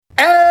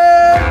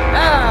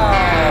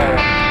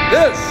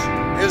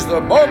the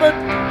moment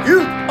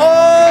you've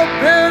all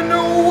been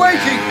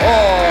waiting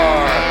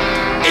for.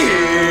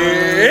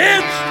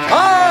 It's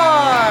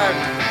time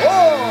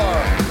for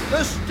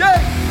the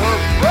Steak for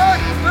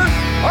Breakfast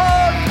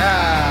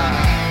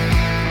podcast.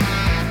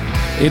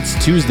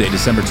 It's Tuesday,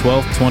 December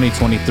 12th,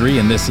 2023,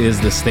 and this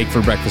is the Steak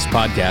for Breakfast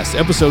podcast,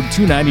 episode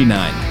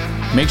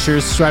 299. Make sure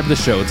to subscribe to the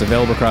show. It's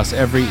available across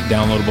every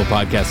downloadable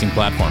podcasting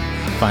platform.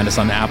 Find us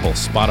on Apple,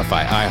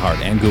 Spotify,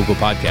 iHeart, and Google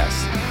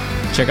Podcasts.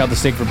 Check out the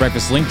Steak for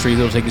Breakfast link tree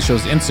that will take the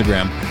show's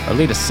Instagram, our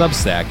latest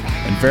Substack,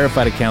 and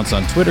verified accounts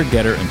on Twitter,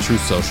 Getter, and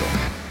Truth Social.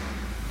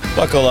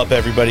 Buckle up,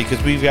 everybody,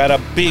 because we've got a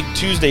big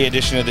Tuesday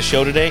edition of the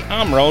show today.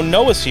 I'm Roan,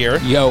 Noah's here.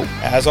 Yo.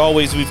 As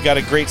always, we've got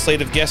a great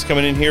slate of guests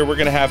coming in here. We're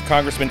going to have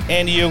Congressman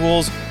Andy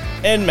Ogles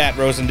and Matt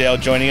Rosendale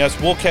joining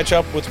us. We'll catch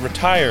up with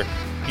retired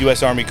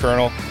U.S. Army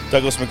Colonel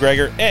Douglas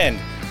Macgregor and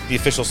the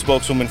official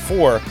spokeswoman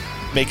for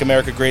Make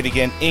America Great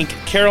Again, Inc.,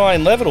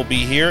 Caroline Levitt will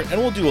be here, and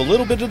we'll do a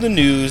little bit of the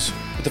news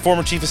with the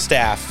former Chief of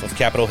Staff of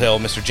Capitol Hill,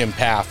 Mr. Jim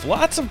Paff.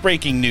 Lots of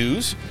breaking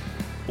news.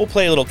 We'll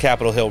play a little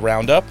Capitol Hill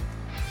roundup.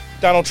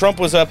 Donald Trump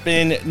was up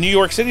in New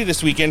York City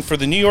this weekend for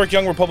the New York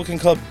Young Republican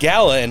Club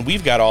Gala, and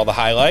we've got all the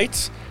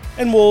highlights.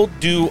 And we'll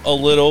do a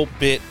little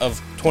bit of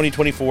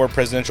 2024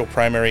 presidential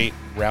primary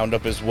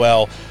roundup as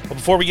well. But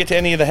before we get to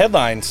any of the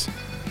headlines,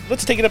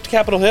 let's take it up to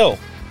Capitol Hill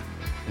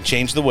and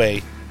change the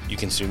way you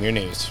consume your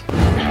news.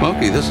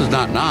 Smokey, this is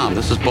not Nam.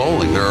 This is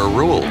bowling. There are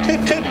rules.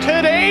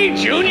 Today,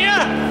 Junior,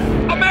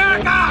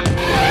 America,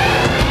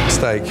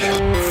 Steak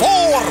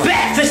for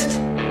breakfast.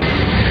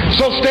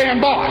 So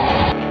stand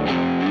by.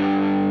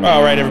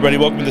 All right, everybody,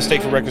 welcome to the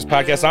Steak for Breakfast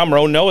podcast. I'm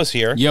Roan, Noah's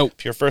here. Yo.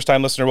 If you're a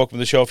first-time listener, welcome to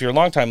the show. If you're a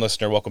long-time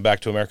listener, welcome back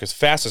to America's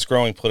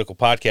fastest-growing political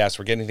podcast.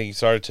 We're getting things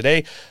started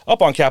today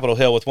up on Capitol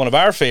Hill with one of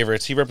our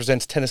favorites. He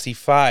represents Tennessee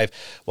 5.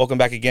 Welcome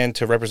back again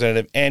to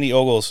Representative Andy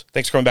Ogles.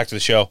 Thanks for coming back to the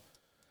show.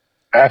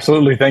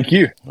 Absolutely. Thank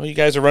you. Well, you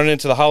guys are running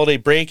into the holiday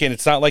break, and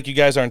it's not like you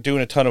guys aren't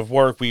doing a ton of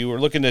work. We were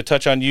looking to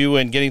touch on you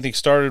and getting things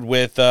started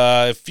with,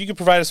 if you could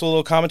provide us a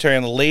little commentary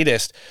on the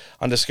latest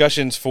on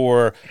discussions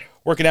for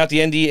working out the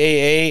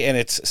NDAA and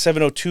its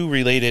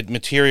 702-related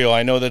material.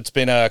 I know that's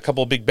been a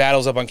couple of big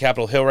battles up on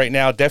Capitol Hill right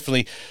now,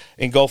 definitely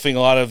engulfing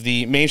a lot of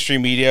the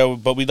mainstream media,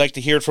 but we'd like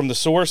to hear it from the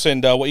source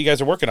and what you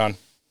guys are working on.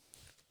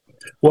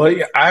 Well,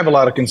 I have a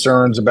lot of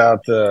concerns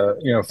about the,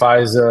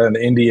 FISA and the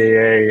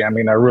NDAA. I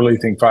mean, I really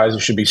think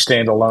FISA should be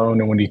standalone,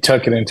 and when you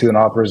tuck it into an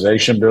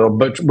authorization bill,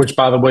 but which,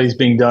 by the way, is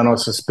being done on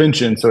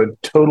suspension, so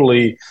it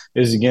totally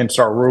is against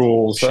our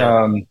rules.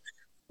 Sure.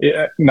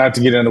 Not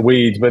to get in the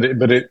weeds, but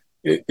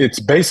it's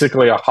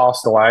basically a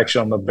hostile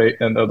action on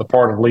the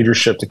part of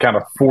leadership to kind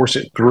of force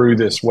it through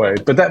this way.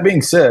 But that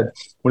being said,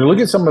 when you look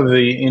at some of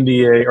the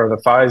NDA or the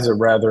FISA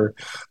rather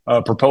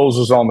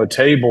proposals on the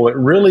table, it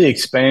really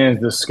expands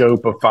the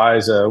scope of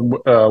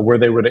FISA, where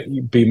they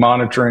would be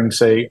monitoring,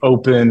 say,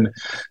 open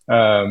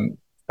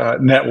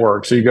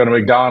networks. So you go to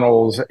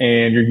McDonald's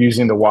and you're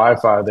using the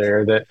Wi-Fi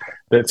there,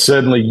 that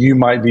suddenly you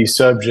might be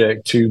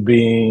subject to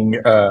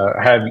being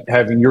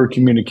having your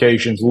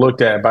communications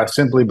looked at by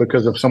simply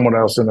because of someone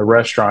else in the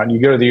restaurant. You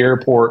go to the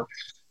airport,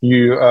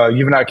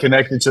 you've not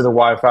connected to the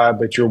Wi-Fi,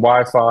 but your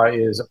Wi-Fi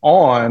is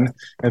on,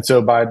 and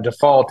so by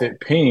default it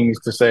pings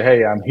to say,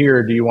 "Hey, I'm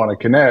here. Do you want to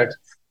connect?"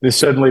 This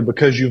suddenly,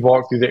 because you've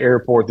walked through the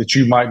airport, that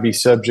you might be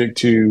subject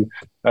to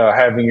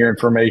having your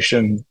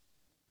information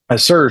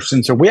searched.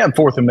 And so we have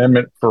Fourth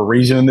Amendment for a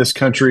reason in this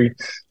country.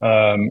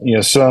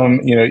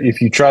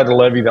 If you try to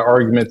levy the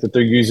argument that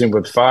they're using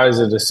with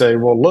FISA to say,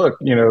 well, look,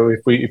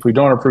 if we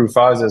don't approve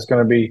FISA, it's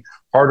going to be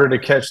harder to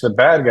catch the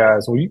bad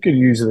guys. Well, you could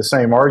use the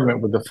same argument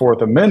with the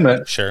Fourth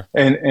Amendment. Sure.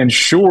 And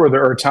sure,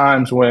 there are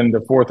times when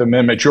the Fourth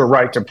Amendment, your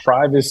right to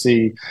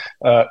privacy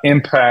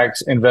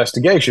impacts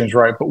investigations,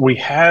 right? But we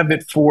have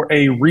it for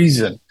a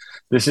reason.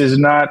 This is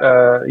not,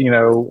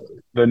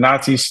 the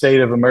Nazi state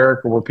of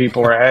America where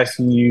people are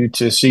asking you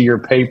to see your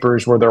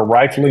papers, where they're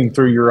rifling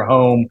through your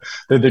home,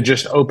 that they're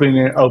just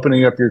opening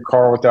up your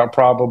car without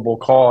probable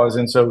cause.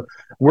 And so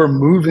we're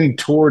moving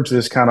towards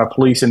this kind of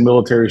police and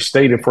military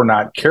state if we're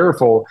not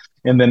careful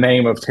in the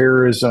name of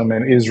terrorism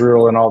and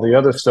Israel and all the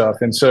other stuff.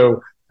 And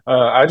so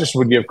I just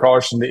would give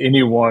caution to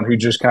anyone who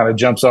just kind of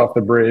jumps off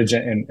the bridge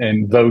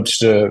and votes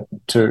to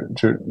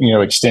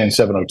extend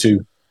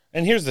 702.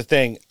 And here's the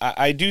thing.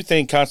 I do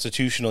think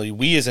constitutionally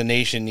we as a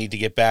nation need to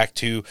get back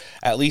to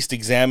at least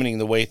examining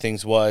the way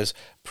things was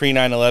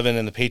pre-9/11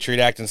 and the Patriot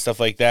Act and stuff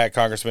like that,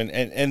 Congressman.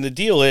 And the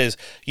deal is,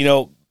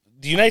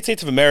 the United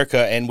States of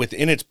America and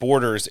within its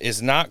borders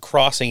is not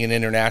crossing an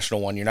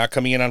international one. You're not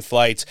coming in on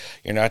flights.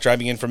 You're not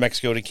driving in from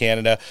Mexico to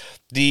Canada.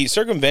 The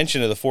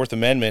circumvention of the Fourth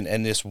Amendment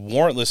and this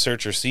warrantless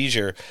search or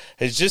seizure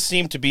has just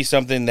seemed to be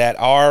something that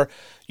our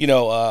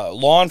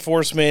law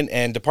enforcement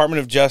and Department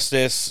of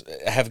Justice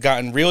have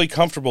gotten really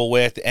comfortable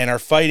with and are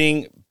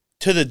fighting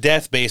to the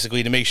death,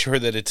 basically, to make sure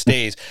that it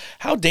stays.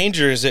 How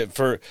dangerous is it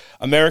for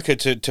America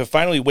to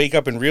finally wake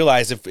up and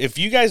realize if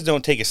you guys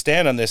don't take a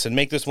stand on this and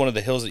make this one of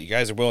the hills that you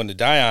guys are willing to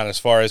die on as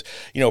far as,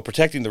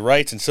 protecting the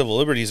rights and civil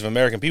liberties of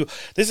American people,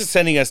 this is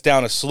sending us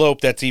down a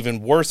slope that's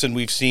even worse than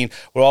we've seen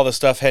with all the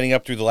stuff heading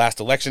up through the last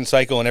election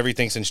cycle and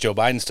everything since Joe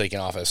Biden's taken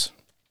office.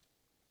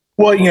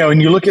 Well,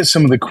 and you look at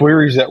some of the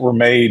queries that were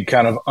made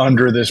kind of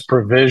under this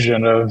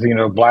provision of,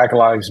 Black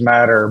Lives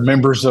Matter,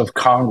 members of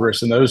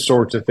Congress and those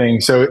sorts of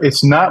things. So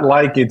it's not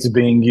like it's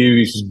being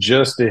used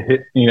just to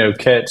hit,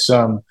 catch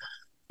some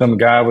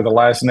guy with the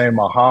last name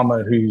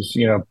Muhammad who's,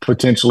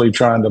 potentially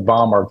trying to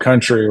bomb our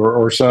country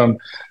or some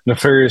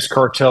nefarious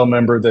cartel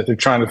member that they're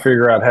trying to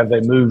figure out, have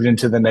they moved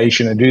into the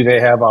nation and do they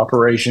have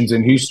operations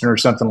in Houston or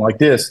something like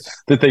this,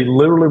 that they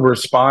literally were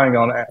spying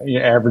on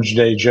average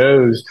day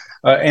Joes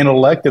and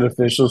elected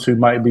officials who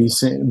might be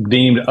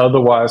deemed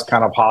otherwise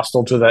kind of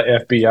hostile to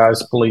the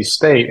FBI's police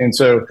state. And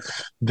so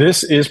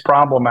this is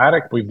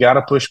problematic. We've got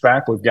to push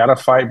back. We've got to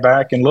fight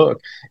back. And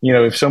look,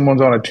 if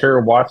someone's on a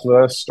terror watch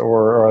list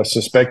or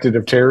suspected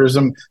of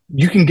terrorism,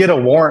 you can get a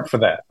warrant for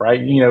that, right?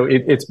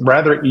 It's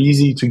rather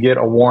easy to get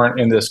a warrant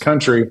in this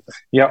country.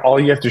 All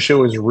you have to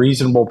show is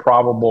reasonable,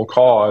 probable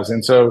cause.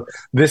 And so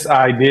this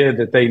idea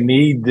that they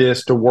need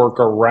this to work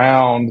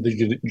around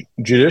the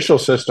judicial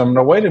system,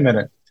 no, wait a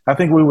minute. I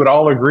think we would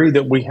all agree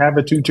that we have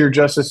a two-tier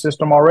justice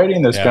system already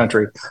in this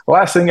country. The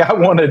last thing I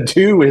want to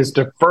do is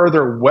to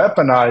further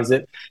weaponize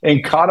it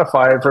and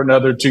codify it for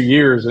another 2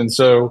 years. And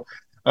so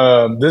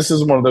this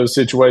is one of those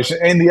situations.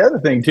 And the other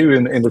thing, too,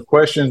 in the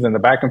questions and the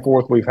back and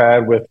forth we've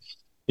had with,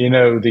 the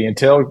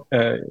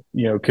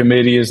Intel,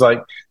 committee is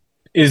like,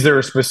 is there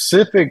a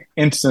specific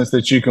instance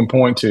that you can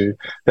point to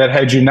that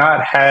had you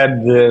not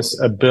had this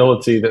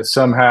ability that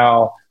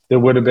somehow there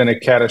would have been a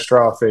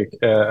catastrophic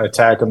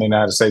attack on the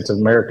United States of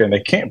America? And they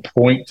can't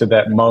point to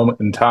that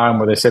moment in time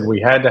where they said we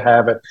had to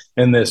have it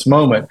in this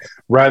moment.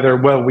 Rather,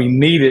 well, we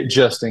need it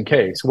just in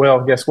case.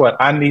 Well, guess what?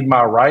 I need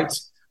my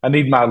rights. I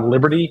need my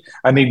liberty.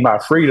 I need my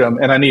freedom.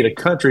 And I need a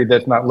country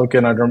that's not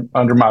looking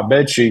under my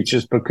bed sheet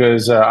just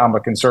because I'm a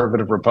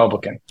conservative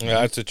Republican. Yeah,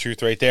 that's the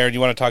truth right there. And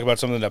you want to talk about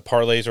something that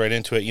parlays right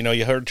into it.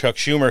 You heard Chuck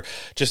Schumer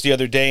just the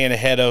other day and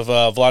ahead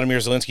of Vladimir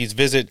Zelensky's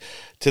visit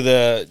to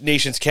the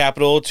nation's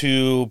capital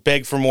to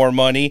beg for more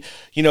money,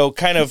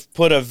 kind of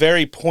put a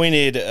very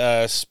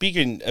pointed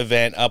speaking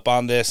event up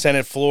on the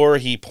Senate floor.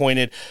 He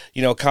pointed,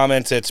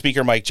 comments at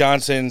Speaker Mike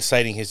Johnson,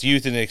 citing his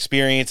youth and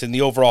experience in the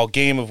overall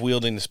game of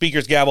wielding the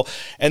speaker's gavel.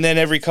 And then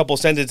every couple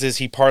sentences,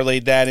 he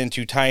parlayed that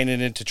into tying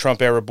it into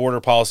Trump-era border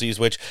policies,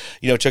 which,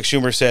 Chuck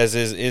Schumer says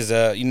is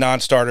a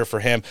non-starter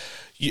for him.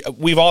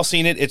 We've all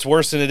seen it. It's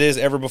worse than it is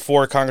ever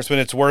before, Congressman.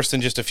 It's worse than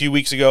just a few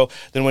weeks ago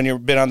than when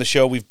you've been on the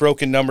show. We've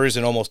broken numbers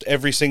in almost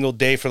every single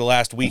day for the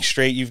last week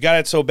straight. You've got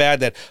it so bad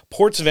that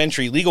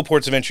legal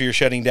ports of entry are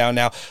shutting down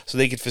now so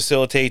they could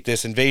facilitate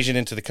this invasion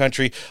into the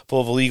country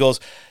full of illegals.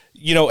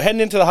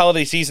 Heading into the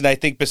holiday season, I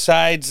think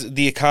besides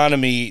the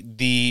economy,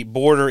 the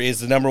border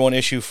is the number one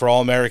issue for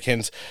all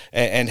Americans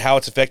and how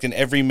it's affecting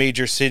every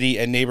major city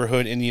and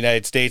neighborhood in the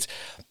United States.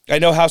 I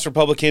know House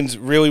Republicans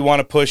really want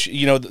to push,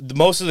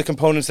 most of the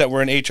components that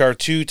were in H.R.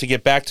 2 to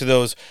get back to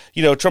those,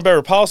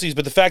 Trump-era policies.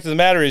 But the fact of the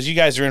matter is you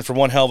guys are in for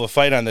one hell of a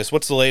fight on this.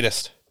 What's the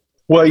latest?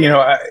 Well,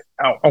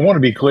 I want to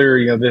be clear,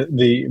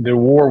 the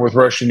war with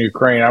Russia and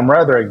Ukraine, I'm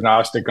rather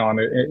agnostic on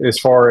it as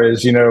far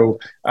as,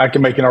 I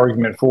can make an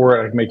argument for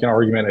it, I can make an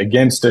argument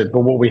against it.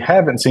 But what we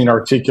haven't seen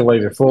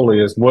articulated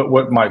fully is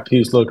what might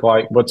peace look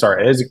like, what's our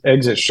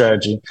exit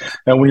strategy.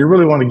 And when you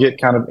really want to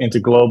get kind of into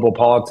global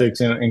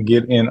politics and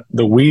get in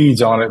the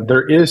weeds on it,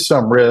 there is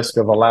some risk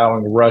of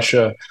allowing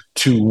Russia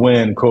to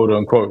win, quote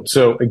unquote.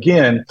 So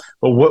again,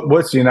 but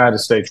what's the United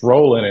States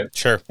role in it?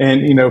 Sure.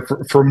 And,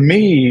 for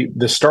me,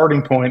 the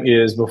starting point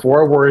is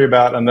before I worry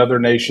about another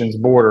nation's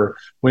border,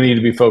 we need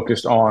to be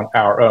focused on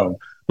our own.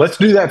 Let's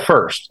do that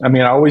first.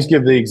 I always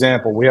give the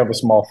example. We have a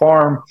small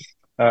farm.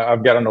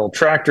 I've got an old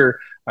tractor.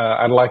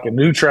 I'd like a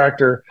new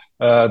tractor.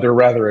 They're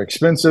rather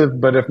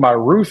expensive, but if my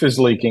roof is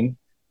leaking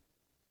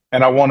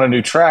and I want a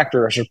new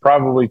tractor, I should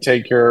probably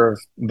take care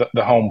of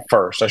the home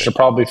first. I should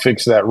probably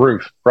fix that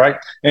roof, right?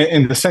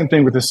 And the same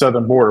thing with the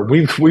southern border.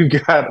 We've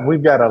got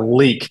a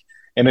leak,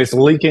 and it's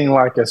leaking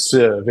like a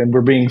sieve, and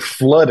we're being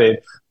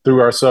flooded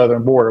through our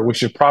southern border. We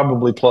should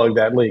probably plug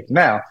that leak.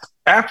 Now,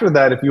 after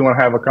that, if you want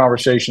to have a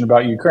conversation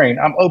about Ukraine,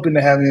 I'm open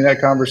to having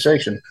that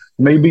conversation.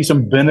 Maybe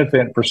some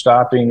benefit for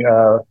stopping,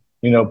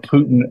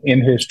 Putin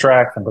in his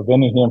tracks and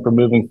preventing him from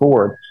moving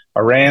forward.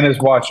 Iran is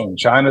watching.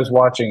 China's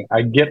watching.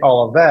 I get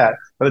all of that,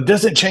 but it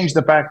doesn't change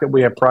the fact that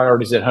we have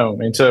priorities at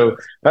home. And so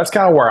that's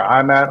kind of where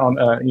I'm at on,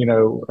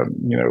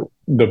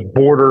 the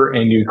border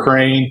in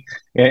Ukraine.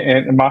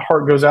 And my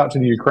heart goes out to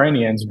the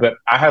Ukrainians, but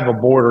I have a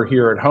border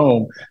here at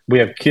home. We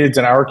have kids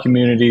in our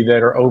community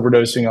that are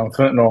overdosing on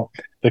fentanyl.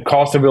 The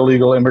cost of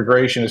illegal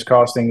immigration is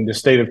costing the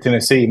state of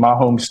Tennessee, my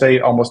home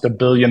state, almost $1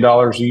 billion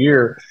a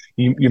year.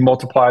 you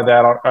multiply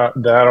that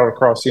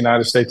across the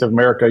United States of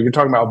America, you're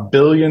talking about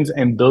billions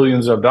and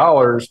billions of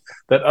dollars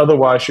that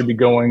otherwise should be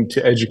going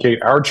to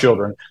educate our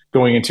children,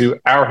 going into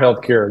our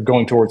healthcare,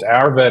 going towards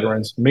our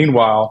veterans.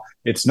 Meanwhile,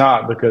 it's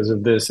not, because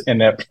of this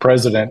inept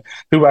president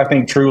who I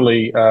think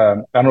truly, I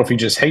don't know if he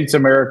just hates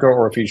America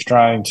or if he's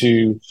trying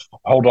to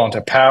hold on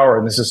to power.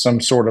 And this is some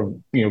sort of,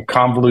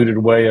 convoluted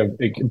way of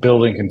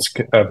building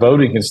a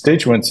voting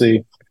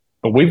constituency.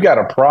 But we've got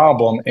a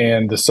problem,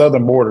 and the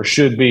southern border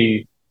should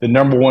be the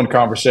number one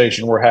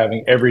conversation we're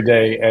having every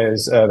day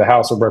as the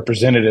House of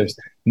Representatives.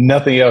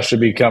 Nothing else should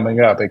be coming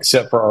up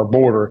except for our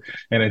border.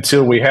 And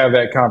until we have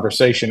that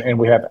conversation and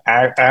we have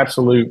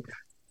absolute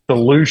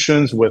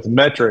solutions with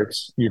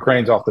metrics,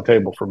 Ukraine's off the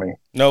table for me.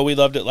 No, we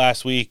loved it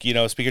last week.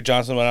 Speaker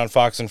Johnson went on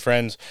Fox and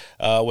Friends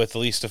with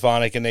Elise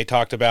Stefanik, and they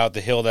talked about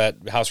the hill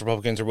that House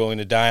Republicans are willing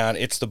to die on.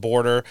 It's the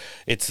border.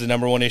 It's the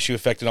number one issue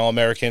affecting all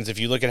Americans. If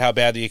you look at how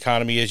bad the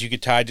economy is, you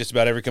could tie just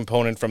about every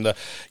component from the,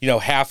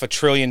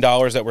 $500 billion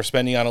that we're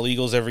spending on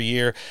illegals every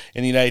year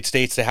in the United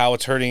States to how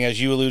it's hurting,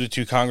 as you alluded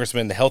to,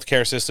 Congressman, the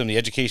healthcare system, the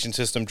education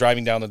system,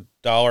 driving down the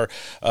dollar,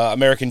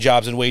 American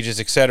jobs and wages,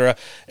 etc.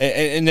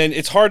 And then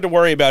it's hard to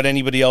worry about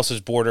anybody else's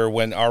border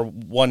when our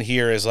one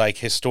here is like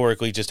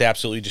historically just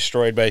absolutely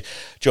destroyed by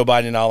Joe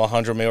Biden and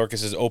Alejandro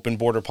Mayorkas's open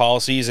border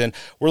policies. And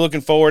we're looking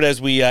forward as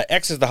we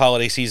exit the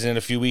holiday season in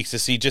a few weeks to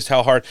see just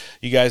how hard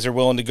you guys are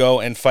willing to go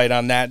and fight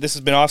on that. This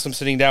has been awesome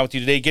sitting down with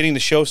you today, getting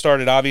the show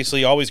started.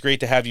 Obviously, always great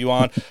to have you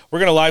on. We're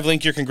going to live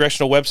link your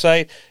congressional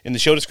website in the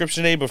show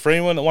description today, but for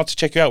anyone that wants to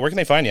check you out, where can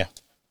they find you?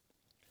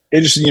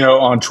 It's just,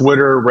 on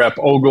Twitter, Rep.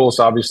 Ogles.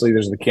 Obviously,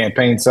 there's the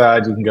campaign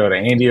side. You can go to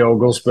Andy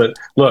Ogles. But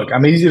look,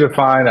 I'm easy to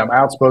find. I'm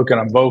outspoken.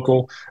 I'm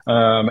vocal.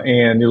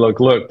 And you look,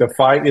 the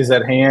fight is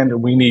at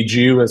hand. We need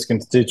you as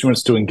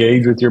constituents to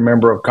engage with your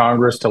member of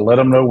Congress, to let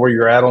them know where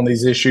you're at on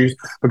these issues,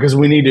 because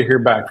we need to hear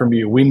back from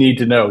you. We need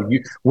to know.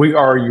 We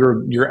are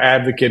your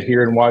advocate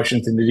here in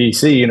Washington,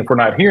 D.C. And if we're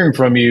not hearing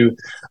from you,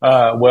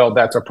 well,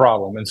 that's a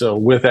problem. And so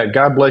with that,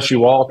 God bless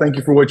you all. Thank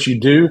you for what you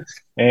do.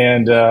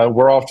 And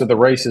we're off to the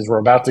races. We're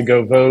about to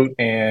go vote,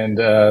 and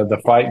the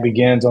fight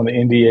begins on the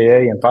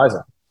NDAA and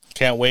FISA.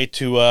 Can't wait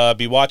to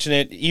be watching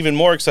it. Even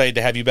more excited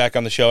to have you back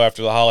on the show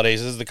after the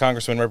holidays. This is the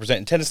Congressman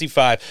representing Tennessee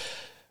 5,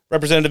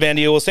 Representative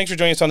Andy Ogles. Thanks for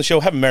joining us on the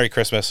show. Have a Merry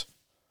Christmas.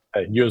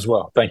 You as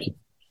well. Thank you.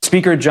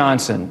 Speaker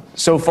Johnson,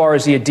 so far,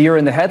 is he a deer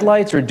in the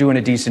headlights or doing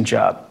a decent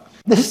job?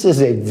 This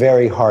is a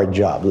very hard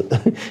job.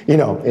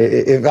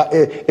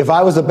 If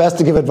I was the best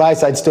to give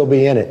advice, I'd still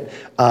be in it.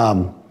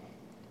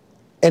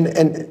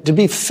 And to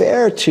be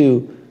fair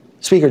to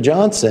Speaker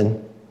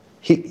Johnson,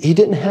 he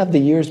didn't have the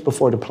years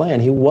before to plan.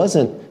 He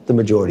wasn't the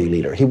majority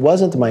leader. He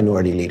wasn't the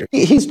minority leader.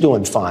 He's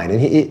doing fine.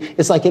 And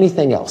it's like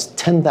anything else,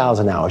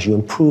 10,000 hours, you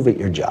improve at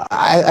your job.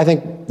 I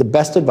think the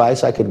best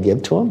advice I could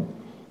give to him,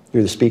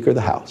 you're the Speaker of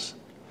the House.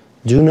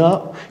 Do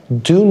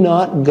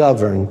not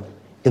govern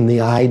in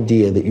the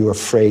idea that you're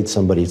afraid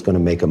somebody's going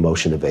to make a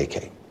motion to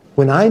vacate.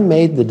 When I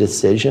made the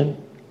decision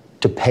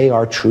to pay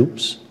our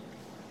troops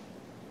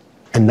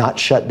and not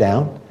shut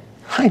down,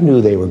 I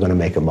knew they were going to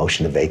make a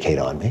motion to vacate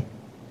on me.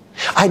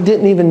 I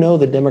didn't even know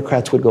the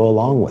Democrats would go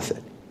along with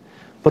it.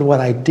 But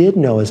what I did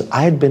know is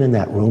I had been in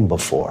that room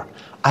before.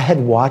 I had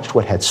watched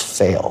what has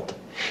failed.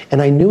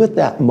 And I knew at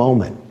that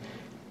moment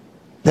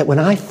that when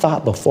I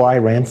thought before I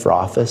ran for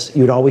office,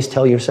 you'd always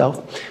tell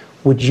yourself,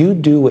 would you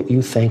do what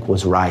you think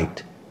was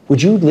right?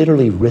 Would you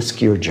literally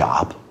risk your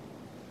job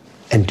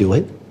and do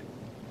it?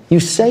 You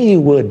say you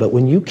would, but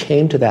when you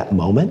came to that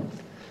moment,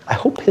 I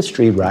hope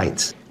history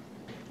writes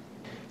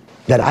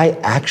that I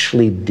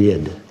actually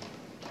did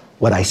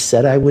what I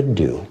said I would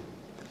do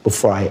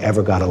before I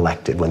ever got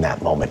elected when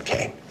that moment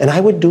came. And I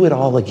would do it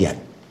all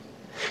again.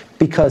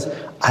 Because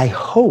I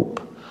hope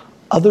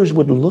others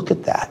would look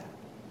at that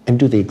and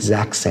do the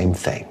exact same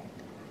thing.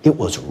 It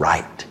was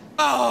right.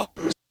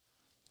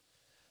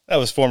 That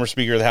was former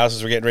Speaker of the House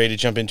as we're getting ready to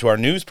jump into our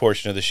news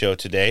portion of the show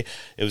today.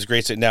 It was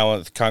great sitting down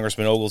with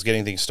Congressman Ogles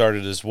getting things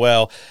started as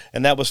well.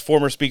 And that was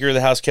former Speaker of the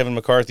House Kevin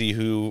McCarthy,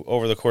 who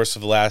over the course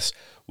of the last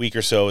week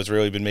or so has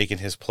really been making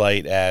his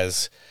plight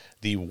as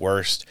the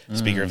worst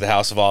Speaker of the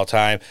House of all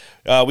time.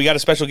 We got a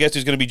special guest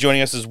who's going to be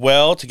joining us as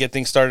well to get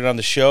things started on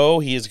the show.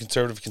 He is a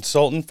conservative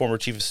consultant, former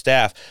chief of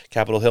staff,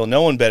 Capitol Hill.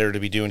 No one better to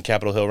be doing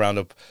Capitol Hill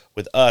Roundup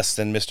with us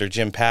than Mr.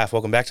 Jim Paff.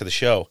 Welcome back to the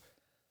show.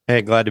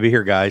 Hey, glad to be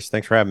here, guys.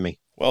 Thanks for having me.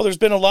 Well, there's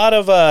been a lot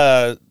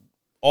of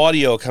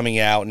audio coming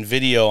out and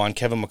video on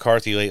Kevin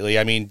McCarthy lately.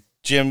 I mean,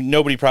 Jim,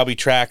 nobody probably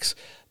tracks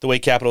the way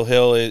Capitol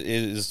Hill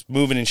is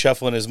moving and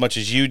shuffling as much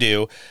as you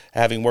do,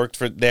 having worked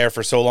there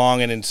for so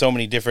long and in so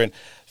many different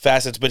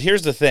facets. But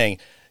here's the thing.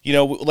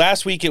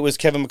 Last week it was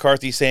Kevin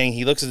McCarthy saying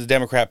he looks at the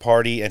Democrat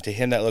Party and to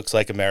him that looks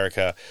like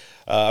America.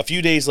 A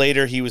few days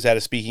later, he was at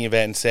a speaking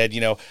event and said,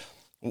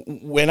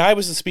 when I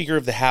was the Speaker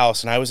of the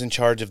House and I was in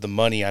charge of the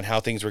money on how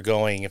things were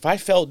going, if I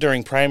felt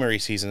during primary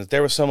season that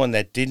there was someone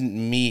that didn't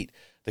meet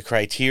the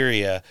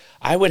criteria,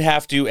 I would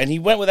have to, and he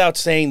went without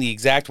saying the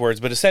exact words,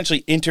 but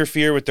essentially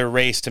interfere with their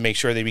race to make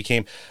sure they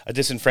became a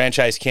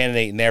disenfranchised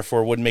candidate and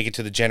therefore wouldn't make it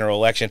to the general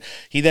election.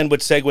 He then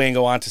would segue and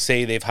go on to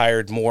say they've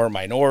hired more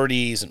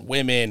minorities and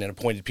women and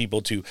appointed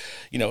people to,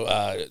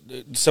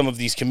 some of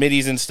these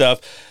committees and stuff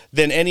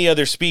than any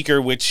other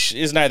speaker, which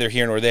is neither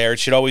here nor there. It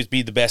should always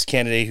be the best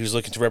candidate who's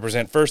looking to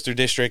represent first their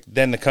district,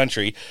 then the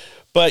country.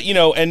 But,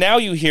 and now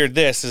you hear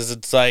this, is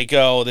it's like,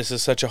 oh, this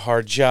is such a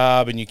hard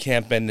job and you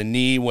can't bend the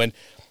knee, when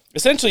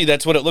essentially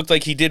that's what it looked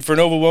like he did for an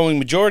overwhelming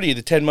majority of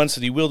the 10 months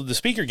that he wielded the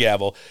speaker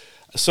gavel.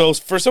 So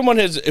for someone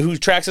who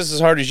tracks this as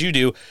hard as you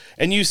do,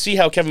 and you see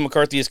how Kevin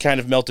McCarthy has kind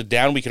of melted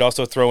down, we could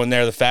also throw in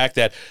there the fact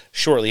that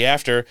shortly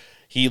after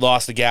he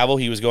lost the gavel,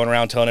 he was going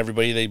around telling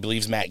everybody that he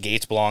believes Matt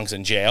Gaetz belongs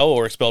in jail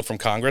or expelled from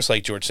Congress,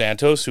 like George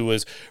Santos, who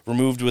was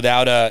removed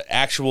without a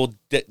actual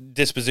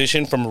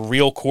disposition from a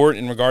real court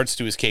in regards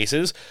to his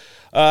cases.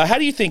 How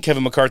do you think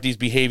Kevin McCarthy's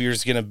behavior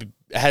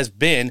has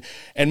been?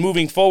 And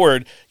moving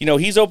forward,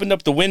 he's opened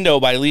up the window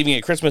by leaving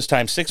at Christmas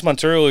time 6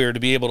 months earlier to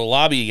be able to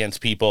lobby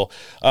against people.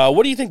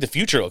 What do you think the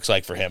future looks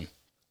like for him?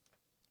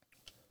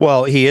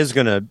 Well, he is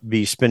going to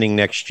be spending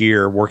next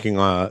year working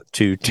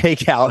to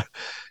take out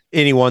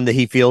anyone that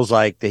he feels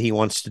like that he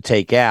wants to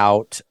take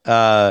out.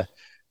 Kevin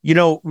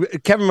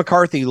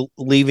McCarthy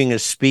leaving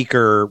as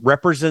speaker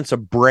represents a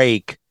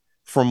break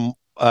from,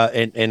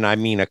 and I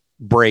mean a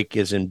break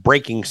is in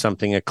breaking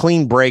something, a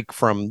clean break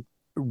from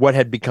what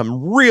had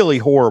become really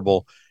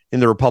horrible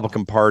in the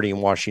Republican Party in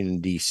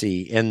Washington,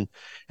 D.C. And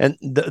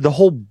the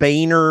whole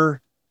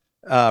Boehner,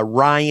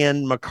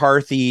 Ryan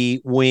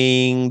McCarthy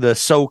wing, the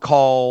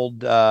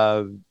so-called,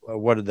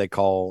 what did they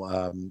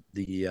call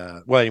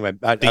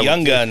the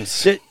Young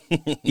Guns.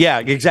 Yeah,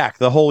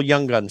 exactly. The whole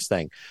Young Guns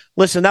thing.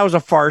 Listen, that was a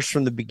farce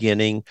from the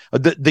beginning.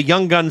 The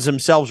Young Guns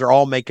themselves are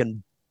all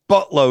making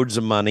buttloads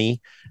of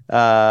money.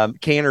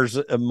 Cantor's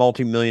a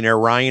multimillionaire.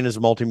 Ryan is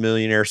a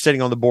multimillionaire,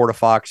 sitting on the board of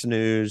Fox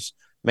News,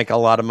 make a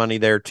lot of money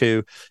there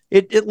too.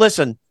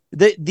 Listen,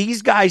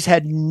 these guys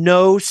had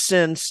no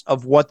sense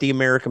of what the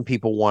American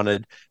people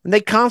wanted, and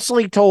they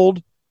constantly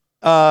told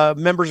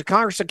members of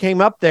Congress that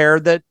came up there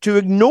that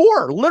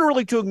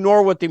literally to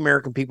ignore what the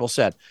American people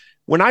said.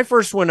 When I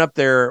first went up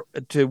there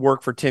to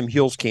work for Tim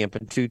Huelskamp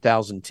in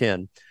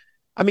 2010,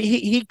 I mean,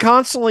 he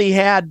constantly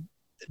had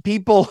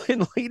people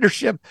in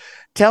leadership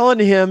telling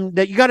him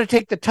that you got to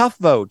take the tough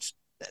votes.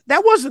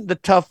 That wasn't the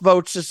tough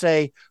votes to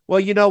say, well,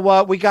 you know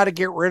what, we got to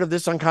get rid of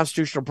this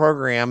unconstitutional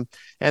program,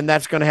 and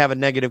that's going to have a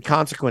negative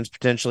consequence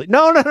potentially.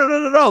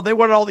 No. They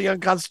wanted all the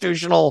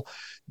unconstitutional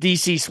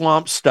DC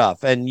swamp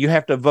stuff, and you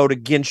have to vote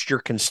against your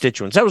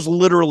constituents. That was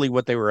literally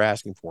what they were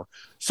asking for.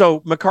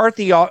 So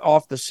McCarthy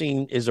off the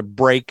scene is a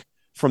break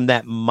from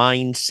that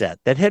mindset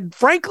that had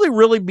frankly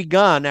really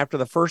begun after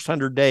the first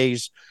 100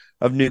 days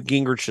of Newt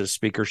Gingrich's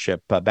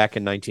speakership back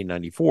in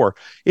 1994.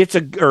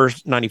 Or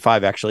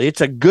 95, actually.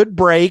 It's a good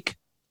break.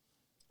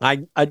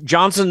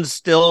 Johnson's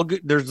still good.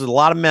 There's a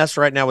lot of mess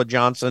right now with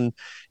Johnson,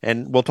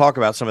 and we'll talk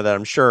about some of that,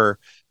 I'm sure.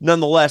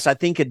 Nonetheless, I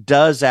think it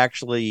does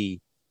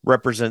actually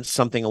represent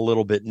something a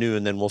little bit new,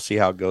 and then we'll see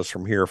how it goes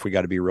from here if we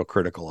got to be real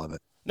critical of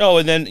it. No,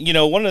 and then,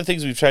 one of the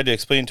things we've tried to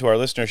explain to our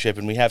listenership,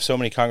 and we have so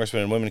many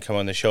congressmen and women come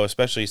on the show,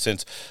 especially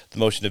since the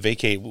motion to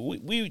vacate,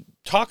 we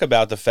talk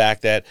about the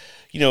fact that,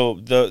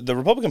 the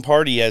Republican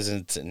Party as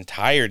its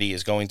entirety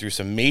is going through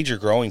some major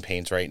growing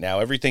pains right now.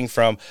 Everything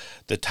from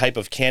the type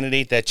of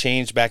candidate that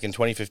changed back in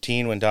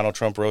 2015 when Donald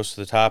Trump rose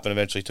to the top and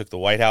eventually took the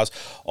White House,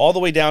 all the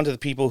way down to the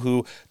people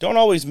who don't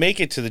always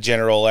make it to the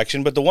general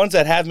election, but the ones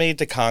that have made it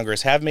to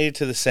Congress, have made it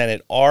to the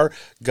Senate, are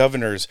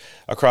governors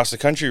across the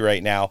country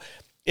right now.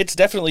 It's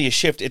definitely a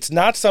shift. It's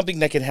not something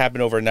that can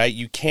happen overnight.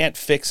 You can't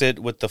fix it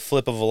with the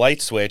flip of a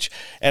light switch.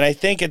 And I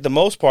think at the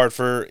most part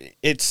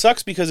it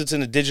sucks because it's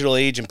in a digital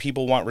age and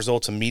people want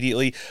results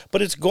immediately,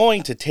 but it's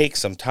going to take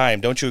some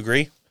time. Don't you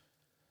agree?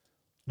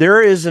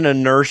 There is an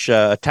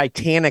inertia, a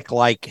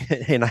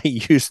Titanic-like, and I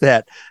use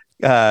that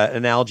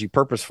analogy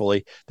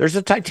purposefully. There's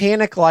a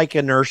Titanic-like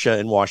inertia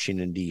in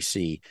Washington,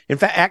 D.C. In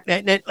fact,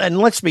 and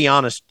let's be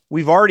honest,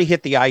 we've already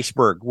hit the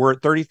iceberg. We're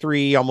at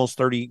 33, almost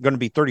 30, going to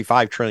be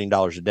 $35 trillion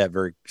of debt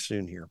very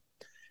soon here.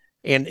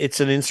 And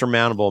it's an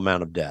insurmountable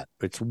amount of debt.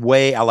 It's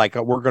we're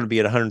going to be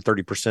at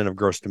 130% of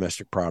gross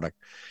domestic product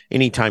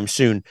anytime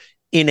soon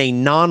in a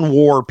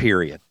non-war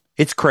period.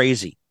 It's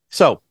crazy.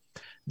 So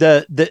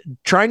the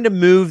trying to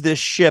move this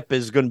ship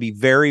is going to be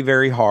very,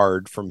 very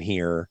hard from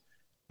here.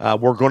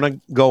 We're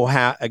going to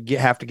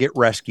have to get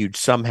rescued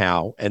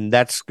somehow, and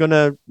that's going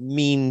to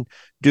mean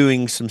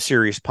doing some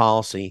serious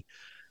policy.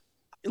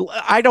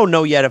 I don't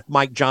know yet if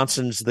Mike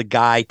Johnson's the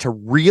guy to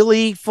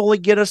really fully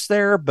get us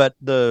there, but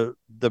the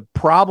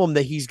problem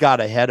that he's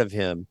got ahead of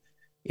him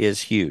is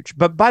huge.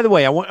 But by the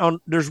way,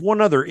 there's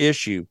one other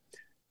issue.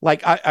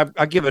 Like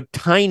I give a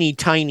tiny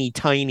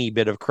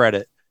bit of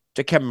credit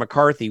to Kevin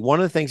McCarthy. One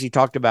of the things he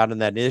talked about in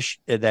that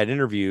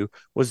interview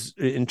was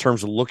in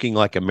terms of looking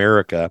like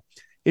America,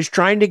 is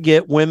trying to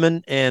get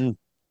women and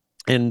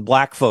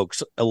black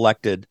folks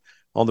elected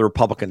on the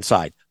Republican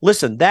side.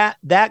 Listen,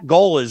 that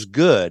goal is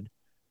good,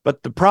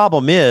 But the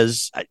problem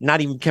is not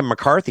even Kevin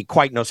McCarthy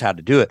quite knows how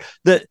to do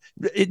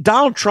it.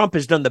 Donald Trump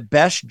has done the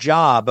best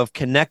job of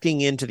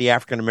connecting into the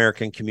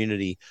African-American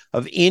community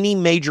of any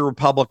major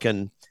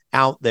Republican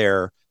out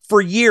there for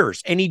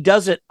years. And he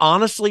does it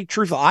honestly,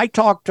 truthfully. I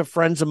talk to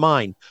friends of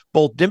mine,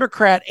 both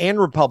Democrat and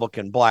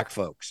Republican black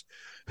folks,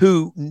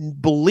 who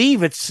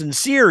believe it's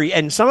sincere,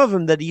 and some of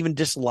them that even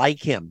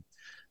dislike him.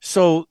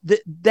 So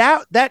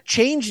that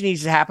change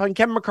needs to happen.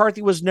 Kevin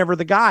McCarthy was never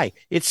the guy.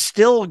 It's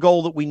still a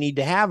goal that we need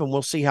to have, and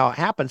we'll see how it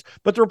happens.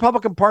 But the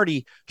Republican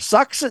Party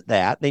sucks at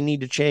that. They need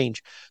to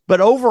change.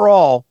 But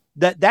overall,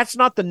 that's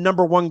not the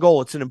number one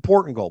goal. It's an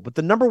important goal. But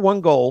the number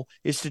one goal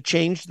is to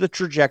change the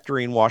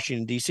trajectory in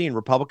Washington, D.C., and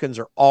Republicans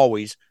are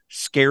always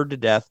scared to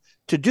death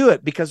to do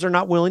it because they're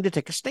not willing to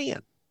take a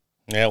stand.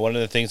 Yeah, one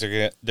of the things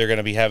they're going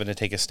to be having to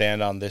take a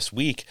stand on this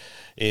week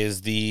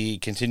is the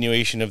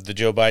continuation of the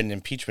Joe Biden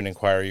impeachment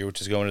inquiry, which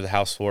is going to the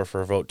House floor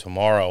for a vote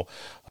tomorrow.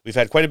 We've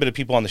had quite a bit of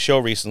people on the show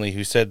recently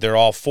who said they're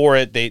all for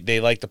it. They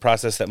like the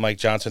process that Mike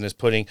Johnson is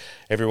putting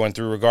everyone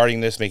through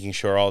regarding this, making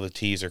sure all the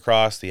T's are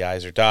crossed, the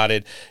I's are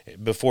dotted.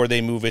 Before they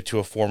move it to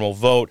a formal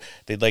vote,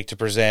 they'd like to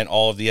present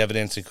all of the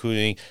evidence,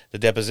 including the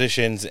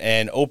depositions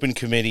and open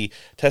committee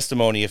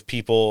testimony of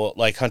people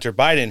like Hunter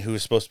Biden, who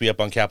is supposed to be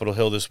up on Capitol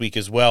Hill this week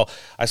as well.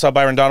 I saw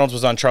Byron Donalds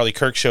was on Charlie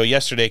Kirk's show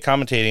yesterday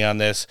commentating on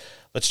this.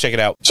 Let's check it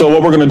out. So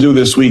what we're going to do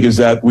this week is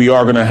that we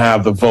are going to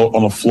have the vote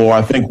on the floor,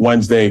 I think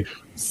Wednesday,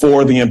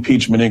 for the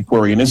impeachment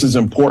inquiry. And this is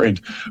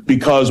important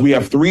because we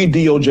have 3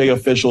 DOJ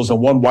officials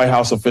and 1 White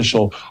House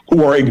official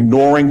who are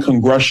ignoring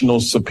congressional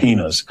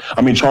subpoenas.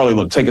 I mean, Charlie,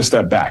 look, take a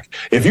step back.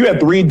 If you had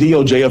 3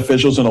 DOJ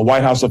officials and a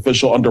White House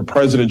official under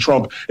President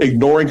Trump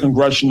ignoring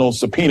congressional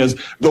subpoenas,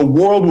 the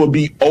world would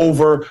be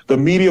over. The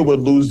media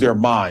would lose their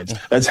minds.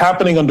 That's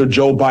happening under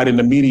Joe Biden.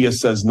 The media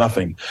says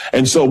nothing.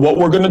 And so what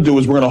we're going to do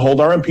is we're going to hold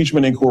our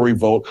impeachment inquiry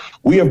vote.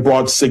 We have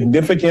brought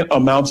significant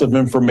amounts of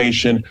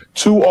information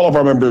to all of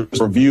our members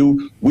for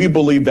review. We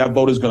believe that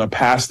vote is going to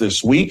pass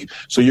this week.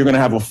 So you're going to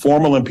have a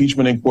formal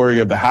impeachment inquiry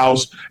of the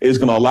House. It's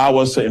going to allow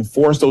us to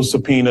enforce those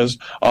subpoenas.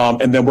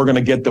 And then we're going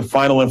to get the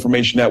final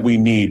information that we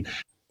need.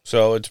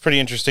 So it's pretty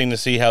interesting to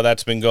see how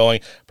that's been going.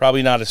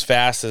 Probably not as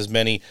fast as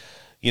many,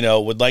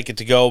 would like it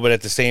to go. But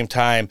at the same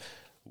time,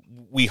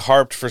 we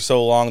harped for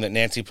so long that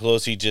Nancy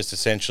Pelosi just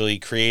essentially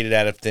created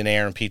out of thin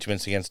air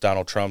impeachments against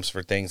Donald Trump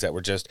for things that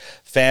were just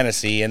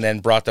fantasy, and then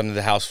brought them to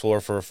the House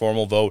floor for a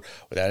formal vote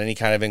without any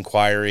kind of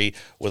inquiry,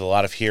 with a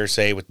lot of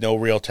hearsay, with no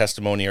real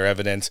testimony or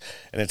evidence.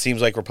 And it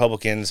seems like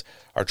Republicans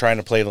are trying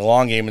to play the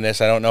long game in this.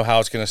 I don't know how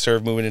it's going to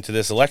serve moving into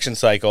this election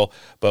cycle,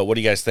 but what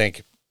do you guys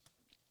think?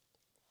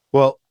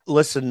 Well,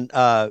 listen,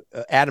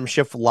 Adam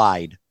Schiff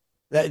lied.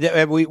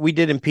 We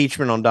did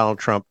impeachment on Donald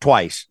Trump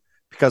twice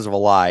because of a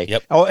lie.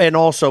 Yep. Oh, and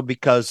also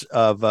because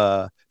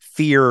of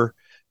fear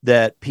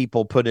that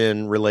people put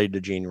in related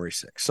to January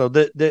 6th. So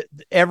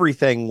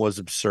everything was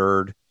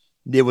absurd.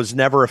 It was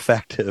never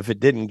effective. It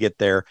didn't get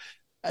there.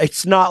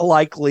 It's not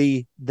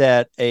likely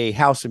that a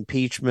House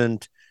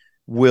impeachment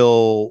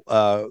will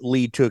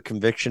lead to a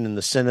conviction in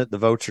the Senate. The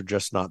votes are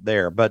just not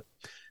there. But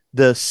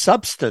the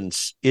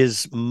substance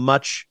is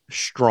much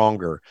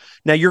stronger.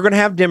 Now, you're going to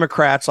have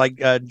Democrats like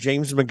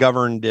James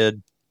McGovern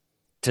did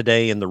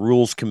today in the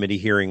Rules Committee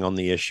hearing on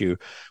the issue,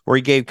 where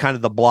he gave kind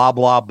of the blah,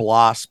 blah,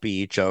 blah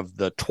speech of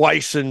the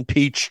twice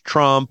impeached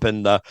Trump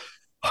and the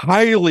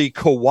highly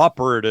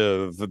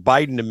cooperative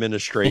Biden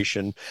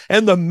administration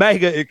and the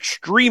mega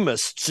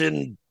extremists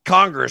in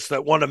Congress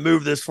that want to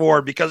move this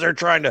forward because they're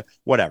trying to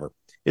whatever.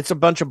 It's a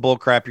bunch of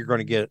bullcrap you're going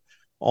to get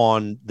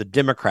on the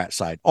Democrat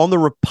side. On the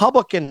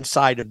Republican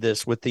side of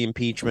this with the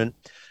impeachment,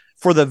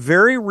 for the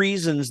very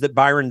reasons that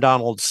Byron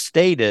Donalds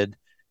stated,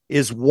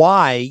 is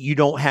why you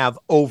don't have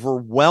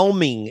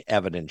overwhelming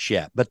evidence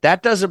yet. But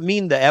that doesn't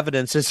mean the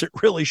evidence isn't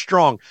really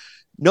strong.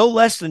 No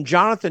less than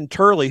Jonathan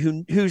Turley,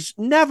 who's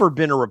never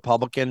been a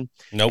Republican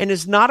and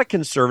is not a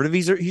conservative.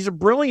 He's a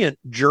brilliant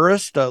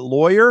jurist, a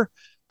lawyer,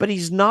 but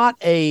he's not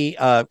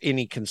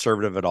any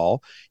conservative at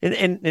all.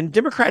 And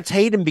Democrats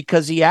hate him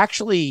because he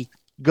actually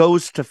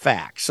goes to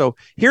facts. So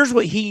here's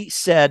what he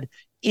said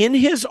in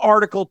his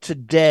article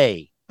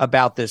today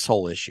about this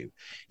whole issue.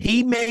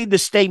 He made the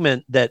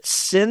statement that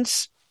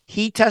since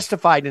he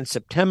testified in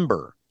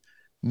September,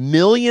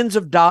 millions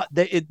of dollars,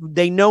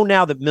 they know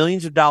now that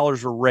millions of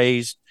dollars were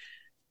raised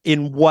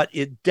in what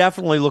it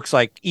definitely looks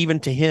like,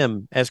 even to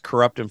him, as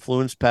corrupt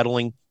influence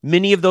peddling.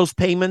 Many of those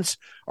payments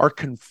are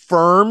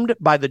confirmed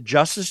by the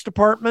Justice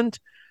Department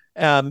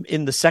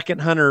in the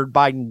second Hunter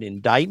Biden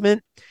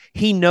indictment.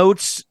 He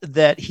notes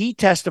that he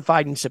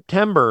testified in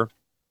September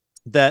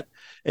that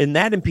in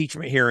that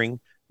impeachment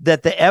hearing,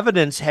 that the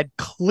evidence had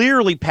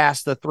clearly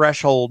passed the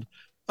threshold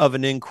of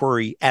an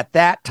inquiry at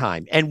that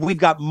time. And we've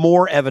got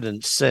more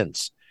evidence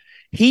since.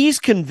 He's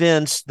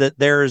convinced that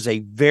there is a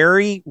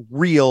very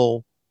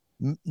real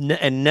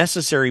and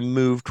necessary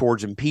move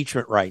towards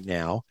impeachment right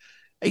now.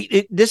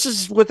 This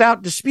is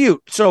without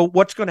dispute. So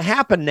what's going to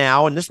happen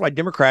now, and this is why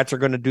Democrats are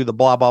going to do the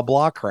blah, blah,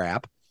 blah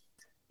crap,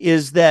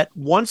 is that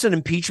once an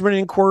impeachment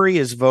inquiry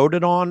is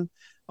voted on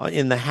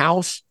in the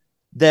House,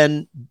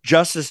 then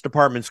Justice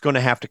Department's going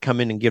to have to come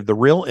in and give the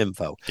real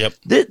info. Yep.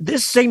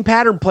 This same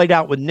pattern played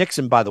out with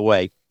Nixon, by the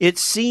way. It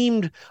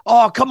seemed,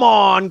 oh, come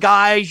on,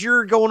 guys,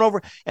 you're going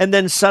over. And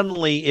then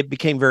suddenly it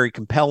became very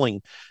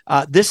compelling.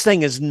 This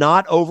thing is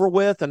not over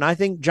with. And I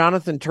think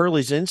Jonathan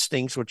Turley's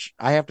instincts, which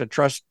I have to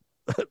trust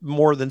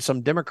more than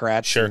some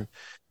Democrats. Sure.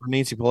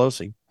 Nancy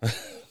Pelosi.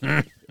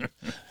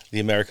 The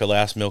America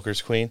Last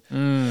Milkers Queen.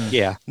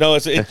 Yeah. No,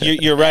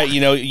 you're right.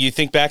 You know, you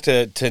think back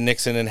to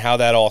Nixon and how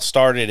that all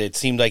started. It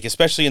seemed like,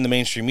 especially in the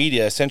mainstream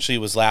media, essentially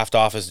it was laughed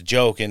off as a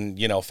joke. And,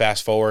 you know,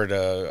 fast forward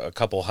a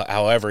couple,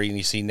 however, and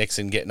you see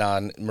Nixon getting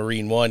on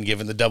Marine One,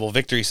 giving the double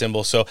victory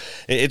symbol. So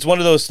it's one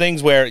of those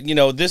things where, you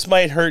know, this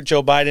might hurt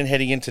Joe Biden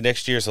heading into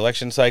next year's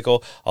election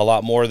cycle a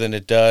lot more than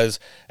it does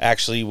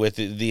actually with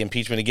the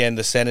impeachment. Again,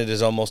 the Senate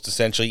is almost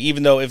essentially,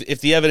 even though if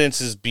the evidence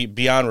is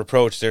beyond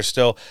reproach, there's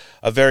still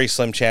a very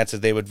slim chance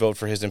that they would vote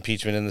for his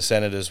impeachment in the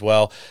Senate as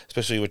well,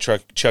 especially with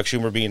Chuck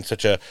Schumer being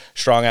such a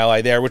strong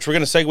ally there, which we're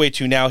going to segue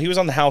to now. He was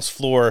on the House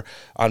floor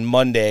on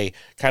Monday,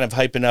 kind of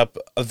hyping up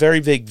a very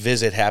big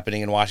visit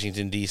happening in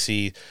Washington,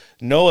 D.C.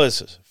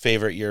 Noah's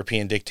favorite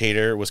European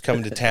dictator was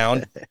coming to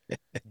town,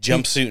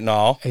 jumpsuit and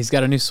all. He's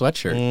got a new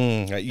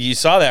sweatshirt. You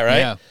saw that, right?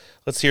 Yeah.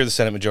 Let's hear the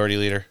Senate Majority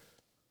Leader.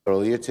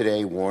 Earlier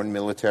today warned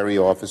military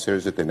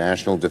officers at the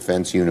National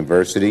Defense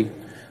University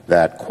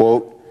that,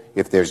 quote,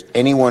 if there's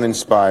anyone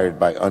inspired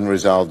by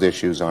unresolved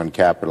issues on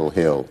Capitol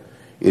Hill,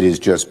 it is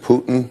just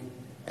Putin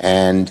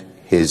and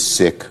his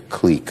sick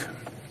clique.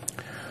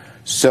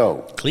 So,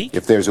 clique?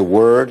 If there's a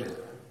word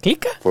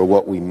clique? For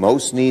what we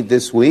most need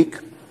this week,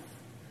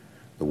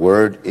 the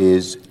word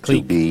is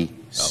clique. To be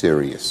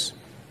serious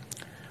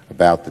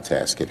about the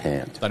task at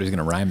hand. Thought he was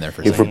going to rhyme there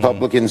for a If second.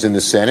 Republicans in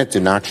the Senate do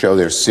not show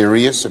they're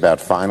serious about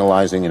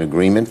finalizing an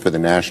agreement for the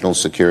national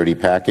security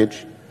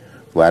package,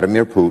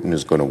 Vladimir Putin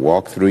is going to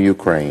walk through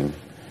Ukraine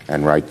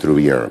and right through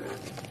Europe.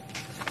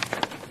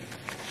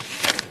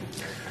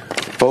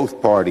 Both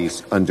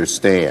parties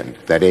understand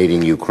that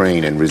aiding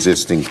Ukraine and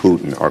resisting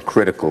Putin are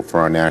critical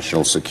for our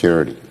national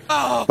security.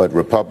 But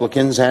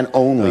Republicans, and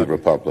only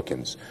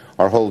Republicans,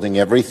 are holding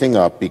everything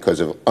up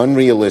because of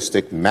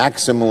unrealistic,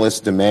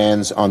 maximalist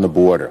demands on the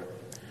border.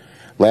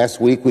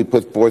 Last week, we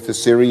put forth a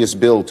serious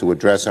bill to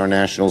address our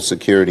national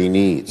security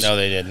needs. No,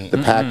 they didn't. The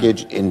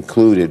package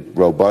included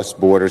robust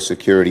border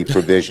security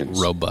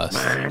provisions.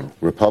 Robust.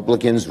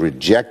 Republicans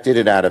rejected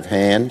it out of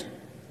hand,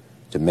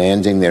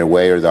 demanding their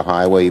way or the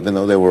highway, even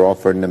though they were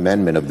offered an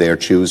amendment of their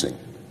choosing.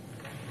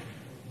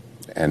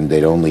 And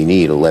they'd only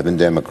need 11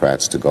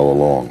 Democrats to go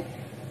along.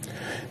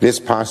 This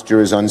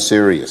posture is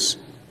unserious.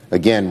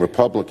 Again,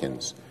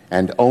 Republicans,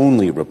 and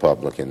only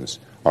Republicans,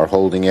 are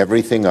holding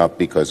everything up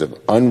because of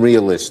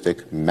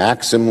unrealistic,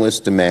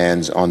 maximalist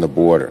demands on the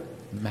border.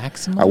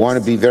 Maximalist? I want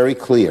to be very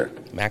clear.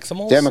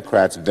 Maximals?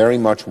 Democrats very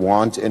much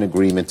want an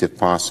agreement if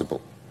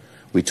possible.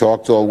 We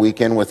talked all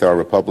weekend with our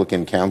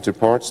Republican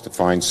counterparts to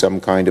find some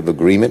kind of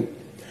agreement.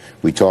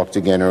 We talked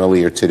again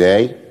earlier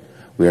today.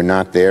 We are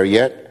not there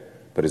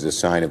yet, but as a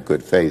sign of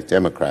good faith,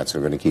 Democrats are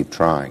going to keep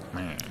trying.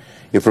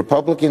 If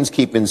Republicans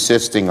keep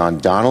insisting on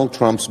Donald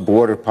Trump's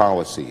border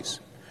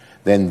policies,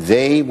 then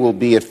they will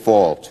be at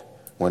fault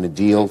when a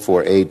deal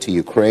for aid to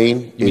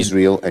Ukraine,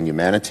 Israel, and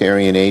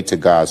humanitarian aid to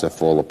Gaza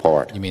fall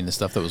apart. You mean the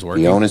stuff that was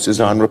working? The onus is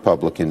on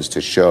Republicans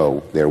to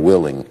show they're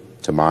willing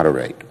to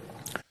moderate.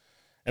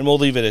 And we'll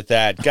leave it at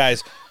that.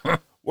 Guys,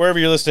 wherever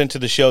you're listening to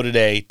the show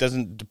today,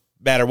 doesn't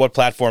matter what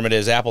platform it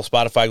is, Apple,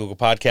 Spotify, Google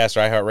Podcasts,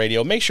 or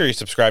iHeartRadio, make sure you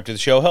subscribe to the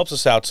show. Helps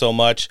us out so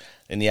much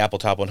in the Apple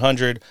Top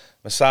 100.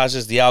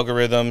 Massages the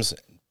algorithms,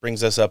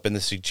 brings us up in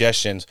the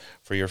suggestions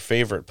for your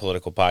favorite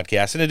political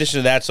podcast. In addition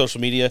to that, social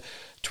media,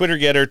 Twitter,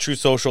 Getter, True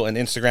Social, and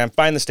Instagram.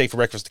 Find the Steak for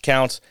Breakfast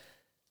accounts.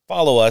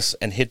 Follow us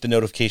and hit the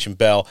notification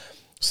bell.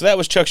 So that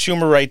was Chuck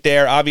Schumer right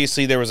there.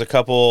 Obviously, there was a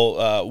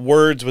couple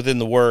words within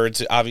the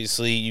words.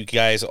 Obviously, you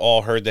guys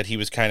all heard that he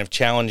was kind of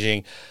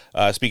challenging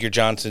Speaker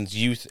Johnson's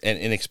youth and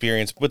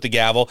inexperience with the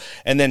gavel,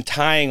 and then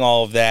tying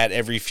all of that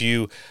every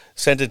few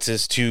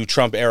sentences to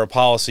Trump-era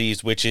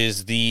policies, which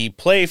is the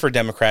play for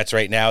Democrats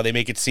right now. They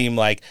make it seem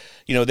like,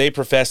 you know, they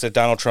profess that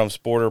Donald Trump's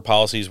border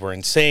policies were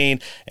insane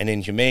and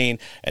inhumane,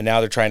 and now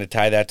they're trying to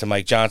tie that to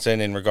Mike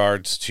Johnson in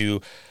regards to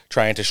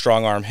trying to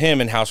strong-arm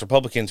him and House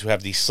Republicans who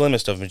have the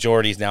slimmest of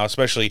majorities now,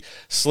 especially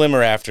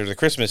slimmer after the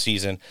Christmas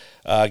season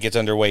gets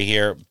underway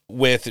here,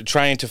 with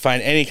trying to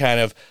find any kind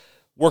of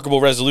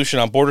workable resolution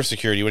on border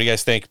security. What do you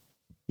guys think?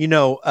 You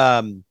know,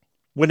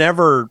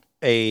 whenever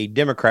a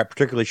Democrat,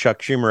 particularly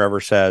Chuck Schumer, ever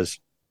says,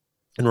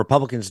 and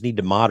Republicans need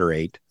to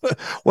moderate,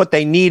 what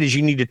they mean is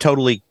you need to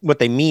totally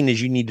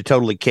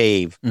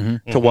cave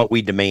to what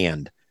we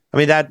demand. I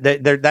mean,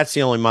 that's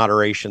the only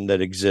moderation that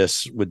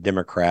exists with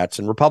Democrats,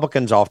 and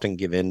Republicans often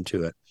give in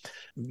to it.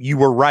 You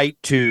were right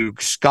to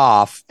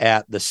scoff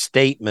at the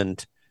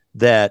statement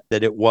that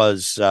it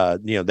was,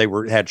 they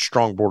had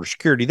strong border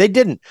security. They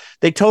didn't.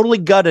 They totally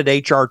gutted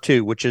H.R.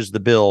 2, which is the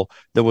bill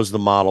that was the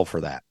model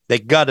for that. They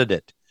gutted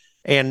it,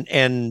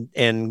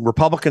 and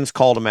Republicans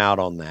called them out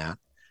on that.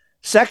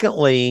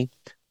 Secondly,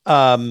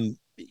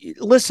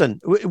 listen,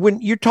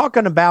 when you're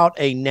talking about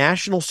a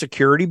national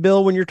security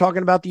bill, when you're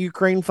talking about the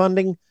Ukraine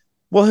funding,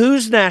 well,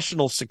 whose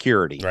national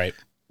security? Right.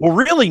 Well,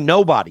 really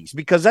nobody's,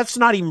 because that's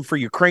not even for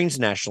Ukraine's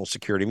national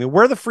security. I mean,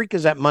 where the freak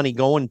is that money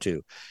going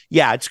to?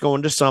 Yeah, it's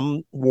going to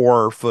some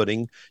war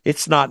footing.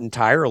 It's not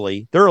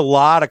entirely. There are a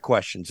lot of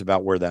questions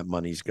about where that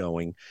money's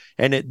going,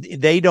 and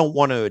they don't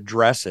want to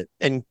address it.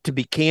 And to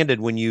be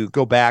candid, when you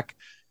go back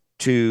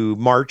to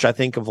March, I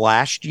think, of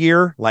last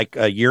year, like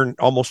a year,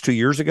 almost 2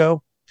 years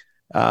ago,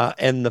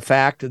 and the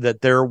fact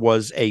that there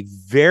was a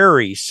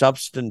very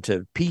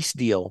substantive peace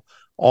deal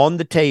on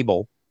the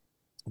table,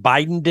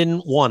 Biden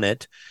didn't want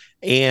it.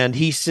 And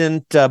he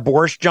sent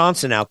Boris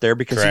Johnson out there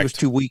because he was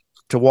too weak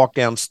to walk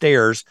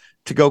downstairs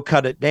to go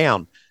cut it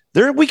down.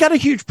 We got a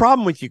huge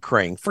problem with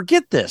Ukraine.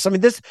 Forget this. I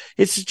mean,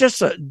 it's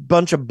just a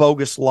bunch of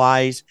bogus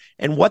lies.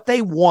 And what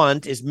they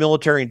want is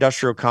military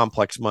industrial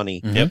complex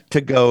money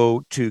to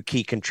go to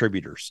key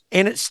contributors.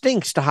 And it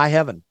stinks to high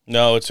heaven.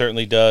 No, it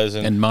certainly does.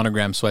 And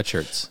monogram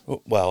sweatshirts.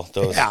 Well,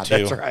 those yeah,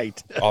 too. That's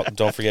right.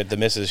 Don't forget the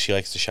missus. She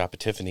likes to shop at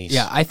Tiffany's.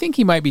 Yeah, I think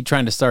he might be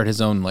trying to start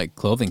his own like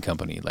clothing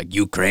company, like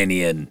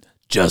Ukrainian.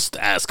 Just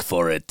ask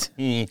for it.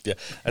 Yeah,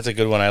 that's a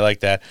good one. I like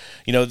that.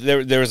 You know,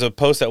 there was a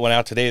post that went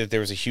out today that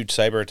there was a huge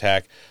cyber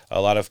attack. A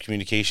lot of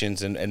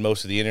communications and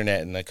most of the internet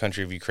in the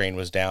country of Ukraine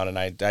was down. And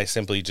I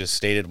simply just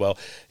stated, well,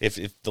 if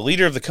the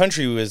leader of the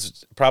country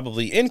was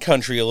probably in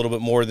country a little bit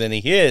more than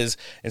he is,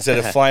 instead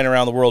of flying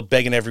around the world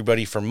begging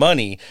everybody for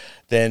money,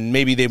 then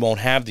maybe they won't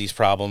have these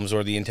problems,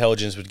 or the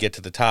intelligence would get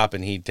to the top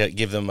and he'd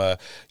give them a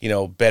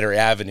better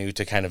avenue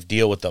to kind of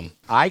deal with them.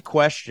 I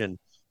question,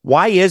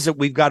 why is it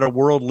we've got a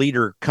world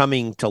leader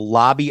coming to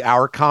lobby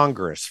our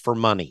Congress for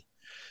money?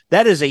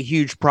 That is a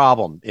huge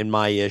problem in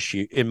my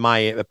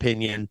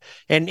opinion.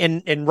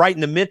 And right in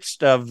the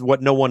midst of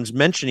what no one's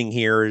mentioning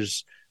here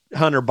is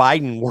Hunter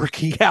Biden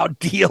working out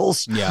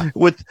deals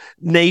with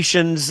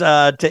nations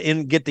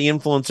to get the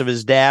influence of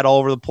his dad all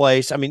over the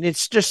place. I mean,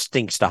 it just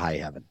stinks to high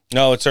heaven.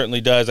 No, it certainly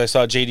does. I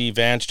saw J.D.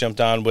 Vance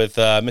jumped on with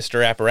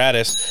Mr.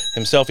 Apparatus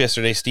himself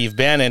yesterday, Steve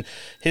Bannon.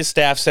 His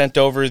staff sent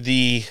over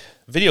the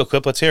video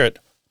clip. Let's hear it.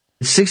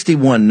 It's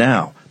 61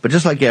 now, but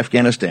just like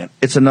Afghanistan,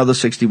 it's another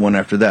 61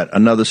 after that,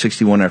 another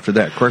 61 after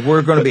that. Correct?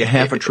 We're going to be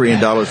 $500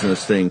 billion in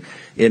this thing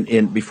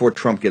in before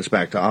Trump gets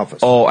back to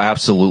office. Oh,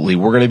 absolutely.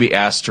 We're going to be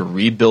asked to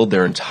rebuild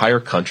their entire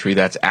country.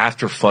 That's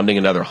after funding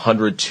another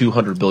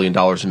 $200 billion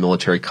in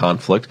military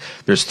conflict.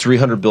 There's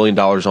 $300 billion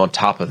on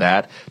top of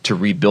that to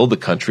rebuild the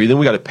country. Then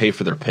we got to pay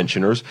for their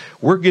pensioners.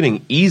 We're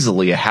getting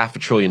easily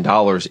 $500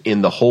 billion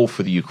in the hole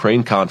for the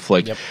Ukraine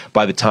conflict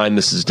by the time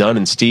this is done.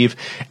 And Steve,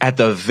 at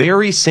the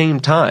very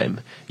same time,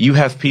 you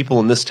have people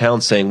in this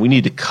town saying we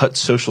need to cut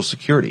Social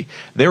Security.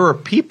 There are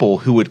people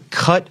who would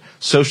cut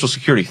Social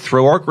Security,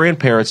 throw our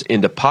grandparents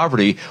into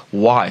poverty.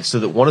 Why? So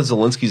that one of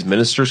Zelensky's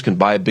ministers can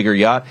buy a bigger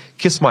yacht?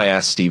 Kiss my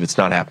ass, Steve. It's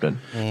not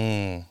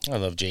happening. I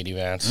love J.D.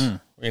 Vance.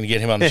 We're going to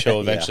get him on the show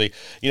eventually.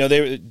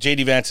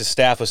 J.D. Vance's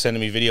staff was sending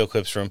me video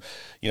clips from,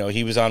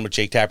 he was on with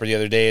Jake Tapper the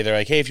other day. They're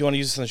like, hey, if you want to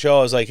use this on the show,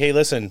 I was like, hey,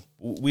 listen,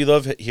 we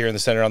love here in the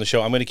center on the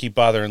show. I'm going to keep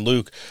bothering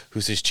Luke,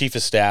 who's his chief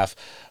of staff,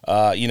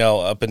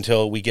 up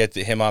until we get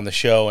him on the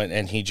show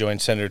and he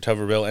joins Senator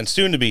Tuberville. And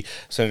soon to be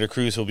Senator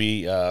Cruz will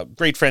be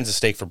great friends of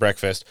Steak for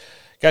Breakfast.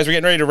 Guys, we're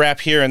getting ready to wrap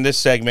here in this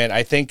segment.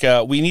 I think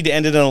we need to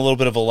end it on a little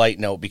bit of a light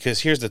note, because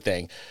here's the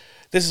thing.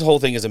 This whole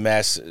thing is a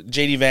mess.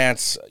 J.D.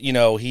 Vance,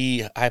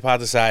 he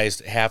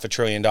hypothesized $500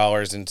 billion,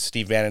 and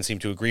Steve Bannon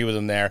seemed to agree with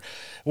him there.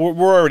 We're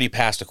already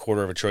past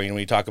 $250 billion when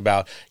you talk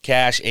about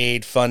cash,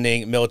 aid,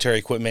 funding, military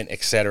equipment,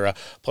 etc.,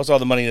 plus all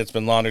the money that's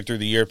been laundered through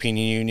the European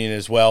Union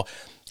as well.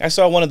 I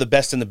saw one of the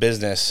best in the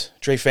business,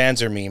 Dre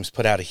Fanzer memes,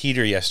 put out a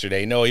heater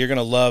yesterday. Noah, you're going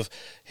to love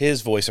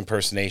his voice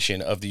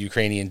impersonation of the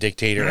Ukrainian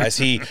dictator as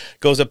he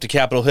goes up to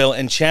Capitol Hill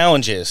and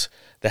challenges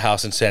the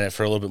House and Senate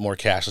for a little bit more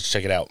cash. Let's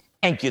check it out.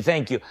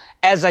 Thank you.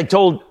 As I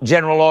told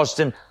General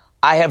Austin,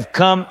 I have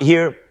come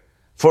here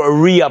for a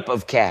re-up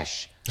of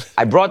cash.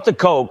 I brought the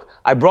coke,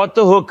 I brought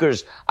the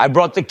hookers, I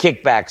brought the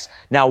kickbacks.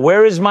 Now,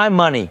 where is my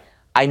money?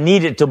 I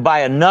need it to buy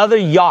another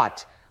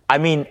yacht.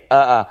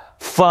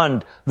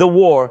 Fund the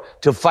war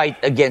to fight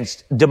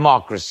against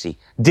democracy.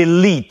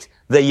 Delete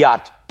the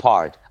yacht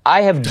part.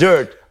 I have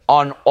dirt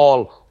on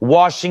all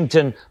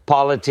Washington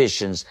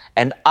politicians,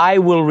 and I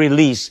will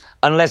release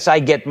unless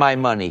I get my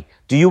money.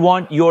 Do you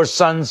want your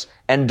sons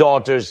and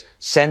daughters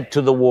sent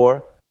to the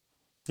war?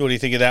 What do you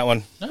think of that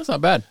one? That's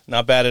not bad.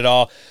 Not bad at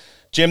all.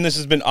 Jim, this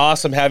has been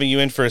awesome having you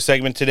in for a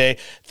segment today.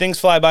 Things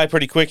fly by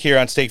pretty quick here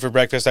on Steak for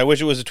Breakfast. I wish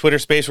it was a Twitter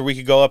space where we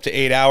could go up to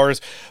 8 hours,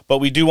 but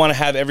we do want to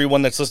have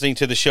everyone that's listening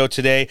to the show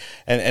today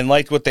and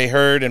liked what they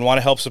heard and want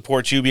to help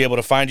support you be able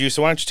to find you.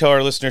 So why don't you tell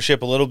our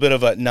listenership a little bit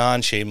of a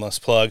non-shameless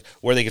plug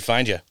where they can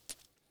find you?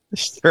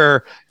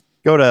 Sure.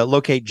 Go to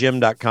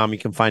locategym.com. You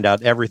can find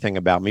out everything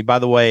about me. By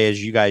the way,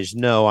 as you guys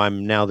know,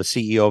 I'm now the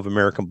CEO of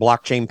American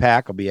Blockchain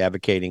PAC. I'll be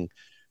advocating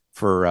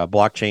for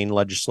blockchain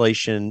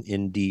legislation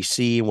in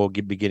D.C., and we'll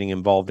be getting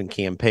involved in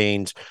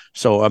campaigns.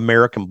 So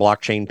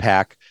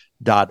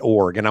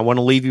AmericanBlockchainPAC.org. And I want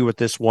to leave you with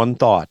this one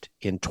thought.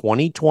 In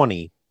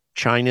 2020,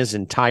 China's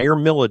entire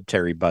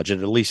military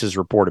budget, at least as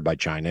reported by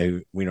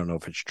China, we don't know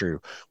if it's true,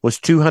 was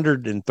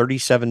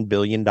 $237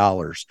 billion.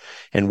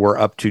 And we're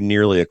up to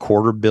nearly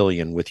 $250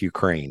 million with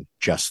Ukraine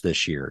just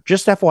this year.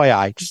 Just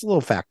FYI, just a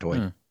little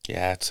factoid.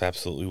 Yeah, it's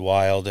absolutely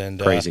wild and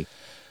crazy.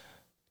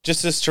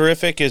 Just as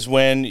terrific as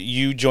when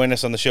you join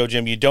us on the show,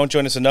 Jim. You don't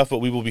join us enough, but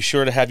we will be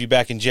sure to have you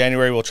back in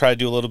January. We'll try to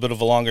do a little bit of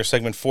a longer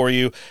segment for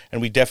you, and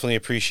we definitely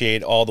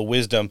appreciate all the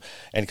wisdom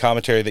and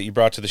commentary that you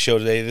brought to the show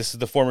today. This is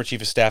the former Chief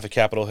of Staff at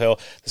Capitol Hill.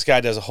 This guy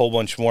does a whole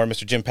bunch more.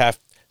 Mr. Jim Pfaff,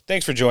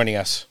 thanks for joining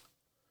us.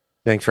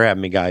 Thanks for having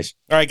me, guys.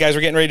 All right, guys,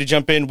 we're getting ready to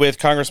jump in with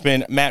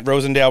Congressman Matt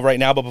Rosendale right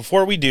now, but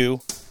before we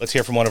do, let's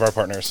hear from one of our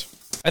partners.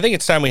 I think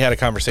it's time we had a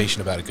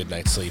conversation about a good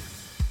night's sleep.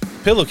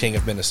 Pillow King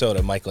of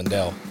Minnesota, Mike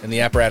Lindell, and the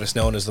apparatus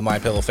known as the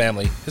MyPillow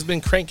family has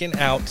been cranking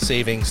out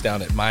savings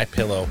down at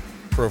MyPillow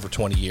for over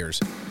 20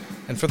 years.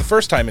 And for the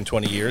first time in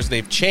 20 years,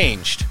 they've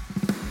changed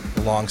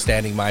the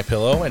long-standing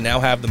MyPillow and now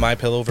have the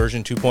MyPillow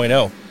version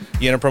 2.0.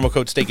 You enter promo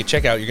code STAKE at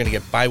checkout, you're going to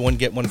get buy one,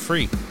 get one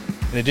free.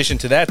 In addition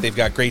to that, they've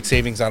got great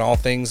savings on all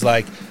things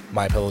like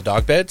MyPillow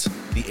dog beds,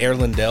 the Air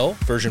Lindell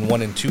version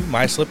 1 and 2,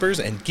 My Slippers,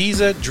 and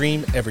Giza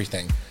Dream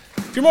Everything.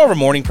 If you're more of a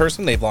morning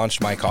person, they've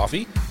launched My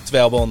Coffee. It's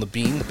available in the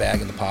bean, the bag,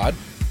 and the pod.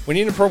 When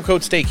you enter promo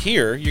code STAKE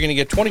here, you're going to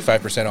get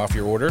 25% off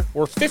your order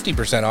or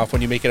 50% off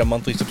when you make it a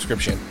monthly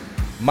subscription.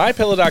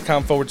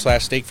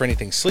 MyPillow.com/stake for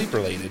anything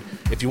sleep-related.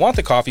 If you want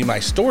the coffee,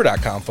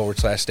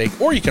 MyStore.com/stake,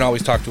 or you can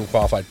always talk to a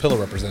qualified pillow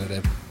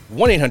representative,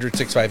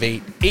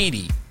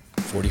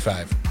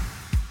 1-800-658-8045.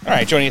 All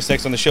right, joining us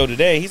next on the show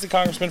today, he's a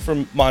congressman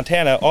from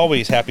Montana.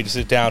 Always happy to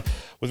sit down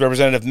with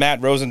Representative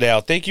Matt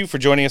Rosendale. Thank you for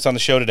joining us on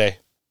the show today.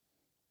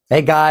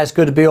 Hey, guys,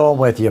 good to be on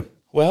with you.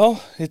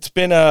 Well, it's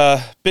been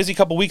a busy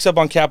couple weeks up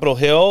on Capitol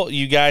Hill.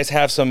 You guys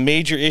have some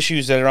major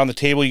issues that are on the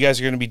table. You guys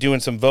are going to be doing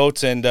some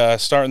votes and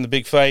starting the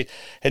big fight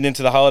heading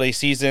into the holiday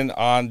season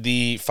on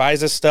the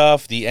FISA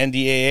stuff, the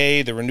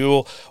NDAA, the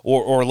renewal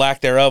or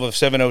lack thereof of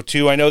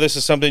 702. I know this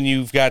is something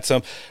you've got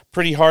some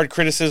pretty hard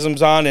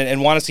criticisms on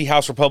and want to see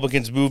House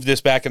Republicans move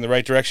this back in the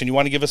right direction. You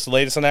want to give us the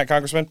latest on that,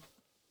 Congressman?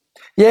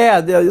 Yeah,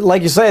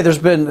 like you say, it's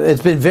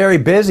been very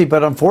busy,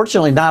 but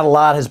unfortunately not a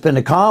lot has been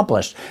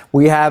accomplished.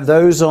 We have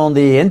those on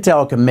the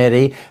Intel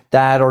Committee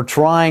that are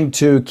trying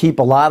to keep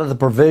a lot of the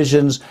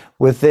provisions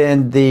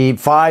within the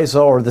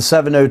FISA or the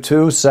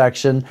 702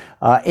 section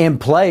in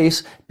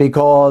place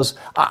because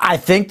I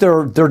think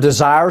their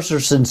desires are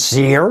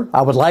sincere.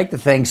 I would like to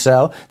think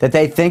so, that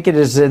they think it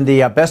is in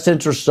the best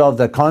interest of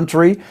the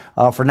country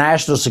for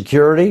national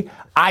security.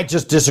 I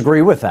just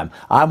disagree with them.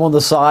 I'm on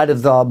the side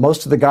of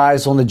most of the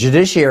guys on the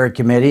Judiciary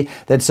Committee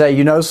that say,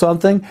 you know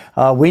something,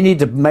 we need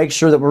to make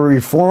sure that we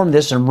reform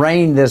this and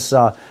rein this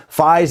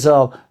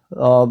FISA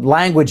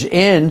language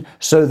in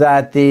so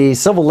that the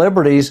civil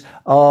liberties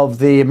of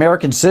the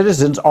American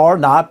citizens are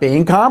not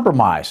being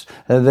compromised.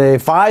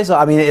 The FISA,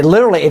 I mean,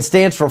 it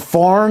stands for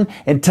Foreign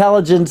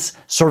Intelligence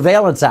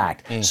Surveillance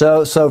Act.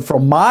 So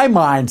from my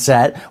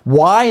mindset,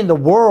 why in the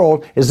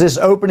world is this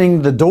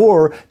opening the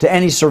door to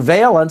any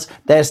surveillance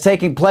that is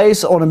taking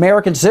place on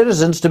American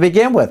citizens to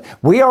begin with?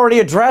 We already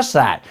addressed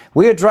that.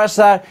 We addressed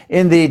that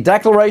in the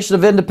Declaration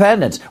of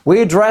Independence.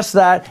 We addressed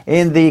that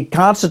in the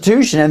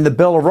Constitution and the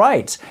Bill of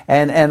Rights.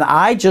 And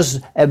I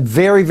just am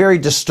very, very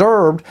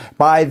disturbed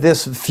by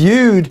this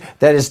feud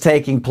that is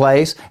taking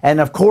place. And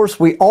of course,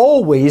 we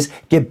always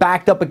get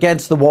backed up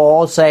against the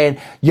wall saying,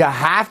 you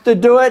have to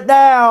do it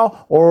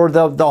now or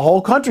the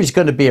whole country's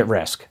going to be at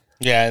risk.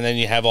 Yeah, and then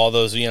you have all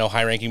those,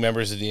 high-ranking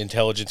members of the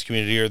intelligence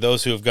community or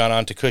those who have gone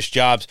on to cush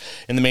jobs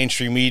in the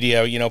mainstream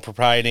media,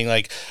 providing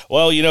like,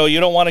 well, you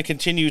don't want to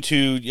continue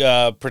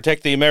to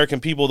protect the American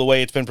people the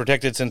way it's been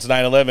protected since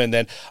 9/11.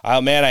 Then,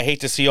 man, I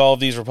hate to see all of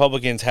these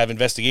Republicans have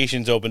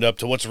investigations opened up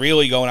to what's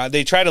really going on.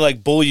 They try to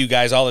bully you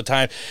guys all the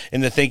time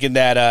into thinking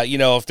that,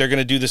 if they're going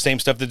to do the same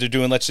stuff that they're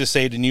doing, let's just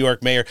say to New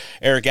York Mayor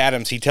Eric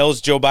Adams, he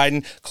tells Joe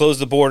Biden, close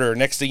the border.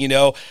 Next thing you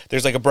know,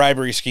 there's like a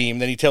bribery scheme.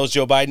 Then he tells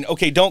Joe Biden,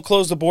 okay, don't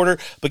close the border,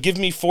 but give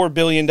me $4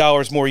 billion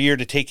more a year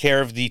to take care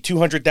of the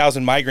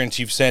 200,000 migrants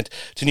you've sent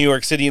to New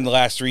York City in the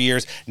last 3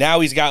 years. Now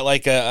he's got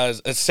like a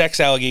sex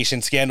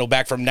allegation scandal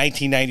back from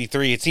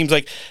 1993. It seems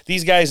like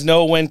these guys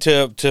know when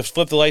to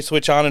flip the light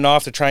switch on and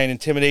off to try and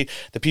intimidate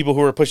the people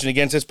who are pushing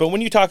against this. But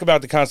when you talk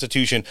about the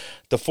Constitution,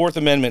 the Fourth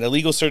Amendment,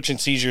 illegal search and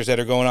seizures that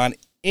are going on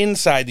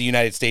inside the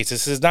United States,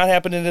 this is not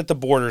happening at the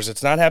borders.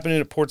 It's not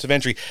happening at ports of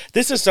entry.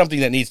 This is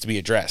something that needs to be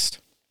addressed.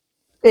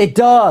 It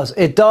does.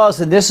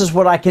 And this is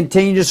what I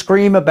continue to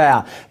scream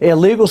about.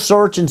 Illegal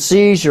search and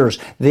seizures,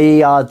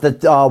 the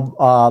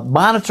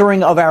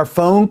monitoring of our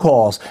phone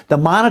calls, the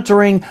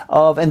monitoring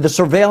of and the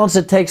surveillance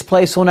that takes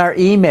place on our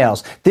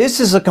emails. This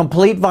is a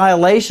complete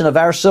violation of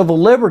our civil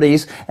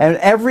liberties, and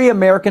every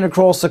American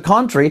across the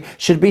country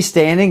should be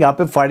standing up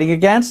and fighting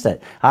against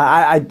it.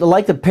 I'd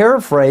like to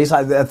paraphrase,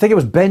 I think it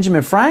was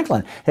Benjamin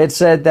Franklin, had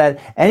said that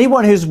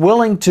anyone who's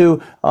willing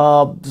to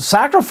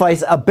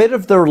sacrifice a bit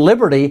of their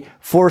liberty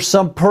for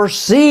some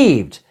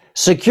perceived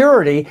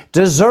security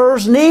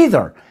deserves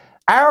neither.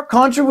 Our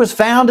country was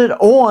founded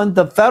on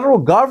the federal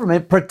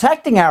government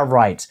protecting our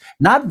rights,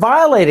 not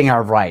violating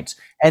our rights.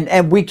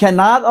 And we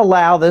cannot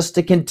allow this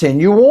to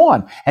continue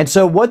on. And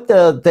so what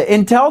the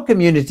intel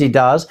community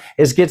does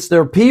is gets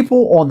their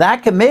people on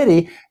that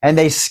committee and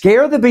they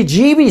scare the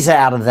bejeebies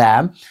out of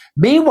them.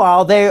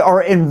 Meanwhile, they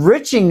are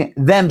enriching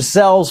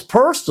themselves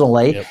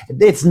personally. Yep.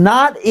 It's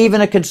not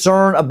even a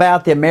concern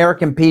about the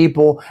American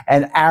people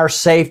and our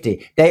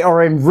safety. They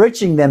are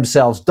enriching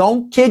themselves.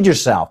 Don't kid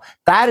yourself.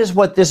 That is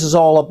what this is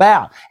all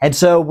about. And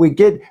so we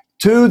get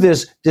to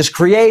this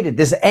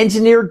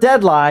engineered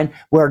deadline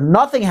where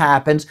nothing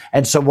happens.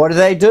 And so what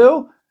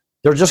do?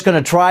 They're just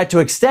going to try to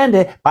extend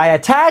it by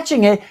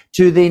attaching it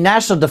to the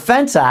National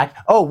Defense Act,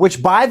 which,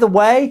 by the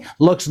way,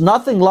 looks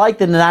nothing like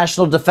the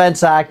National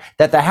Defense Act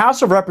that the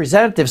House of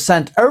Representatives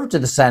sent over to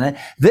the Senate.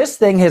 This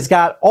thing has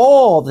got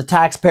all the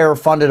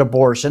taxpayer-funded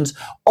abortions,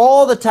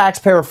 all the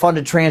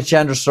taxpayer-funded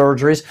transgender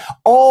surgeries,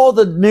 all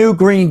the new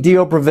Green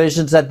Deal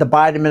provisions that the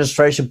Biden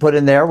administration put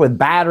in there with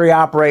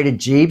battery-operated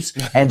Jeeps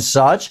and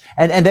such.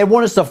 And they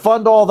want us to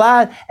fund all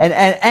that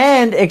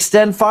and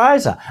extend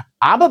FISA.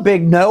 I'm a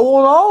big no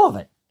on all of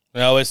it.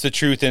 No, it's the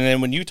truth. And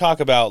then when you talk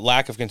about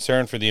lack of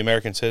concern for the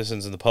American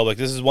citizens and the public,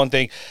 this is one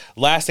thing.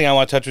 Last thing I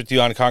want to touch with you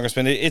on,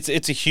 Congressman, it's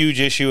a huge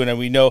issue, and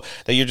we know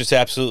that you're just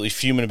absolutely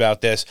fuming about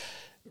this.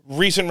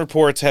 Recent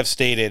reports have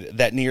stated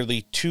that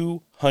nearly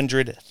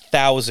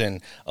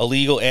 200,000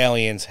 illegal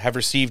aliens have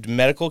received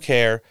medical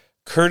care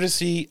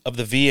courtesy of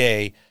the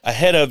VA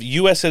ahead of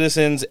U.S.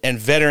 citizens and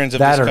veterans of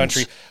this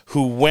country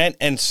who went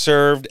and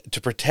served to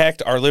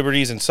protect our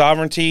liberties and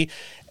sovereignty.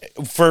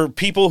 For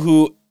people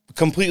who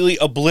completely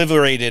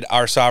obliterated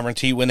our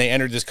sovereignty when they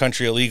entered this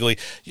country illegally.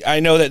 I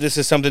know that this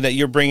is something that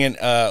you're bringing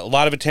a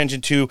lot of attention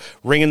to,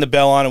 ringing the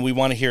bell on, and we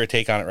want to hear a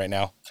take on it right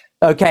now.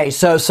 Okay,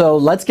 so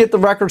let's get the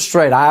record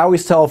straight. I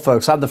always tell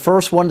folks, I'm the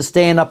first one to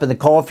stand up in the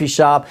coffee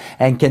shop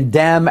and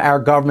condemn our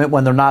government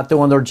when they're not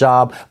doing their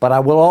job, but I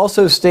will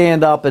also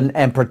stand up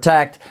and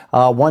protect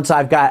once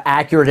I've got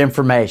accurate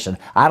information.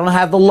 I don't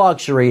have the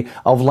luxury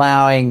of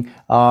allowing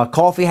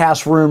coffee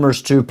house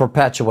rumors to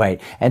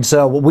perpetuate. And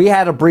so we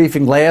had a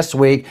briefing last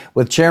week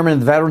with Chairman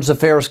of the Veterans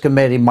Affairs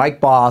Committee, Mike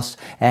Bost,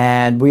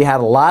 and we had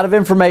a lot of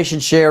information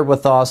shared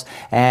with us.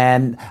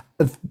 And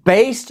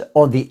based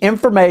on the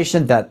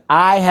information that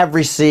I have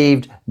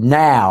received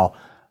now,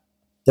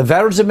 the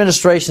Veterans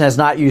Administration has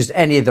not used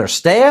any of their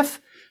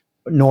staff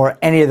nor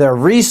any of their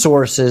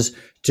resources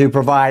to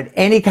provide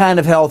any kind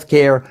of health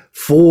care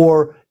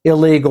for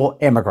illegal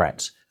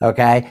immigrants.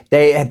 Okay,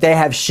 they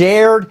have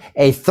shared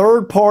a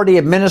third-party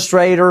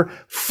administrator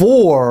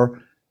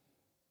for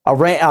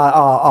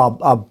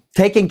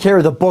taking care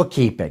of the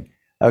bookkeeping.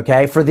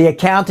 Okay, for the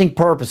accounting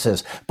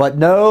purposes, but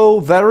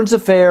no Veterans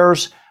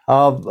Affairs,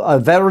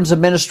 Veterans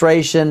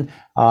Administration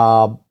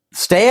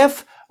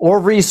staff or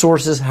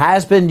resources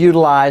has been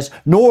utilized,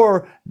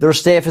 nor their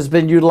staff has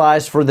been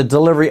utilized for the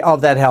delivery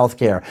of that health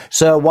care.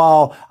 So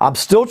while I'm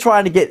still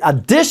trying to get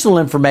additional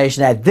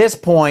information at this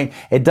point,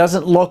 it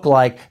doesn't look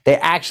like they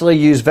actually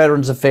use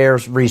Veterans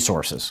Affairs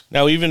resources.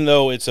 Now, even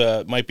though it's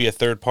might be a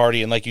third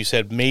party, and like you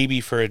said,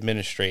 maybe for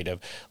administrative,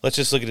 let's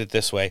just look at it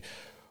this way.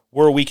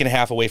 We're a week and a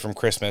half away from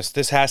Christmas.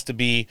 This has to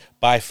be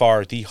by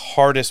far the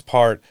hardest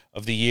part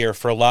of the year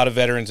for a lot of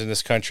veterans in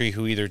this country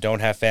who either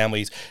don't have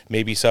families,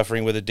 maybe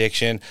suffering with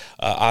addiction,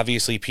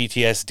 obviously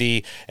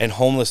PTSD and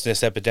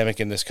homelessness epidemic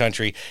in this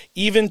country.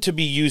 Even to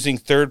be using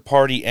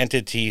third-party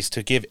entities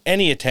to give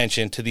any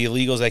attention to the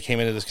illegals that came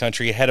into this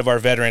country ahead of our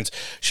veterans,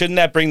 shouldn't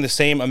that bring the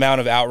same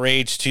amount of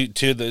outrage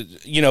to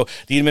the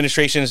the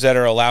administrations that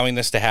are allowing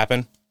this to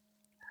happen?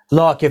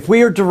 Look, if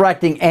we are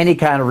directing any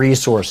kind of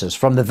resources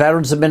from the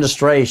Veterans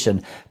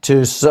Administration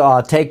to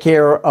take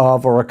care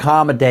of or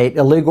accommodate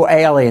illegal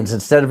aliens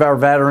instead of our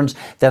veterans,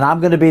 then I'm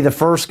going to be the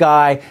first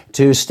guy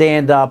to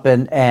stand up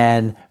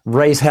and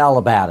raise hell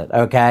about it,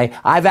 okay?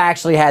 I've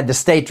actually had the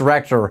state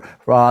director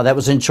that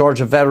was in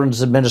charge of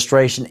Veterans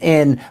Administration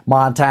in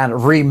Montana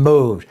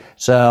removed.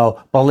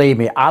 So believe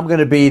me, I'm going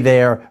to be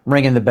there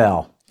ringing the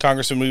bell.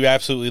 Congressman, we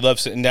absolutely love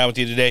sitting down with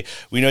you today.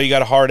 We know you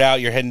got a heart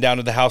out. You're heading down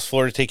to the House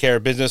floor to take care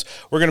of business.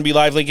 We're going to be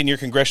live linking your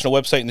congressional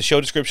website in the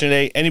show description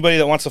today. Anybody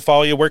that wants to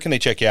follow you, where can they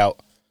check you out?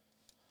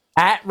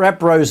 At Rep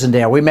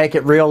Rosendale. We make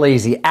it real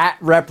easy. At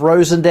Rep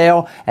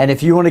Rosendale. And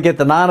if you want to get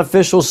the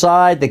non-official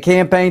side, the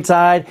campaign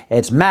side,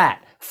 it's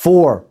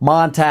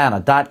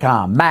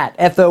matt4montana.com. Matt,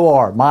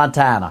 F-O-R,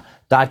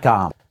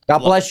 Montana.com. God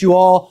bless you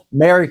all.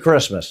 Merry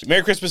Christmas.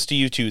 Merry Christmas to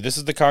you, too. This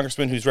is the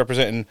congressman who's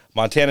representing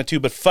Montana,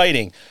 too, but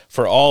fighting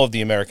for all of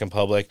the American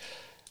public.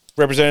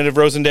 Representative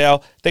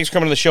Rosendale, thanks for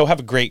coming to the show. Have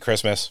a great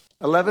Christmas.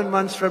 11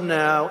 months from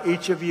now,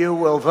 each of you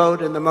will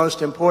vote in the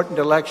most important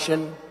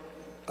election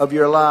of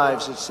your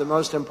lives. It's the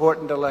most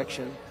important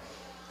election.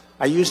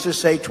 I used to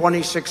say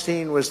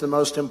 2016 was the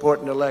most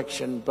important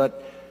election,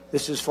 but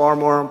this is far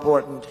more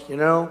important. You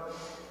know,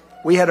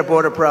 we had a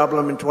border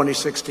problem in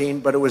 2016,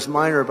 but it was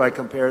minor by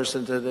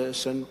comparison to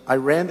this. And I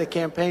ran the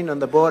campaign on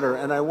the border,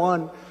 and I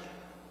won.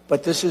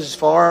 But this is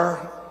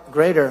far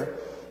greater.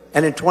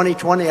 And in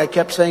 2020, I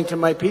kept saying to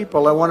my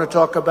people, I want to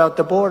talk about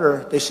the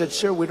border. They said,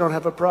 sir, we don't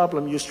have a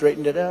problem. You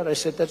straightened it out. I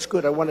said, that's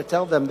good. I want to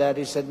tell them that.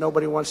 He said,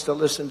 nobody wants to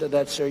listen to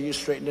that, sir. You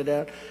straightened it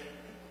out.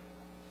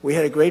 We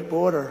had a great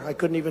border. I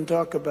couldn't even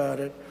talk about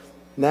it.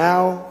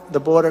 Now the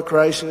border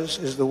crisis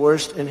is the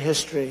worst in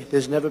history.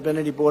 There's never been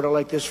any border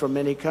like this from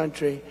any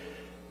country.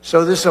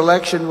 So this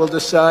election will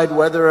decide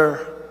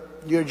whether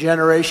your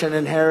generation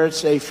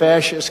inherits a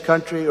fascist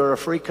country or a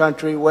free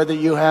country, whether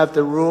you have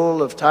the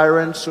rule of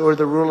tyrants or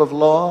the rule of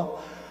law,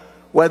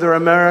 whether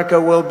America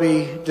will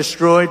be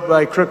destroyed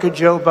by crooked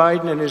Joe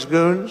Biden and his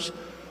goons,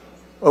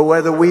 or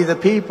whether we the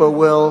people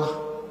will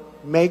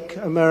make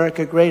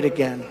America great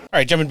again. All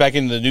right, jumping back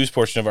into the news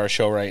portion of our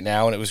show right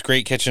now, and it was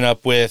great catching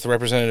up with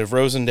Representative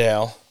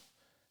Rosendale,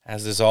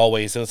 as is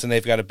always. Listen,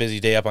 they've got a busy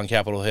day up on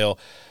Capitol Hill.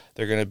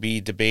 They're going to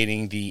be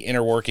debating the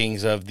inner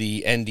workings of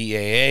the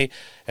NDAA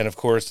and, of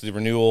course, the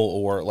renewal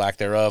or lack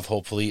thereof,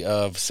 hopefully,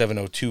 of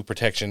 702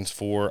 protections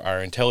for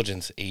our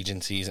intelligence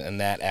agencies and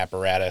that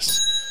apparatus.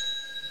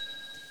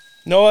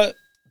 Noah,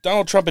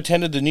 Donald Trump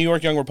attended the New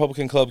York Young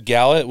Republican Club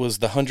Gala. It was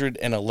the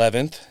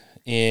 111th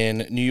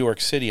in New York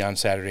City on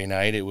Saturday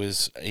night. It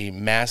was a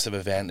massive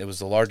event. It was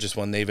the largest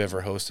one they've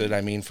ever hosted.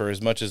 I mean, for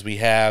as much as we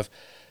have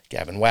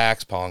Gavin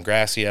Wax, Paul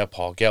Ingrassia,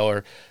 Paul Geller,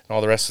 and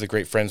all the rest of the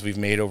great friends we've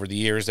made over the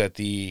years at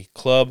the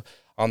club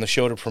on the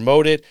show to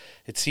promote it,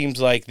 it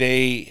seems like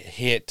they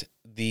hit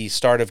the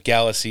start of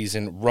gala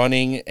season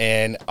running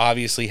and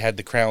obviously had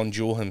the crown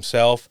jewel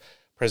himself,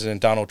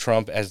 President Donald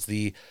Trump, as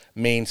the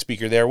main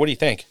speaker there. What do you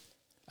think?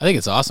 I think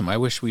it's awesome. I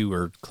wish we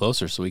were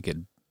closer so we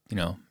could,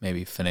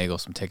 maybe finagle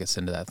some tickets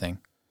into that thing.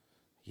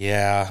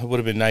 Yeah, it would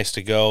have been nice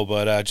to go,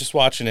 but just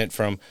watching it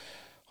from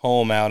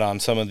home out on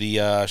some of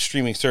the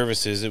streaming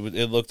services, it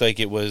looked like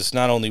it was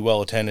not only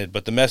well attended,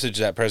 but the message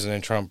that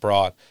President Trump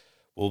brought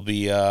will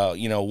be,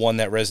 one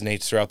that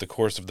resonates throughout the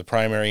course of the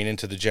primary and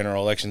into the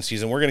general election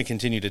season. We're going to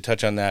continue to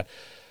touch on that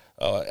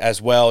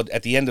as well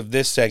at the end of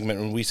this segment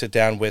when we sit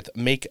down with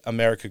Make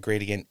America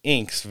Great Again,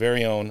 Inc.'s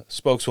very own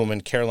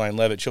spokeswoman, Caroline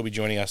Levitt. She'll be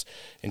joining us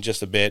in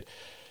just a bit.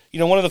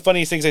 One of the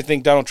funniest things I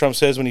think Donald Trump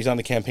says when he's on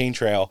the campaign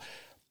trail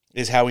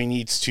is how he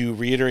needs to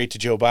reiterate to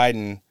Joe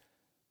Biden,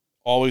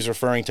 always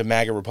referring to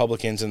MAGA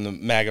Republicans and the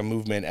MAGA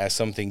movement as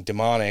something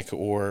demonic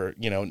or,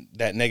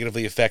 that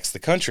negatively affects the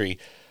country,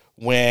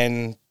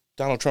 when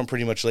Donald Trump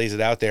pretty much lays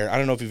it out there. I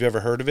don't know if you've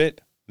ever heard of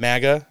it.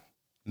 MAGA,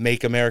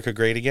 Make America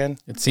Great Again.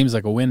 It seems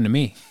like a win to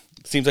me.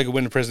 It seems like a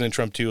win to President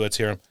Trump, too. Let's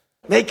hear him.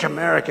 Make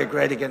America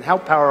great again. How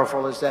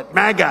powerful is that?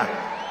 MAGA.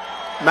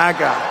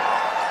 MAGA.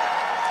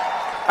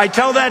 I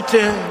tell that to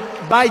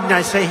Biden.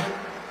 I say,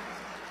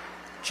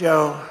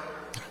 Joe,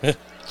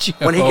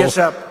 when he gets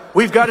up,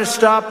 we've got to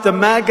stop the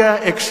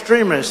MAGA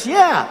extremists.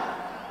 Yeah,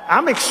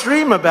 I'm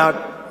extreme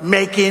about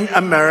making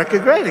America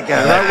great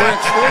again. We're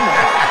extreme.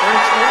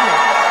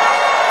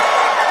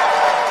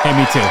 Hey,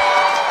 me too.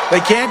 They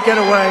can't get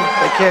away.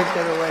 They can't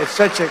get away. It's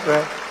such a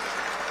great...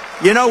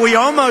 we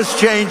almost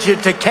changed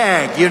it to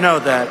CAG. You know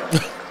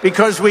that.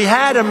 Because we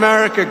had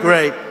America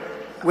great.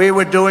 We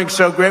were doing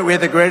so great. We had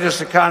the greatest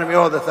economy,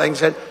 all the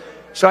things.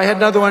 So I had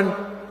another one,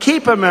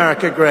 Keep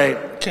America Great.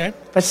 Okay.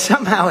 But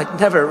somehow it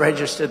never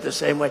registered the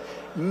same way.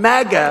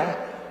 MAGA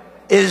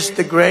is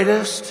the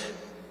greatest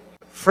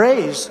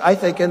phrase, I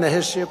think, in the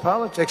history of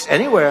politics,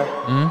 anywhere.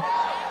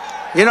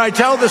 Mm-hmm. I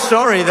tell the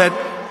story that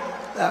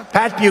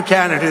Pat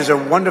Buchanan, who's a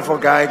wonderful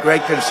guy, a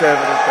great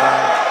conservative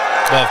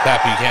guy. Love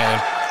Pat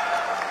Buchanan.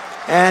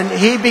 And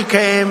he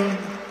became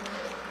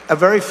a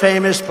very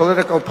famous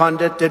political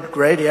pundit, did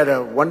great. He had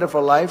a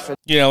wonderful life. And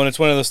it's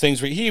one of those things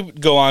where he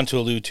would go on to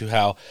allude to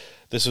how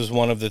this was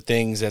one of the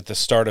things at the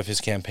start of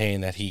his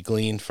campaign that he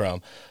gleaned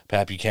from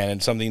Pat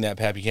Buchanan, something that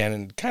Pat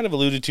Buchanan kind of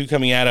alluded to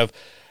coming out of,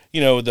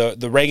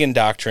 the Reagan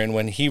doctrine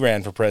when he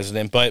ran for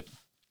president. But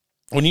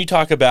when you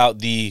talk about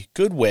the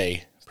good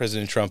way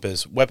President Trump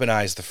has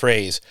weaponized the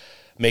phrase,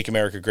 Make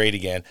America Great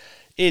Again,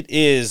 it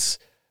is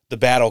the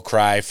battle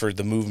cry for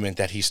the movement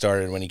that he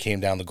started when he came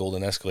down the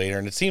golden escalator.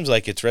 And it seems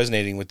like it's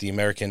resonating with the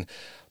American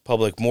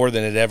public more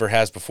than it ever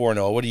has before.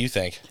 Noah, what do you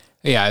think?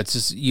 Yeah, it's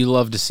just, you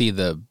love to see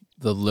the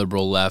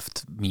liberal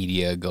left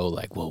media go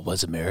like, well,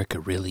 was America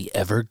really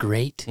ever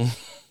great?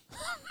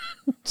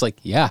 It's like,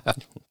 yeah.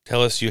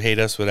 Tell us you hate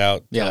us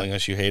without telling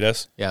us you hate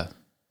us. Yeah.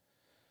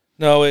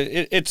 No,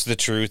 it's the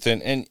truth.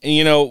 And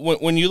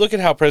when you look at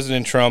how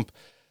President Trump,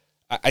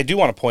 I do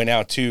want to point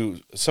out,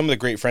 too, some of the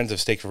great friends of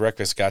Steak for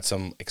Breakfast got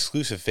some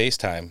exclusive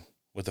FaceTime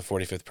with the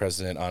 45th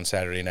president on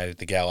Saturday night at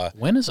the gala.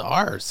 When is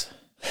ours?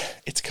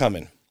 It's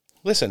coming.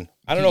 Listen,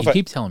 I don't know if you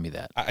keep telling me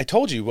that. I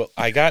told you. Well,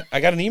 I got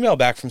an email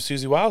back from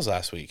Susie Wiles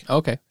last week.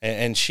 Okay.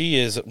 And she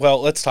is,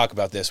 well, let's talk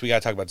about this. We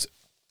got to talk about,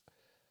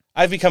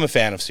 I've become a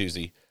fan of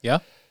Susie. Yeah.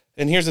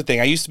 And here's the thing.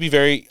 I used to be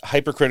very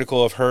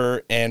hypercritical of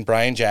her and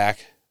Brian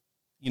Jack,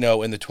 in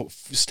the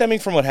stemming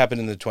from what happened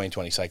in the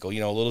 2020 cycle, a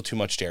little too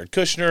much Jared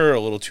Kushner, a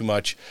little too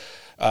much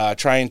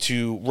trying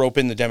to rope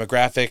in the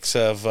demographics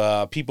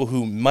of people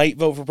who might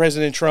vote for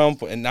President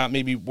Trump and not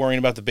maybe worrying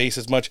about the base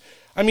as much.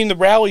 I mean, the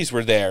rallies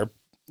were there,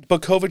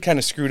 but COVID kind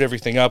of screwed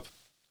everything up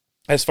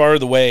as far as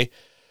the way,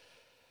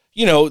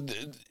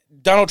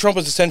 Donald Trump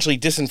was essentially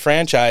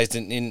disenfranchised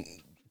in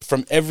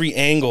from every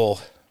angle,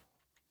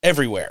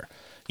 everywhere.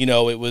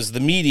 it was the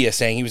media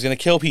saying he was going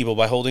to kill people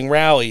by holding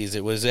rallies.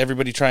 It was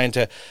everybody trying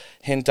to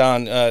hint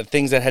on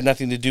things that had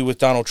nothing to do with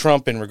Donald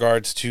Trump in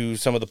regards to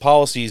some of the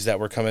policies that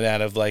were coming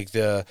out of like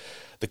the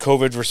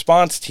COVID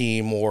response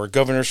team or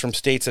governors from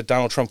states that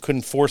Donald Trump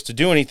couldn't force to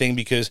do anything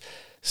because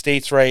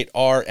states' right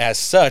are as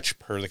such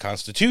per the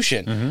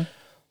Constitution.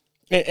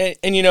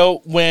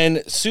 And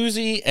when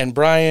Susie and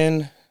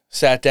Brian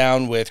sat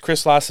down with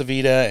Chris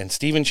LaCivita and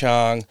Stephen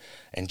Chong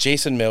and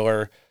Jason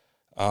Miller,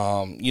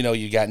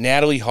 you got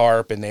Natalie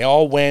Harp, and they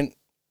all went,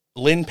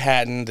 Lynn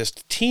Patton, this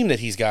team that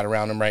he's got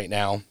around him right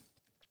now,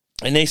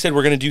 and they said,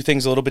 we're going to do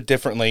things a little bit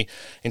differently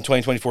in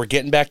 2024,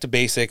 getting back to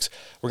basics.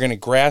 We're going to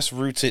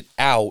grassroots it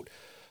out.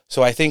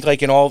 So I think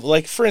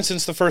for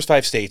instance, the first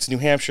 5 states, New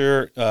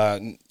Hampshire,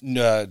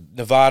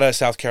 Nevada,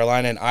 South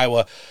Carolina, and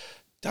Iowa,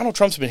 Donald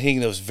Trump's been hitting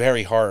those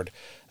very hard.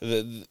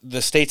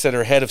 The states that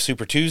are ahead of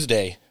Super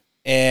Tuesday.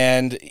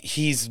 And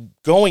he's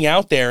going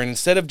out there, and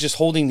instead of just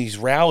holding these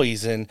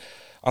rallies and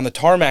on the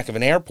tarmac of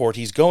an airport,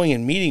 he's going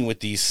and meeting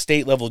with these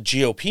state-level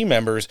GOP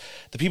members,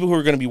 the people who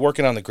are going to be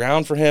working on the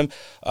ground for him,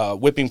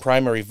 whipping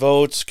primary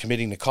votes,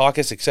 committing the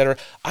caucus, etc.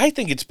 I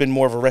think it's been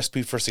more of a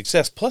recipe for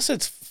success. Plus,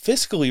 it's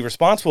fiscally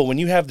responsible when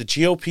you have the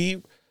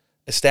GOP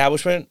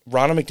establishment,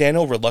 Ronna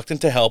McDaniel,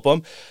 reluctant to help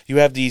him. You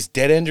have these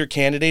dead-ender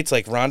candidates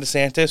like Ron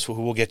DeSantis, who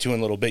we'll get to in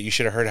a little bit. You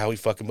should have heard how he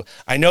fucking...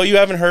 I know you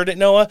haven't heard it,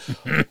 Noah.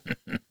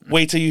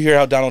 Wait till you hear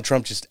how Donald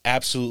Trump just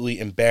absolutely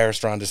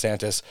embarrassed Ron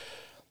DeSantis.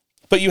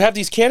 But you have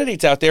these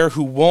candidates out there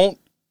who won't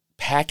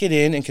pack it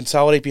in and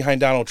consolidate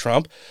behind Donald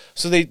Trump.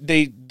 So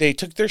they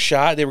took their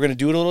shot. They were going to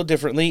do it a little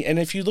differently. And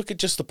if you look at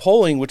just the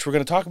polling, which we're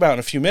going to talk about in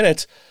a few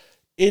minutes,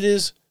 it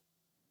is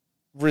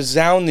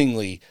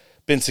resoundingly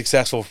been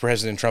successful for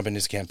President Trump in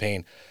his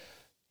campaign.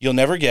 You'll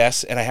never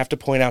guess, and I have to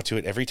point out to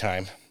it every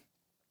time.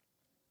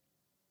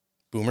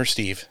 Boomer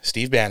Steve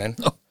Bannon.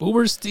 Oh,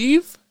 Boomer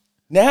Steve?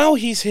 Now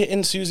he's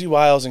hitting Susie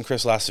Wiles and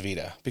Chris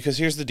LaCivita, because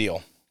here's the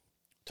deal.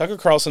 Tucker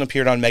Carlson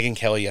appeared on Megyn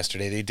Kelly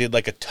yesterday. They did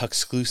like a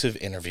Tuck-exclusive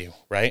interview,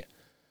 right?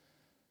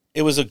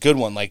 It was a good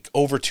one, like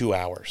over 2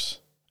 hours.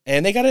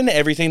 And they got into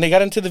everything. They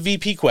got into the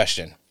VP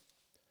question.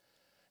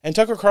 And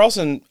Tucker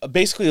Carlson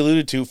basically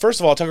alluded to, first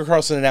of all, Tucker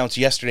Carlson announced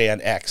yesterday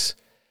on X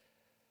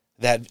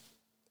that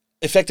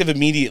effective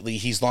immediately,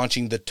 he's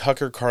launching the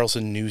Tucker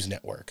Carlson News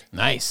Network.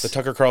 Nice. The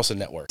Tucker Carlson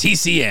Network.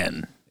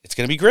 TCN. It's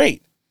going to be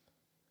great.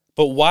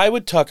 But why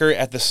would Tucker,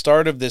 at the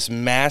start of this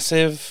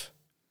massive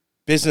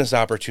business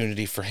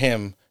opportunity for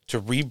him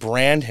to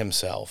rebrand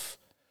himself,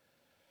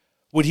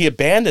 would he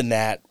abandon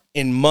that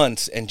in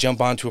months and jump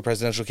onto a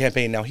presidential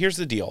campaign? Now, here's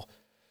the deal.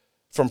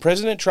 From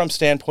President Trump's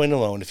standpoint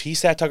alone, if he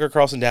sat Tucker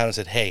Carlson down and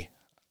said, hey,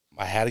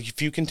 I had a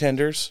few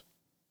contenders,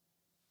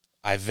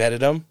 I vetted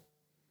them,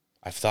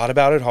 I've thought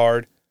about it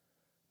hard,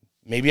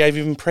 maybe I've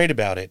even prayed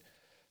about it.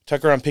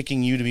 Tucker, I'm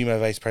picking you to be my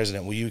vice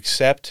president. Will you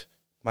accept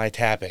my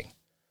tapping?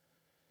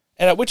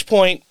 And at which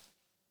point,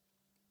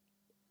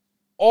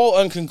 all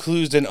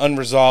unconcluded and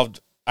unresolved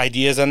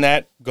ideas on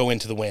that go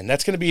into the wind.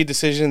 That's going to be a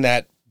decision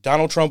that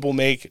Donald Trump will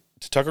make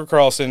to Tucker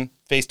Carlson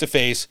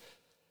face-to-face,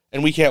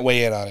 and we can't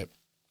weigh in on it.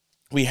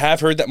 We have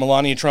heard that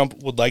Melania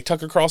Trump would like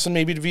Tucker Carlson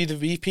maybe to be the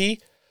VP,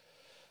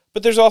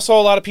 but there's also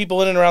a lot of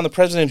people in and around the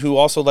president who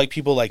also like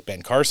people like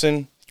Ben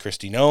Carson,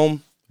 Kristi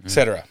Noem,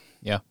 etc.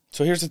 Yeah.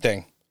 So here's the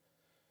thing.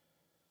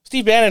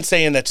 Steve Bannon's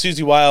saying that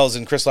Susie Wiles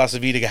and Chris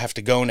LaCivita have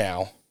to go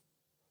now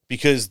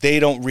because they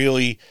don't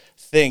really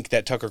think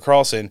that Tucker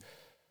Carlson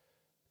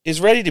is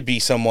ready to be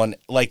someone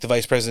like the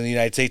Vice President of the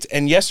United States.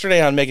 And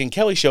yesterday on Megyn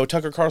Kelly's show,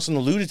 Tucker Carlson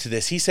alluded to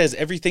this. He says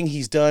everything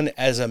he's done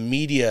as a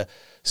media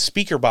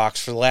speaker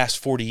box for the last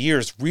 40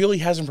 years really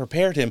hasn't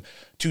prepared him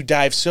to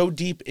dive so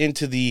deep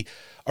into the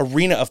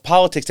arena of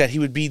politics that he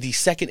would be the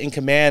second in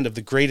command of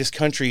the greatest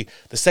country,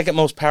 the second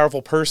most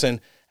powerful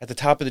person at the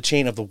top of the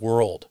chain of the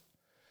world.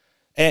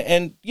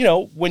 And you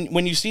know,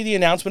 when you see the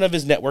announcement of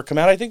his network come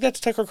out, I think that's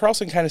Tucker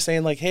Carlson kind of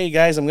saying like, hey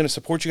guys, I'm going to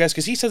support you guys.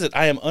 Because he says that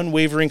I am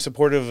unwavering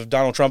supportive of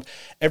Donald Trump.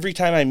 Every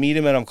time I meet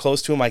him and I'm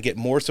close to him, I get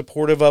more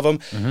supportive of him.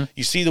 Mm-hmm.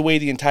 You see the way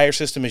the entire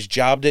system has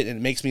jobbed it, and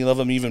it makes me love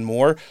him even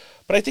more.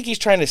 But I think he's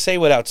trying to say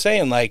without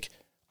saying, like,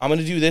 I'm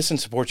going to do this and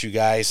support you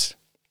guys.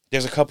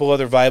 There's a couple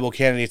other viable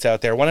candidates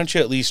out there. Why don't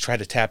you at least try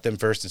to tap them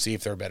first and see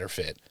if they're a better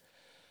fit?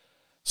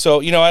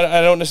 So, you know,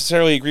 I don't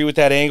necessarily agree with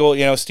that angle.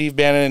 You know, Steve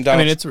Bannon and Donald...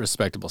 I mean, it's a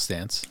respectable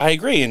stance. I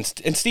agree. And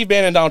Steve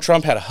Bannon and Donald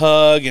Trump had a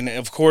hug. And,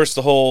 of course,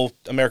 the whole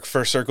America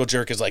First circle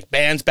jerk is like,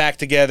 band's back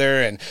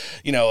together. And,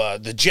 you know,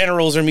 the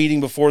generals are meeting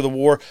before the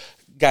war.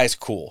 Guys,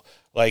 cool.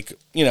 Like,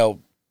 you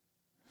know,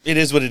 it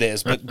is what it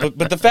is. But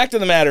the fact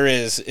of the matter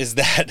is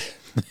that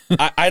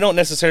I don't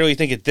necessarily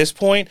think at this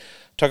point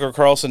Tucker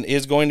Carlson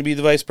is going to be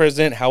the vice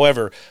president.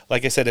 However,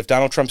 like I said, if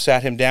Donald Trump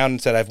sat him down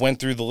and said, I've went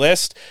through the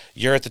list,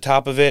 you're at the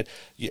top of it,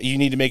 you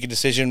need to make a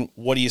decision,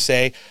 what do you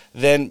say?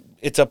 Then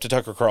it's up to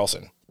Tucker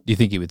Carlson. Do you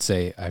think he would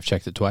say, I've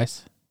checked it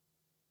twice?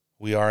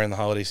 We are in the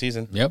holiday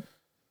season. Yep.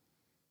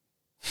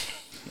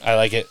 I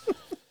like it.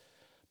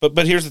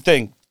 But here's the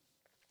thing.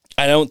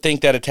 I don't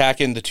think that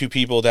attacking the two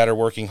people that are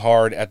working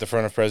hard at the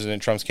front of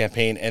President Trump's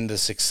campaign and the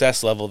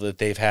success level that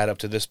they've had up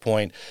to this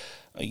point,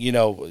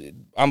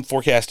 I'm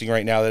forecasting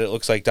right now that it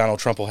looks like Donald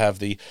Trump will have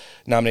the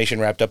nomination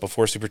wrapped up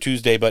before Super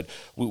Tuesday, but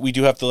we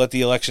do have to let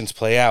the elections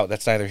play out.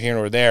 That's neither here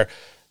nor there.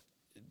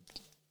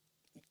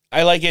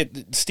 I like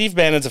it. Steve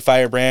Bannon's a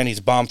firebrand. He's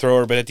a bomb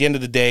thrower, but at the end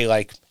of the day,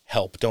 like,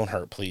 help, don't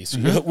hurt, please.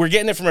 Mm-hmm. We're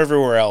getting it from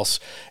everywhere else,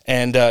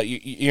 and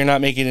you're not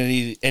making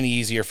it any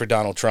easier for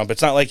Donald Trump.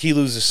 It's not like he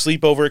loses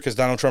sleep over it because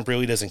Donald Trump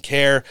really doesn't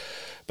care.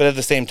 But at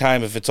the same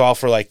time, if it's all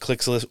for like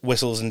clicks,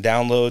 whistles, and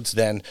downloads,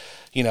 then,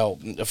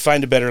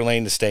 find a better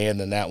lane to stay in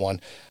than that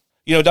one.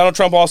 Donald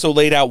Trump also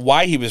laid out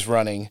why he was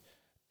running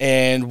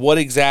and what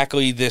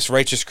exactly this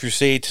righteous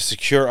crusade to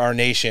secure our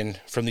nation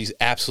from these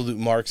absolute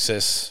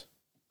Marxists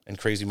and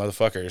crazy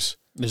motherfuckers.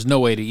 There's no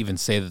way to even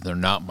say that they're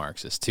not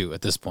Marxist, too,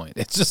 at this point.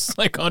 It's just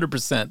like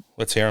 100%.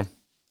 Let's hear him.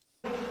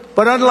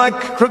 But unlike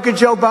crooked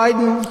Joe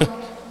Biden,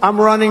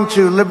 I'm running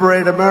to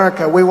liberate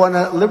America. We want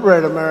to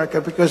liberate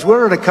America because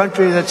we're in a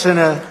country that's in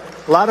a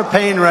lot of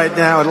pain right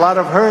now, a lot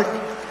of hurt.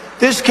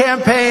 This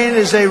campaign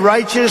is a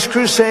righteous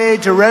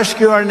crusade to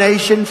rescue our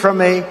nation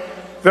from a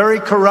very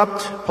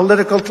corrupt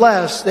political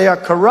class. They are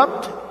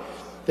corrupt,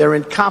 they're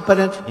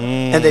incompetent,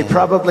 and they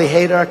probably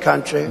hate our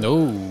country.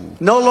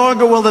 No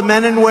longer will the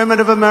men and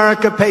women of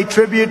America pay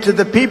tribute to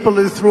the people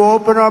who threw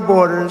open our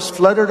borders,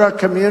 flooded our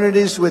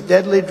communities with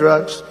deadly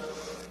drugs,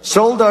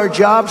 sold our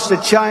jobs to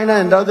China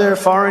and other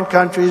foreign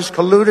countries,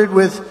 colluded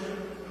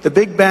with the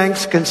big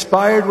banks,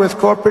 conspired with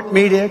corporate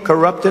media,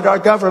 corrupted our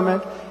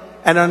government,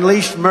 and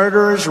unleashed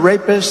murderers,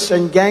 rapists,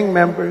 and gang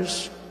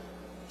members,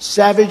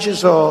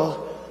 savages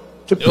all,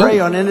 to prey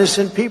on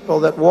innocent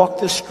people that walk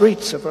the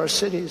streets of our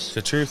cities.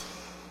 The truth.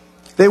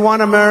 They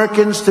want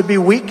Americans to be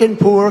weak and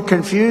poor,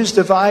 confused,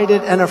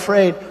 divided, and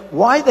afraid.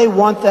 Why they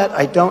want that,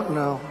 I don't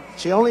know.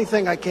 It's the only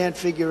thing I can't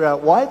figure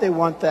out. Why they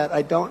want that,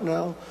 I don't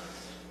know.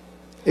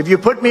 If you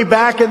put me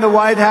back in the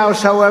White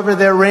House, however,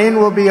 their reign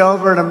will be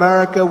over and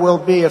America will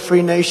be a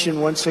free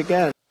nation once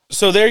again.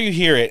 So there you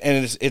hear it,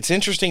 and it's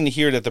interesting to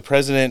hear that the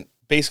president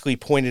basically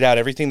pointed out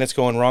everything that's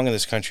going wrong in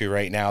this country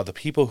right now, the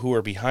people who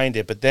are behind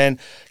it, but then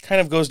kind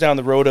of goes down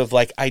the road of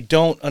like, I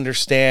don't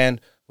understand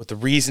what the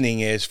reasoning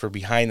is for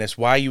behind this,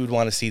 why you would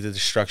want to see the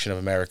destruction of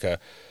America.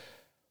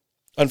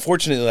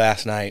 Unfortunately,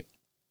 last night,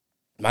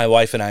 my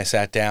wife and I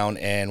sat down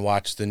and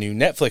watched the new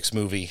Netflix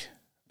movie,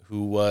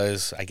 who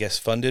was, I guess,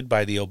 funded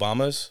by the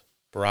Obamas,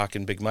 Barack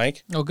and Big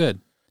Mike. Oh,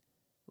 good.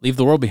 Leave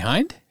the World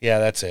Behind? Yeah,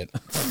 that's it.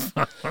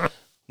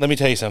 Let me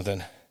tell you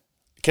something.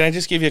 Can I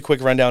just give you a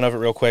quick rundown of it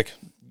real quick?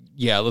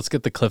 Yeah, let's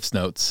get the Cliff's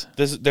Notes.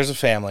 There's a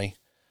family.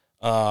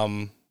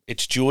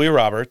 It's Julia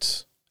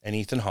Roberts and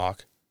Ethan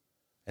Hawke,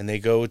 and they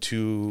go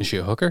to... Is she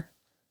a hooker?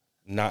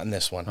 Not in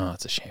this one. Oh,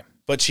 that's a shame.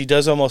 But she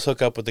does almost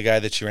hook up with the guy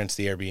that she rents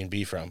the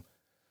Airbnb from.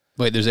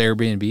 Wait, there's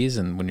Airbnbs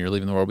and when you're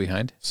leaving the world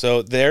behind?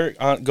 So they're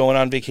going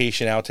on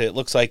vacation out to, it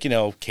looks like,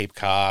 Cape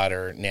Cod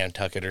or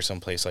Nantucket or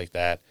someplace like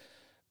that.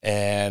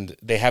 And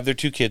they have their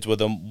two kids with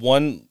them.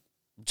 One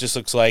just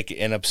looks like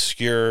an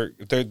obscure,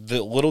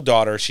 the little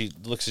daughter, she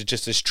looks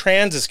just as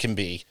trans as can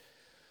be.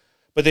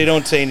 But they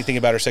don't say anything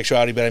about her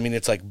sexuality. But I mean,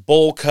 it's like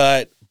bowl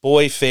cut,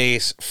 boy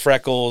face,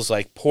 freckles,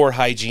 like poor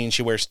hygiene.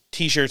 She wears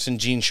T-shirts and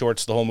jean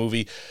shorts the whole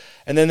movie.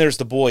 And then there's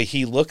the boy.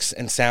 He looks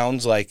and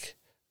sounds like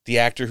the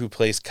actor who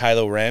plays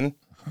Kylo Ren,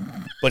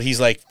 but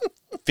he's like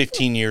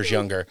 15 years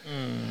younger.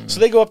 So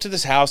they go up to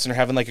this house and are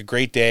having like a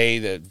great day.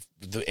 The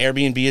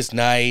Airbnb is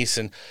nice,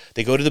 and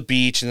they go to the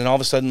beach, and then all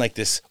of a sudden, like,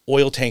 this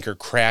oil tanker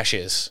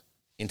crashes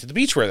into the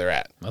beach where they're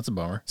at. That's a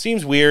bummer.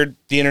 Seems weird.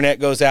 The internet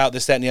goes out,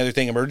 this, that, and the other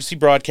thing. Emergency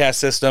broadcast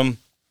system.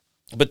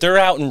 But they're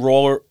out in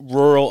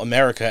rural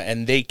America,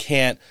 and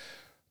they're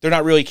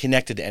not really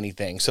connected to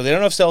anything. So they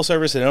don't have cell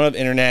service. They don't have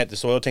internet.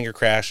 This oil tanker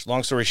crashed.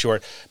 Long story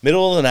short,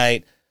 middle of the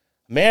night,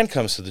 a man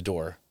comes to the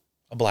door,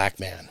 a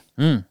black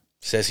man.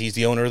 Says he's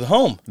the owner of the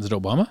home. Is it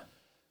Obama?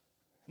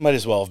 Might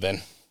as well have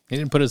been. He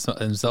didn't put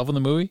himself in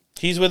the movie?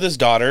 He's with his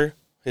daughter.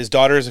 His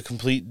daughter is a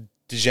complete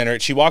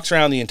degenerate. She walks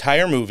around the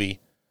entire movie,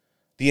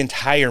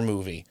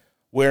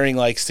 wearing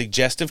like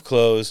suggestive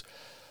clothes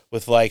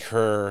with like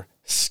her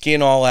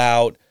skin all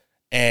out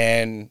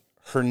and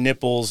her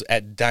nipples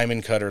at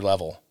diamond cutter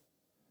level.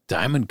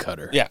 Diamond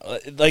cutter? Yeah.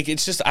 Like,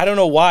 it's just, I don't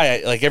know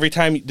why. Like, every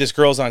time this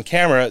girl's on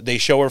camera, they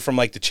show her from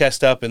like the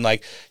chest up, and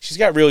like, she's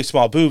got really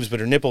small boobs, but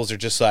her nipples are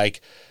just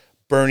like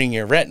burning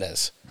your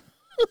retinas.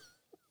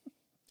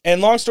 And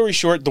long story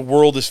short, the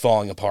world is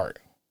falling apart.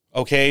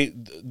 Okay?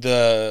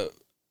 The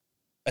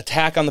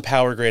attack on the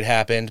power grid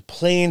happened.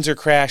 Planes are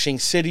crashing.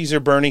 Cities are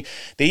burning.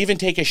 They even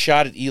take a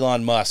shot at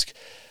Elon Musk.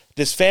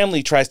 This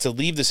family tries to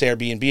leave this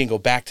Airbnb and go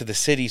back to the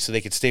city so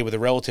they could stay with a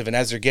relative. And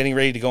as they're getting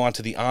ready to go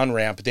onto the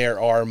on-ramp, there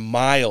are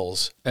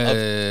miles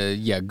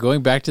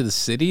going back to the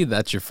city,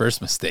 that's your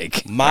first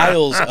mistake.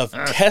 Miles of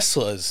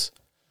Teslas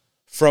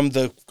from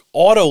the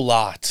auto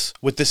lots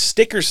with the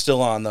stickers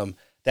still on them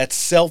that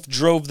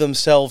self-drove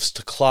themselves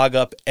to clog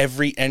up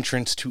every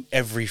entrance to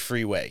every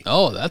freeway.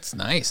 Oh, that's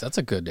nice. That's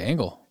a good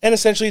angle. And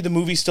essentially the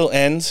movie still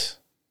ends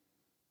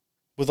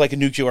with like a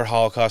nuclear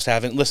holocaust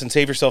happening. Listen,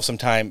 save yourself some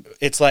time.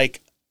 It's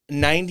like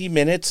 90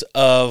 minutes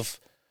of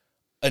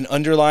an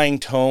underlying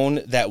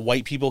tone that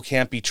white people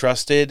can't be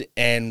trusted,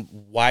 and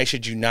why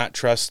should you not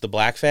trust the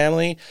black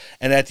family?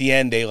 And at the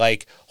end, they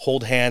like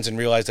hold hands and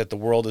realize that the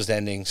world is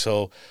ending.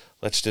 So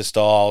let's just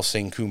all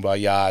sing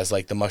Kumbaya as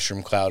like the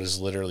mushroom cloud is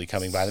literally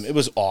coming by them. It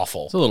was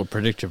awful. It's a little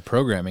predictive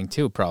programming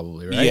too,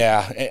 probably, right?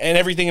 Yeah, and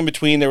everything in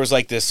between. There was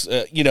like this,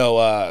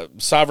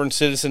 sovereign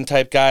citizen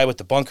type guy with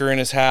the bunker in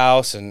his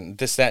house and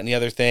this, that, and the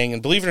other thing.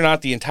 And believe it or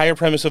not, the entire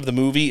premise of the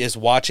movie is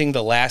watching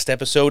the last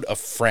episode of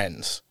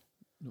Friends.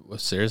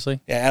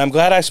 Seriously? Yeah, and I'm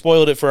glad I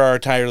spoiled it for our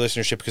entire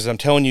listenership because I'm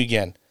telling you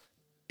again,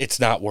 it's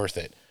not worth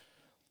it.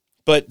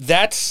 But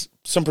that's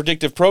some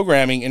predictive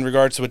programming in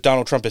regards to what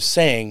Donald Trump is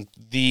saying.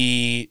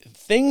 The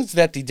things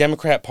that the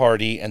Democrat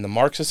Party and the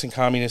Marxists and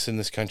communists in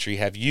this country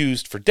have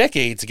used for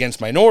decades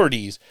against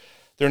minorities,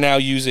 they're now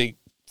using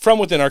from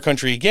within our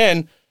country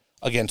again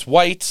against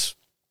whites,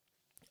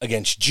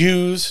 against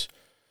Jews.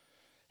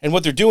 And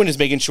what they're doing is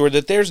making sure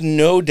that there's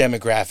no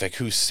demographic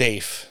who's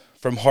safe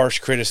from harsh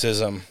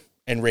criticism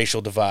and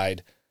racial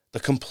divide, the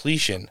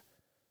completion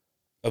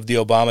of the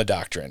Obama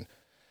doctrine.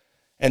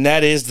 And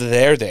that is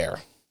they're there.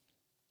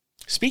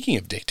 Speaking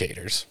of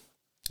dictators,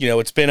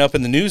 it's been up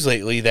in the news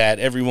lately that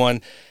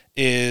everyone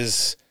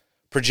is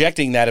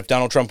projecting that if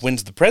Donald Trump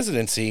wins the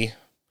presidency,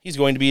 he's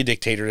going to be a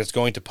dictator that's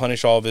going to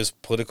punish all of his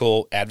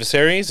political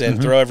adversaries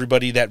and throw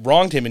everybody that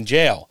wronged him in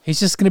jail.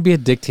 He's just going to be a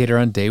dictator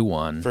on day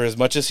one. For as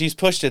much as he's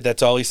pushed it,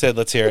 that's all he said.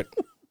 Let's hear it.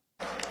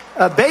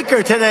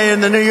 Baker today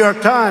in the New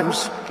York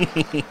Times,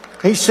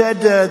 he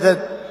said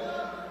that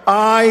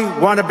I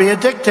want to be a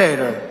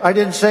dictator. I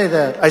didn't say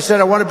that. I said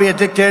I want to be a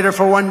dictator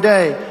for one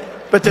day.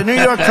 But the New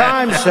York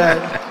Times said,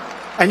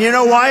 and you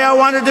know why I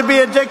wanted to be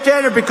a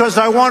dictator? Because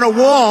I want a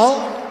wall,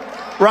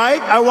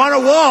 right? I want a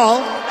wall,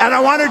 and I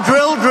want to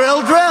drill.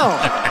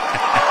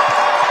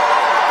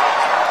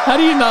 How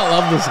do you not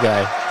love this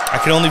guy? I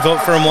can only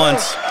vote for him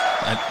once.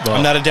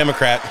 I'm not a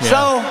Democrat. Yeah.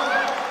 So...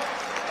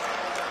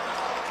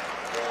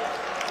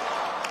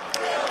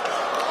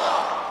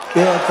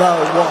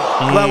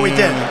 Well, we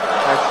did.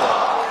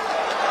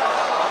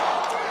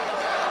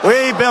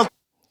 We built.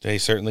 They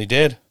certainly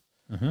did.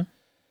 Mm-hmm.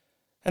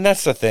 And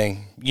that's the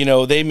thing.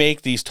 They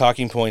make these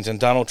talking points, and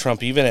Donald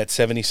Trump, even at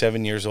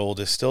 77 years old,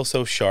 is still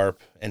so sharp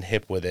and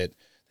hip with it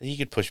that he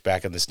could push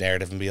back on this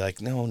narrative and be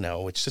like,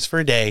 no, it's just for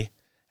a day.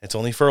 It's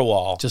only for a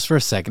wall. Just for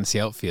a second, see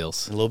how it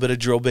feels. A little bit of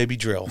drill, baby,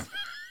 drill.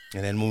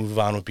 And then move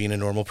on with being a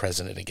normal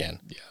president again.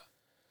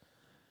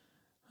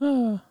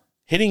 Yeah.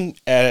 Hitting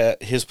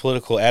at his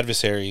political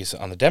adversaries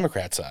on the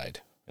Democrat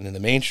side and in the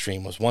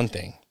mainstream was one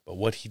thing, but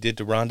what he did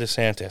to Ron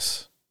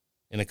DeSantis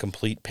in a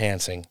complete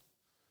pantsing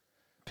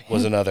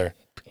was another.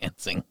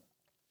 Pantsing.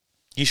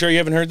 You sure you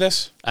haven't heard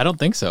this? I don't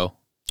think so.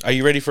 Are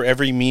you ready for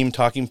every meme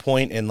talking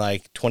point in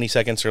like 20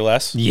 seconds or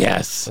less?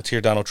 Yes. Let's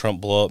hear Donald Trump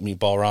blow up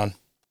Meatball Ron.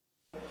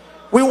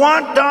 We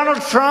want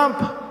Donald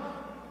Trump.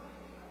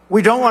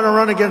 We don't want to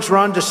run against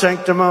Ron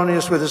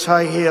DeSanctimonious with his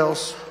high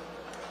heels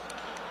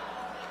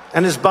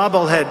and his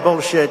bobblehead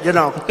bullshit,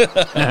 No,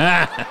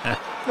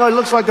 it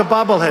looks like a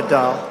bobblehead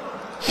doll.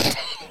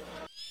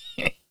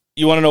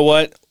 You want to know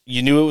what?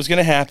 You knew it was going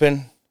to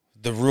happen.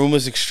 The room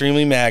was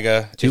extremely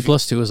MAGA. 2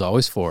 + 2 is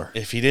always 4.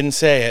 If he didn't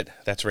say it,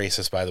 that's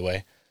racist, by the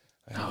way.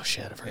 Oh,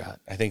 shit, I forgot.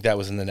 I think that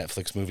was in the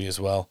Netflix movie as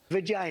well.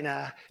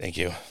 Vagina. Thank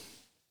you.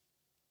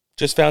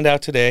 Just found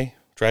out today,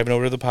 driving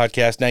over to the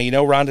podcast.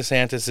 Now, Ron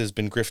DeSantis has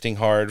been grifting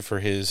hard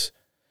for his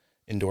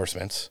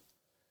endorsements,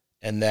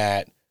 and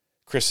that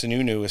Chris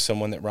Sununu is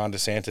someone that Ron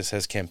DeSantis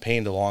has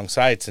campaigned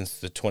alongside since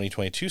the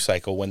 2022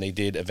 cycle when they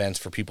did events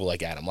for people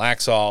like Adam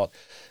Laxalt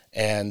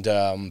and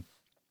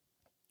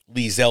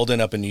Lee Zeldin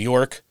up in New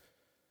York.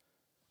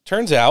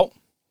 Turns out,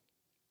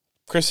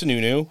 Chris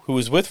Sununu, who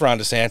was with Ron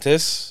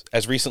DeSantis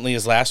as recently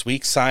as last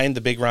week, signed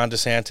the big Ron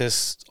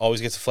DeSantis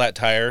Always Gets a Flat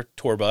Tire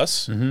tour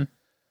bus,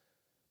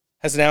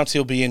 has announced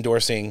he'll be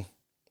endorsing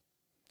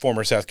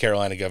former South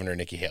Carolina Governor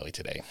Nikki Haley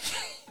today.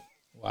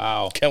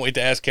 Wow. Can't wait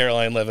to ask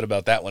Caroline Levitt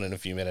about that one in a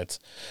few minutes.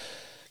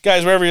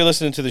 Guys, wherever you're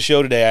listening to the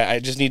show today, I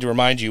just need to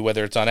remind you,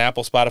 whether it's on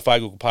Apple, Spotify,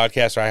 Google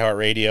Podcasts, or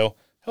iHeartRadio,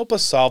 help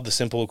us solve the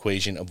simple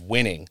equation of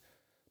winning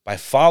by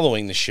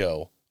following the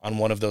show on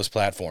one of those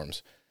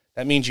platforms.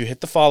 That means you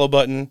hit the follow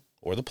button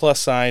or the plus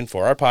sign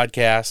for our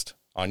podcast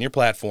on your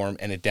platform,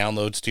 and it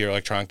downloads to your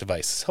electronic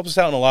device. This helps us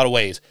out in a lot of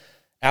ways.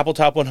 Apple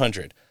Top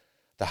 100.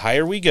 The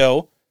higher we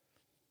go,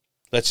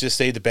 let's just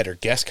say the better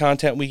guest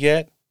content we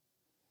get,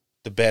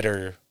 the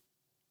better,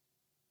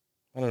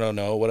 I don't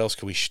know, what else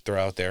could we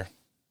throw out there?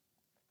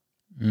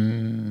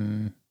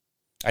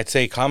 I'd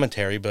say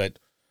commentary, but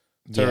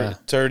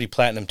it's already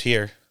platinum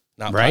tier.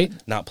 Not right?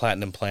 Not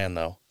platinum plan,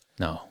 though.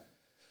 No.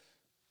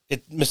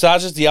 It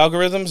massages the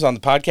algorithms on the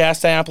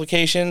podcast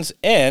applications,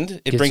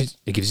 and it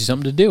gives you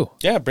something to do.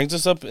 Yeah, it brings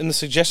us up in the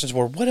suggestions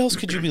board. What else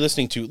could you be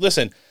listening to?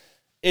 Listen,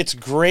 it's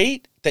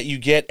great that you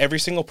get every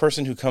single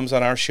person who comes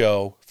on our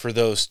show for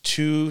those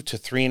 2 to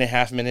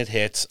 3.5 minute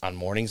hits on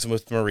Mornings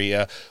with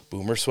Maria,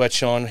 Boomer Sweat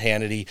Sean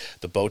Hannity,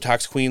 the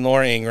Botox Queen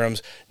Laura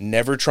Ingrams,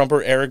 Never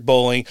Trumper Eric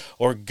Bolling,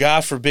 or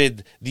God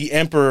forbid, the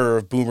Emperor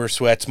of Boomer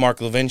Sweats Mark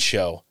Levin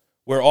show,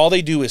 where all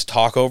they do is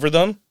talk over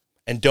them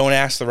and don't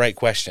ask the right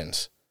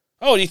questions.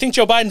 Oh, do you think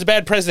Joe Biden's a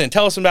bad president?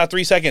 Tell us in about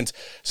 3 seconds.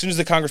 As soon as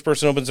the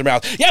congressperson opens their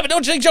mouth, yeah, but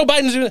don't you think Joe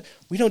Biden's doing it?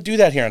 We don't do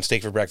that here on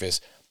Steak for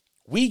Breakfast.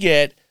 We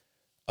get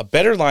a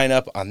better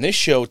lineup on this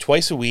show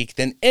twice a week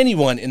than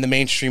anyone in the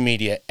mainstream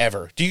media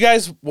ever. Do you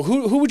guys,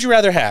 who would you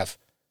rather have?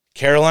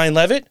 Caroline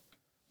Leavitt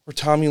or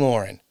Tommy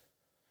Lauren?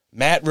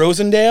 Matt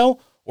Rosendale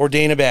or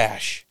Dana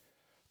Bash?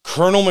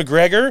 Colonel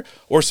McGregor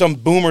or some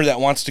boomer that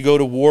wants to go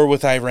to war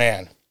with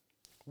Iran?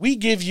 We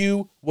give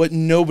you what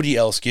nobody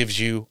else gives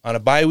you on a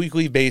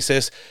bi-weekly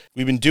basis.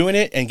 We've been doing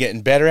it and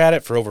getting better at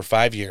it for over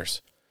 5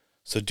 years.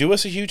 So do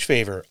us a huge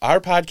favor.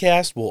 Our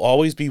podcast will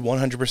always be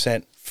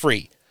 100%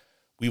 free.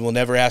 We will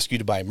never ask you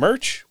to buy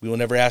merch. We will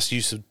never ask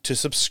you to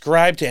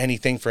subscribe to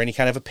anything for any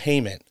kind of a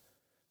payment.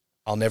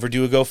 I'll never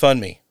do a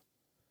GoFundMe.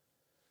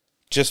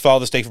 Just follow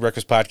the Steak for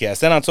Breakfast podcast.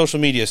 Then on social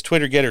medias,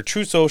 Twitter, Getter,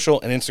 True Social,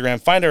 and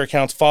Instagram. Find our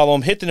accounts, follow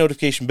them, hit the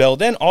notification bell.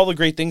 Then all the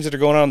great things that are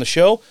going on the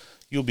show,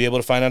 you'll be able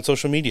to find on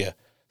social media.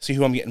 See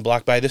who I'm getting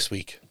blocked by this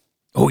week.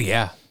 Oh,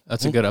 yeah.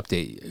 That's a good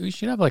update. We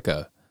should have like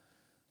a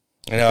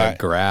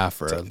graph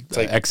or it's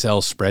like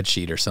Excel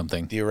spreadsheet or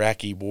something. The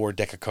Iraqi war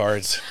deck of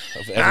cards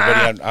of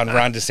everybody on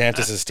Ron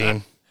DeSantis'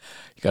 team.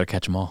 You got to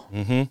catch them all.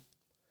 Mm-hmm.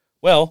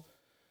 Well,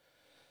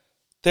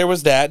 there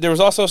was that. There was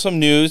also some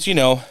news,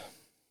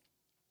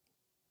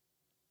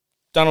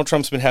 Donald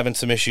Trump's been having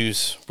some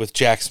issues with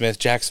Jack Smith.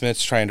 Jack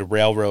Smith's trying to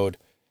railroad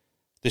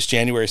this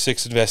January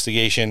 6th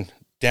investigation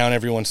down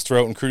everyone's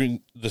throat,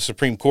 including the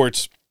Supreme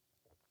Court's.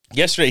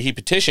 Yesterday, he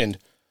petitioned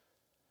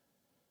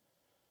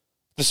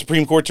the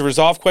Supreme Court to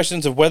resolve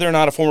questions of whether or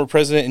not a former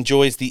president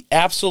enjoys the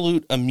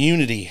absolute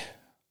immunity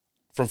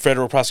from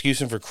federal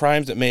prosecution for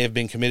crimes that may have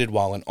been committed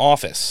while in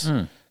office.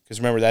 Because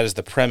remember, that is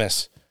the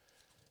premise.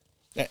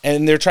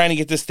 And they're trying to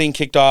get this thing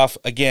kicked off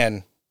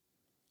again,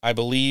 I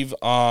believe,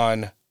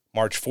 on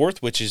March 4th,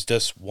 which is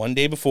just one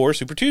day before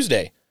Super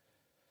Tuesday.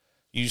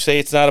 You say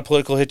it's not a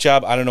political hit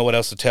job. I don't know what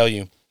else to tell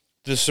you.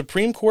 The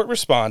Supreme Court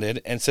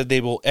responded and said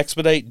they will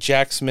expedite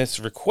Jack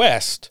Smith's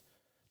request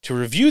to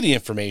review the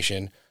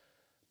information,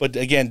 but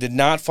again, did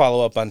not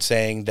follow up on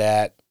saying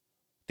that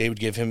they would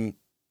give him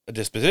a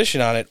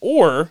disposition on it,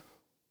 or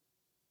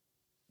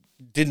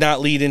did not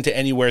lead into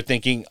anywhere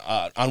thinking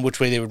on which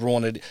way they would rule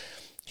on it.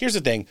 Here's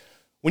the thing.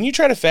 When you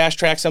try to fast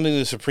track something to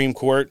the Supreme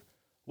Court,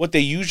 what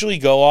they usually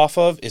go off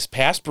of is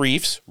past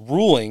briefs,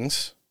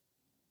 rulings,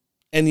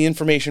 and the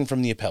information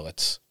from the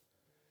appellates.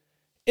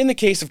 In the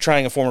case of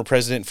trying a former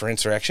president for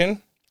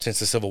insurrection since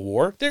the Civil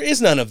War, there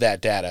is none of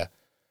that data.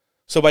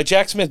 So by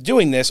Jack Smith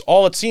doing this,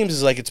 all it seems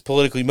is like it's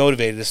politically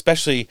motivated,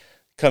 especially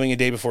coming a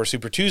day before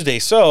Super Tuesday.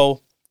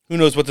 So who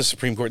knows what the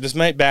Supreme Court, this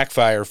might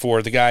backfire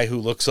for the guy who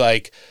looks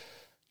like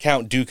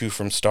Count Dooku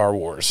from Star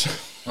Wars,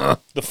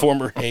 the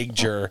former Hague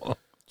juror.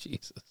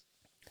 Jesus.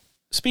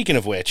 Speaking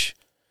of which,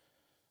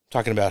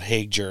 talking about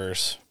Hague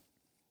jurors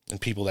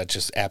and people that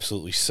just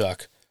absolutely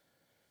suck.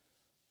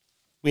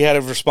 We had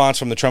a response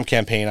from the Trump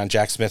campaign on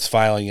Jack Smith's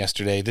filing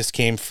yesterday. This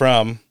came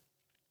from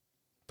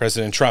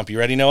President Trump. You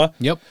ready, Noah?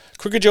 Yep.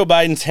 Crooked Joe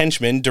Biden's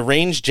henchman,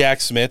 deranged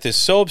Jack Smith, is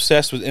so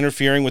obsessed with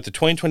interfering with the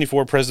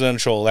 2024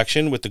 presidential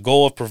election with the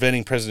goal of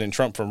preventing President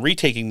Trump from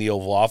retaking the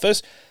Oval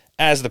Office,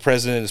 as the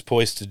president is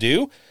poised to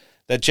do,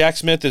 that Jack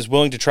Smith is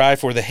willing to try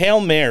for the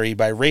Hail Mary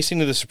by racing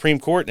to the Supreme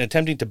Court and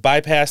attempting to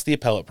bypass the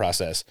appellate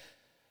process.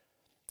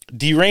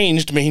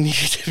 Deranged may need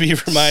to be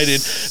reminded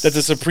that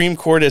the Supreme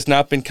Court has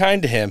not been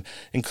kind to him,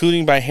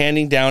 including by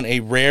handing down a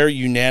rare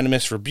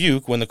unanimous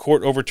rebuke when the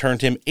court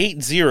overturned him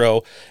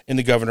 8-0 in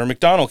the Governor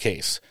McDonnell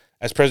case.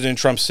 As President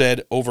Trump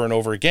said over and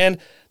over again,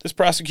 this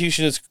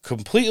prosecution is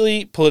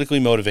completely politically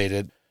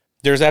motivated.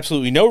 There's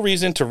absolutely no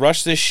reason to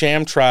rush this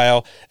sham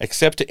trial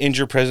except to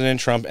injure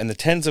President Trump and the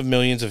tens of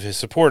millions of his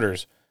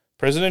supporters.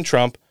 President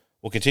Trump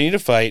will continue to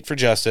fight for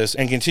justice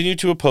and continue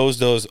to oppose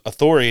those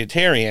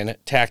authoritarian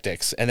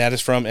tactics. And that is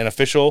from an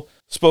official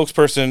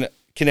spokesperson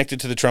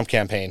connected to the Trump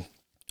campaign.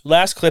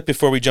 Last clip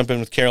before we jump in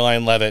with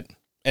Caroline Leavitt,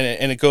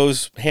 and it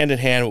goes hand in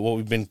hand with what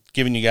we've been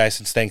giving you guys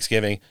since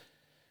Thanksgiving.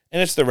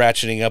 And it's the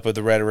ratcheting up of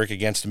the rhetoric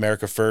against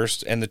America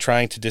First and the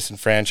trying to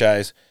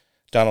disenfranchise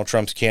Donald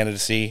Trump's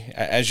candidacy,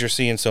 as you're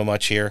seeing so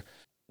much here.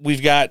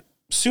 We've got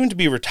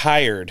soon-to-be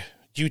retired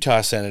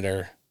Utah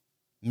Senator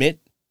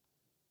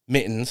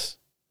Mittens,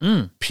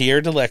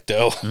 Pierre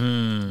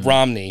Delecto,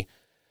 Romney,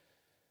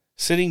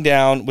 sitting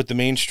down with the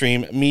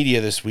mainstream media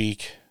this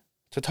week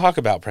to talk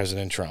about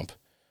President Trump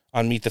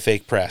on Meet the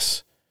Fake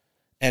Press,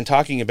 and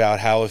talking about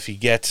how if he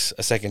gets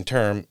a second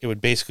term, it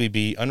would basically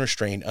be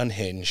unrestrained,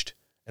 unhinged,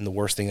 and the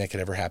worst thing that could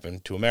ever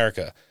happen to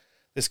America.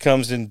 This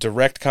comes in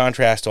direct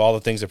contrast to all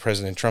the things that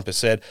President Trump has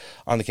said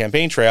on the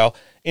campaign trail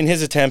in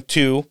his attempt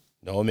to,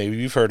 Noah, maybe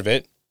you've heard of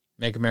it,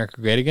 make America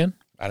great again?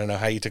 I don't know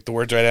how you took the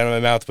words right out of my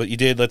mouth, but you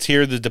did. Let's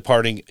hear the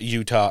departing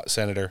Utah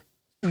senator.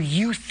 do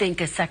you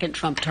think a second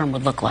Trump term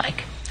would look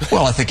like?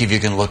 Well, I think if you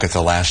can look at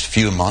the last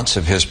few months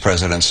of his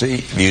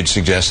presidency, you'd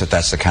suggest that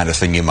that's the kind of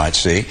thing you might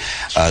see,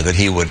 that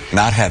he would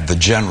not have the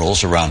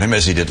generals around him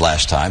as he did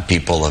last time,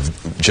 people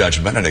of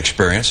judgment and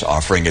experience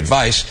offering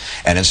advice,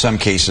 and in some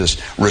cases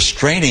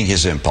restraining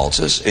his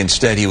impulses.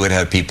 Instead, he would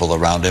have people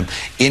around him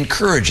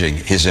encouraging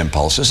his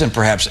impulses and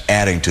perhaps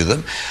adding to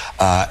them.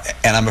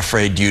 And I'm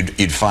afraid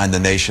you'd find the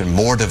nation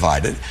more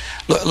divided.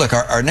 Look,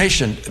 our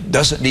nation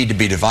doesn't need to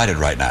be divided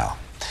right now.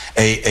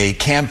 A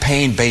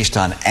campaign based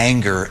on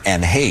anger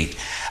and hate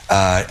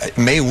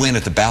may win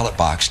at the ballot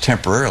box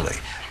temporarily,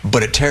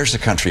 but it tears the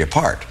country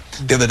apart.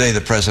 The other day,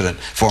 the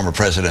former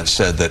president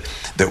said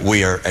that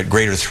we are at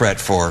greater threat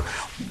for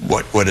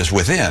what is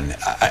within.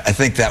 I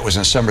think that was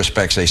in some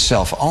respects a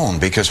self-own,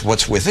 because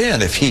what's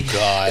within, if he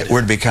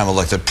were to become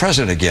elected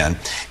president again,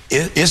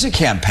 is a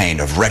campaign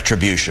of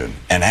retribution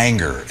and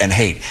anger and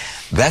hate.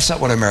 That's not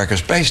what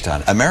America's based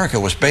on. America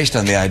was based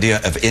on the idea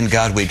of in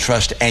God we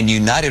trust and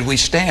united we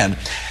stand.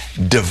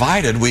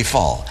 Divided we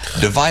fall.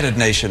 Divided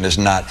nation is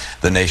not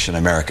the nation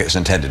America is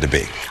intended to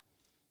be.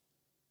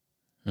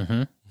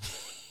 Mm-hmm.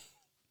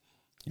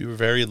 You were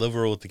very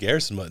liberal with the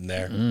Garrison button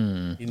there.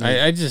 You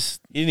didn't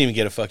even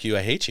get a fuck you,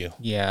 I hate you.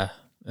 Yeah,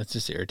 that's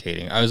just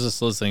irritating. I was just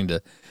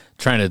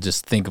trying to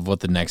just think of what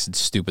the next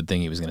stupid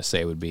thing he was going to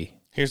say would be.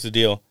 Here's the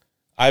deal.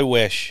 I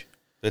wish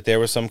that there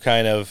was some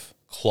kind of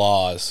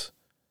clause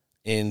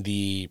in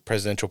the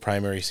presidential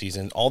primary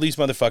season. All these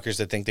motherfuckers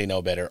that think they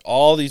know better,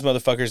 all these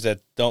motherfuckers that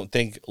don't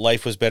think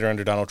life was better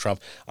under Donald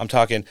Trump. I'm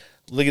talking,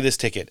 look at this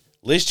ticket.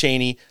 Liz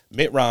Cheney,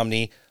 Mitt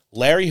Romney,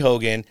 Larry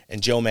Hogan,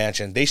 and Joe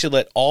Manchin. They should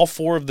let all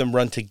four of them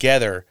run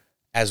together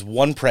as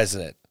one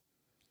president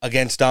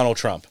against Donald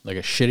Trump. Like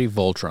a shitty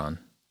Voltron.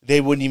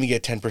 They wouldn't even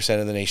get 10%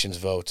 of the nation's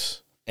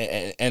votes.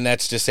 And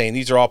that's just saying,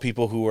 these are all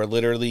people who are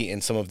literally in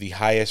some of the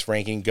highest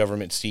ranking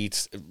government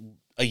seats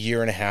a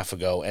year and a half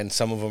ago, and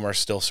some of them are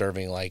still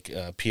serving like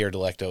Pierre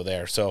Delecto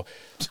there. So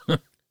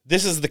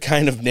this is the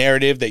kind of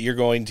narrative that you're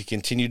going to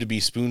continue to be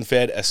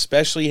spoon-fed,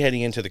 especially heading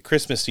into the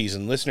Christmas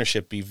season.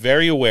 Listenership, be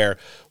very aware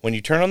when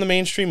you turn on the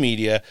mainstream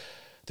media,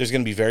 there's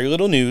going to be very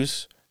little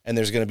news, and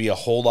there's going to be a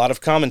whole lot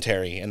of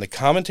commentary. And the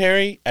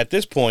commentary at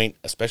this point,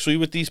 especially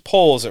with these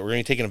polls that we're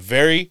going to be taking a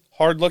very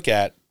hard look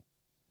at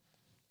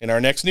in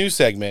our next news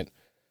segment,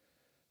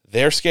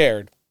 they're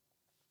scared.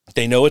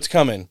 They know it's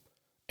coming,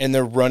 and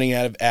they're running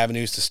out of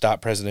avenues to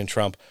stop President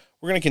Trump.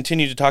 We're going to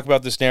continue to talk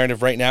about this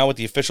narrative right now with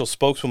the official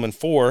spokeswoman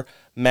for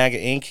MAGA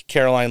Inc.,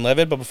 Caroline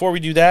Levitt. But before we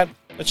do that,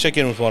 let's check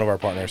in with one of our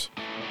partners.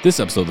 This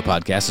episode of the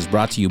podcast is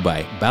brought to you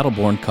by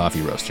Battleborn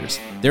Coffee Roasters.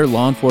 They're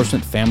law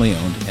enforcement,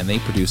 family-owned, and they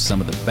produce some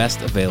of the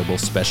best available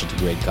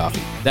specialty-grade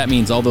coffee. That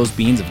means all those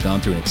beans have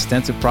gone through an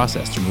extensive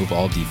process to remove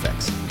all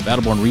defects.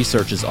 Battleborn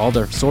researches all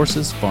their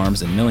sources,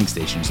 farms, and milling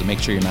stations to make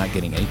sure you're not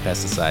getting any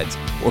pesticides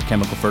or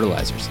chemical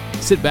fertilizers.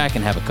 Sit back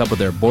and have a cup of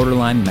their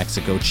borderline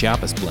Mexico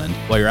Chiapas blend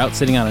while you're out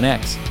sitting on an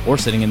X or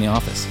sitting in the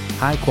office.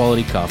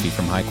 High-quality coffee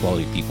from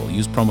high-quality people.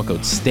 Use promo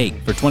code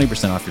STAKE for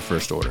 20% off your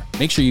first order.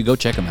 Make sure you go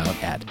check them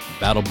out at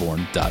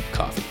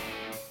battleborn.coffee.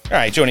 All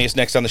right, joining us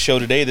next on the show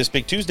today, this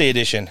Big Tuesday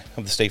edition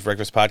of the Steak for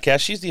Breakfast podcast.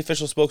 She's the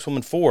official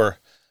spokeswoman for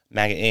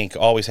MAGA Inc.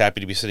 Always happy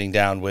to be sitting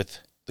down with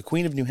the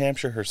Queen of New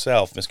Hampshire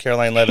herself, Miss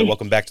Caroline Levitt.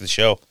 Welcome back to the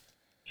show.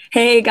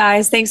 Hey,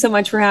 guys. Thanks so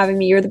much for having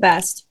me. You're the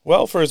best.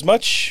 Well, for as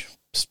much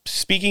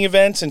speaking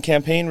events and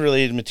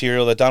campaign-related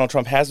material that Donald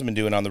Trump hasn't been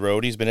doing on the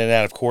road, he's been in and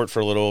out of court for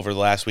a little over the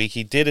last week.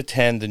 He did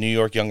attend the New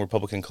York Young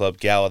Republican Club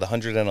Gala, the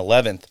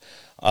 111th,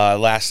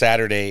 last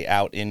Saturday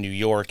out in New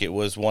York. It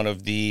was one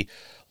of the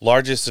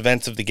largest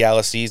events of the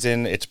gala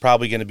season. It's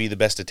probably going to be the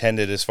best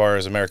attended as far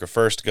as America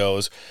First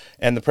goes.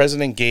 And the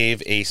president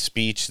gave a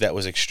speech that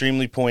was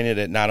extremely pointed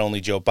at not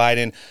only Joe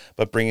Biden,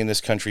 but bringing this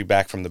country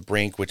back from the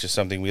brink, which is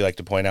something we like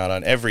to point out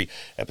on every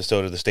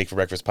episode of the Steak for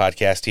Breakfast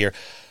podcast here.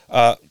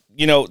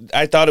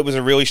 I thought it was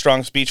a really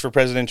strong speech for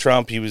President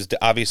Trump. He was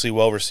obviously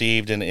well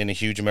received in a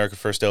huge America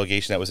First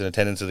delegation that was in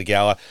attendance of the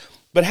gala.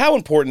 But how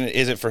important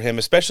is it for him,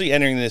 especially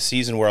entering this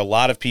season where a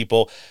lot of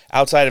people,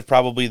 outside of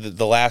probably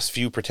the last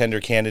few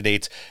pretender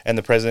candidates and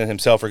the president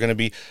himself, are going to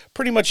be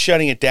pretty much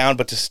shutting it down,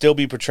 but to still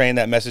be portraying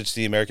that message to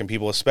the American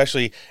people,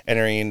 especially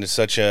entering into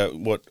such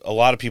what a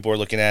lot of people are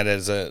looking at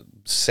as a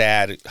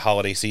sad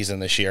holiday season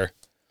this year?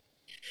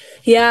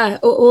 Yeah,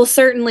 well,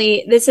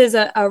 certainly this is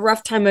a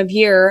rough time of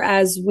year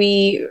as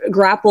we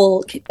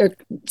grapple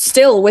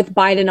still with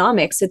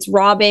Bidenomics. It's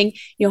robbing,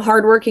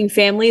 hardworking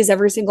families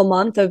every single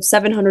month of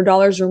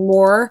 $700 or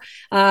more.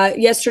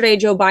 Yesterday,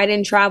 Joe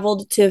Biden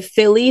traveled to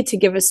Philly to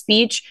give a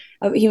speech.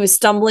 He was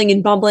stumbling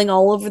and bumbling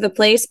all over the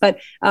place, but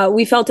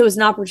we felt it was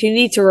an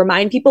opportunity to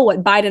remind people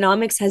what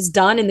Bidenomics has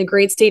done in the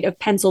great state of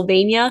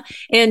Pennsylvania.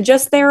 And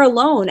just there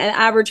alone, an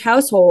average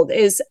household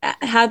is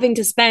having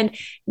to spend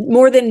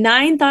more than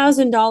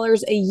 $9,000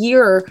 a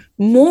year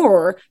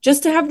more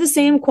just to have the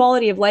same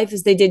quality of life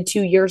as they did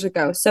 2 years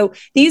ago. So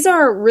these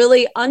are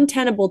really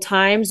untenable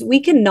times. We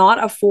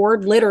cannot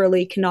afford,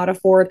 literally cannot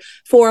afford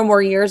 4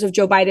 more years of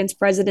Joe Biden's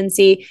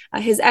presidency.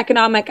 His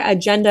economic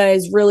agenda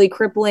is really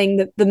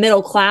crippling the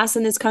middle class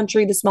in this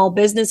country, the small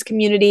business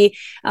community.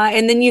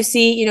 And then you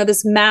see,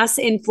 this mass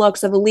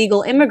influx of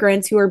illegal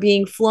immigrants who are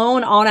being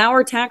flown on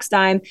our tax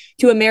dime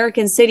to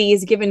American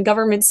cities, given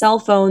government cell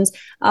phones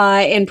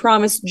and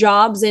promised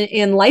jobs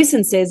and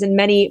licenses in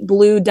many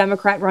blue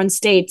Democrat-run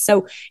states.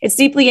 So it's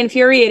deeply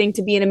infuriating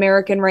to be an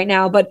American right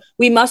now, but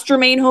we must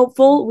remain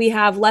hopeful. We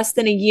have less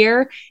than a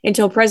year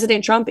until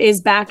President Trump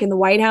is back in the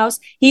White House.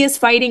 He is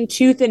fighting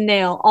tooth and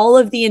nail all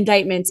of the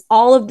indictments,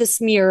 all of the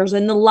smears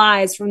and the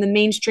lies from the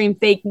mainstream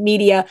fake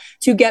media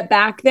to get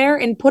back there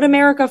and put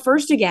America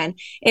first again.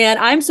 And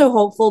I'm so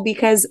hopeful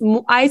because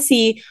I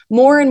see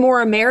more and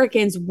more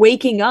Americans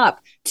waking up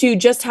to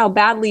just how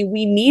badly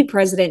we need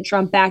President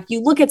Trump back.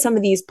 You look at some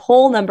of these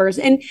poll numbers,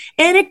 and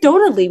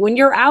anecdotally, when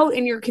you're out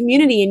in your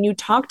community and you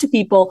talk to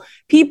people,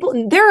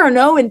 there are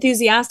no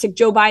enthusiastic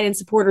Joe Biden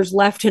supporters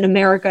left in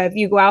America. If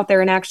you go out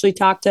there and actually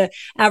talk to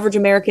average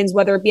Americans,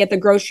 whether it be at the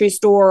grocery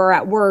store or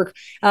at work,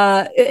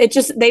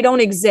 they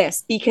don't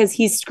exist because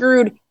he's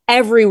screwed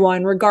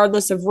everyone,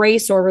 regardless of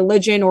race or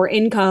religion or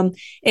income.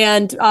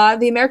 And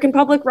the American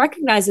public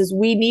recognizes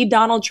we need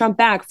Donald Trump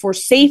back for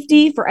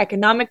safety, for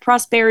economic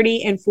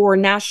prosperity, and for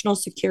national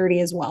security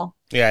as well.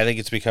 Yeah, I think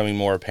it's becoming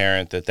more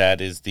apparent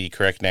that is the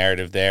correct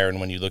narrative there. And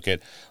when you look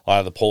at a lot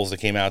of the polls that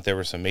came out, there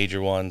were some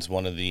major ones.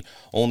 One of the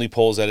only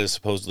polls that is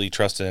supposedly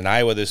trusted in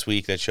Iowa this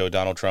week that showed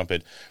Donald Trump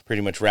had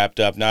pretty much wrapped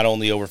up not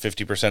only over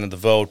 50% of the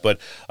vote, but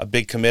a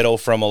big committal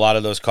from a lot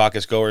of those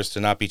caucus goers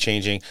to not be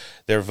changing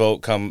their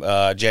vote come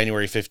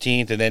January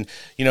 15th. And then,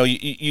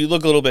 you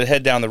look a little bit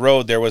ahead down the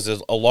road, there was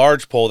a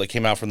large poll that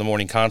came out from the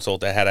Morning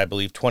Consult that had, I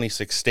believe,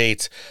 26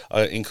 states,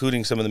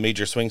 including some of the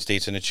major swing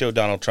states, and it showed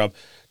Donald Trump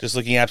just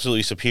looking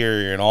absolutely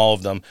superior in all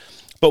of them.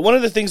 But one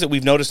of the things that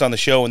we've noticed on the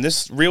show, and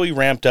this really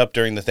ramped up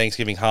during the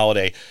Thanksgiving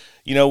holiday,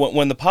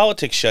 when the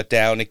politics shut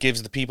down, it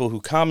gives the people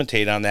who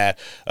commentate on that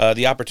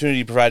the opportunity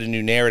to provide a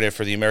new narrative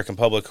for the American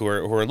public who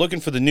are looking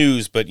for the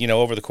news, but,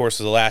 over the course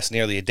of the last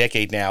nearly a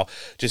decade now,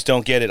 just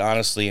don't get it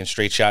honestly and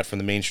straight shot from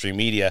the mainstream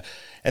media.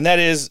 And that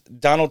is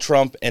Donald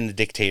Trump and the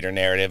dictator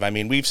narrative. I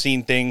mean, we've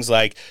seen things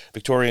like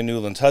Victoria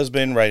Nuland's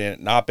husband writing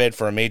an op-ed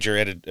for a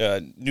major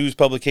news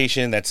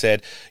publication that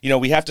said,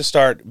 we have to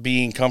start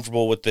being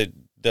comfortable with the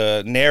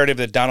narrative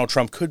that Donald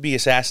Trump could be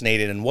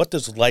assassinated, and what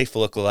does life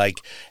look like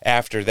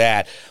after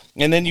that?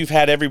 And then you've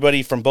had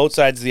everybody from both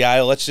sides of the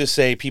aisle, let's just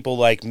say people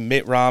like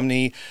Mitt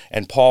Romney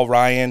and Paul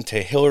Ryan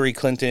to Hillary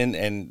Clinton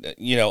and,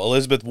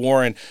 Elizabeth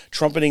Warren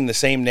trumpeting the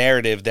same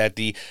narrative that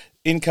the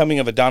incoming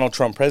of a Donald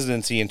Trump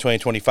presidency in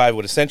 2025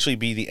 would essentially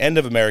be the end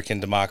of American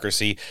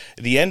democracy,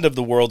 the end of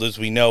the world as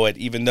we know it,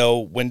 even though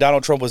when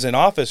Donald Trump was in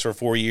office for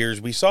 4 years,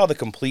 we saw the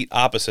complete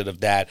opposite of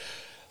that.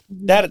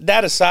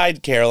 That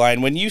aside,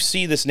 Caroline, when you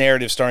see this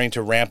narrative starting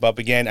to ramp up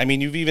again, I mean,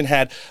 you've even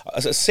had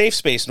a safe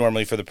space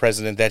normally for the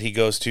president that he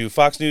goes to,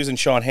 Fox News and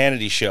Sean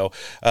Hannity's show,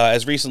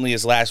 as recently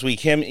as last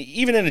week, him,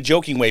 even in a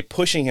joking way,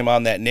 pushing him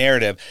on that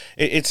narrative.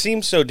 It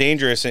seems so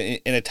dangerous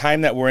in a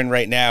time that we're in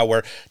right now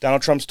where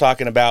Donald Trump's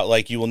talking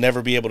about, you will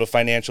never be able to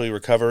financially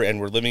recover and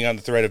we're living on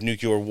the threat of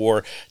nuclear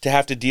war, to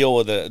have to deal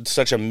with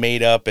such a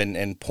made-up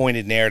and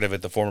pointed narrative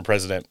at the former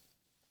president.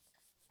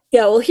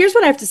 Yeah, well, here's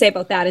what I have to say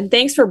about that. And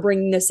thanks for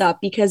bringing this up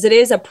because it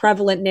is a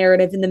prevalent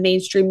narrative in the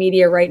mainstream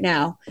media right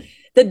now.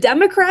 The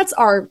Democrats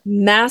are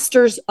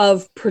masters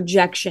of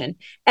projection.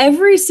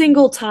 Every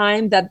single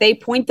time that they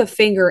point the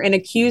finger and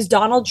accuse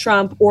Donald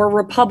Trump or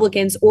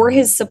Republicans or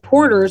his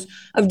supporters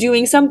of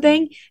doing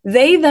something,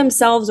 they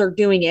themselves are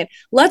doing it.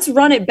 Let's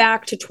run it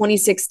back to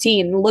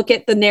 2016 and look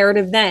at the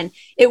narrative then.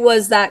 It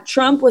was that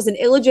Trump was an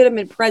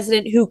illegitimate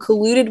president who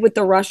colluded with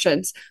the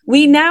Russians.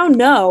 We now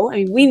know,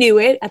 we knew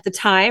it at the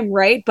time,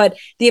 right? But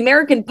the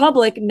American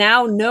public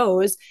now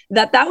knows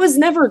that that was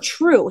never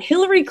true.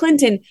 Hillary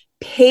Clinton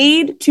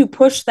paid to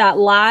push that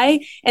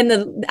lie,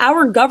 and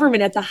our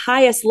government at the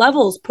highest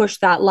levels pushed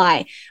that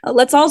lie.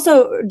 Let's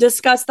also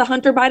discuss the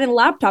Hunter Biden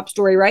laptop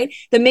story, right?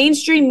 The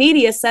mainstream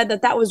media said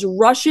that was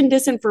Russian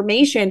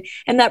disinformation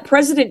and that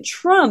President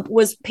Trump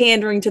was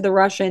pandering to the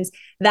Russians.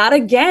 That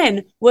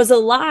again was a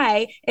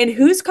lie. And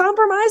who's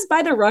compromised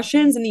by the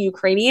Russians and the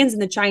Ukrainians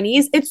and the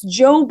Chinese? It's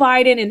Joe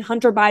Biden and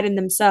Hunter Biden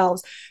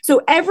themselves.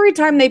 So every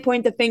time they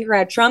point the finger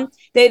at Trump,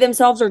 they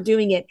themselves are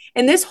doing it.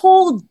 And this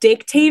whole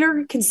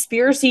dictator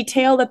conspiracy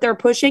tale that they're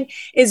pushing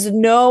is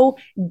no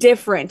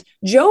different.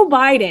 Joe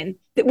Biden,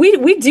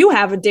 we do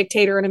have a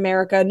dictator in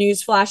America,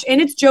 newsflash,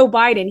 and it's Joe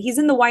Biden. He's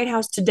in the White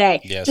House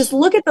today. Yes. Just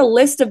look at the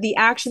list of the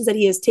actions that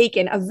he has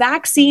taken. A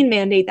vaccine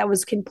mandate that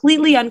was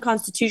completely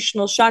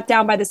unconstitutional, shot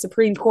down by the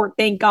Supreme Court,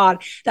 thank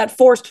God, that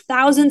forced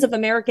thousands of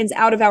Americans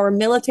out of our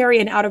military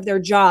and out of their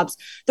jobs.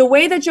 The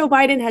way that Joe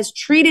Biden has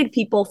treated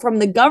people from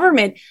the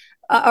government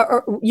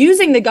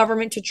using the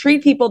government to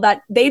treat people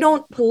that they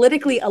don't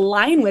politically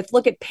align with.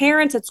 Look at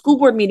parents at school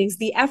board meetings,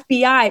 the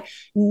FBI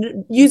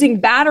using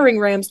battering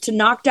rams to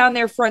knock down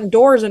their front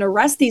doors and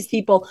arrest these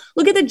people.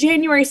 Look at the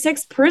January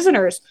 6th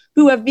prisoners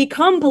who have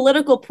become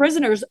political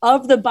prisoners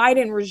of the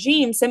Biden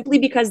regime simply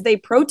because they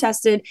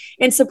protested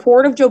in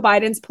support of Joe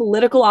Biden's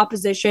political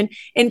opposition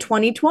in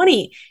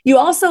 2020. You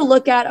also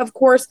look at, of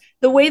course,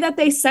 the way that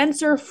they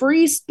censor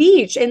free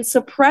speech and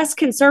suppress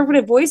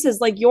conservative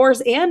voices like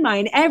yours and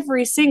mine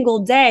every single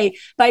day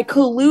by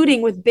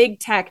colluding with big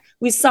tech.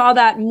 We saw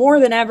that more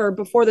than ever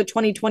before the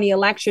 2020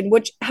 election,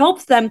 which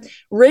helped them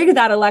rig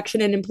that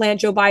election and implant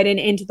Joe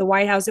Biden into the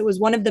White House. It was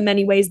one of the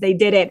many ways they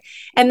did it.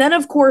 And then,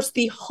 of course,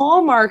 the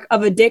hallmark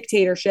of a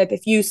dictatorship,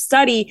 if you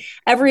study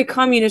every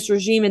communist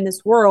regime in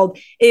this world,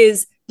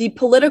 is the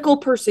political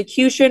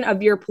persecution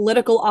of your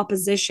political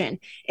opposition.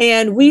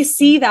 And we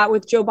see that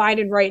with Joe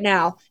Biden right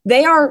now.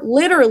 They are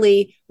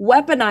literally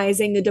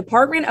weaponizing the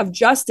Department of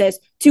Justice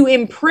to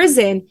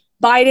imprison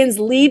Biden's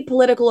lead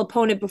political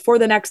opponent before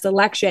the next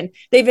election.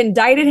 They've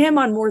indicted him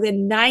on more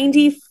than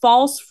 90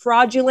 false,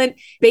 fraudulent,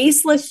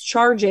 baseless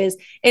charges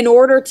in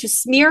order to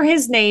smear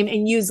his name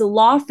and use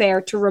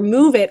lawfare to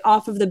remove it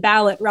off of the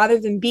ballot rather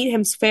than beat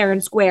him fair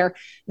and square.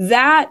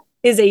 That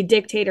is a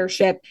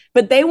dictatorship,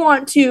 but they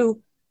want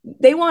to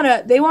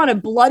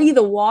bloody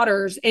the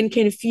waters and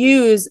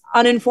confuse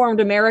uninformed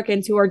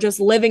Americans who are just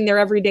living their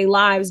everyday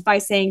lives by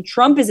saying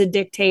Trump is a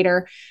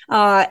dictator.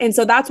 And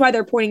so that's why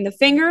they're pointing the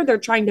finger. They're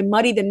trying to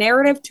muddy the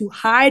narrative to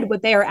hide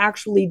what they are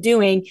actually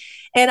doing.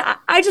 And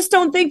I just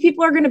don't think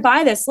people are going to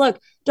buy this.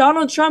 Look,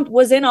 Donald Trump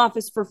was in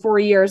office for 4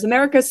 years.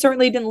 America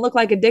certainly didn't look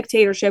like a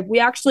dictatorship. We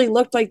actually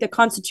looked like the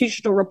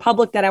constitutional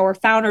republic that our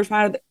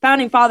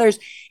founding fathers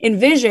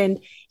envisioned.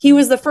 He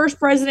was the first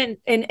president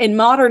in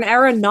modern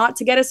era not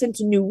to get us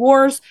into new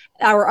wars.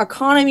 Our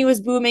economy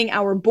was booming.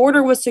 Our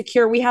border was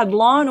secure. We had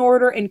law and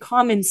order and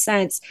common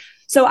sense.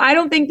 So I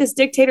don't think this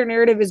dictator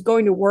narrative is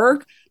going to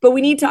work, but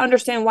we need to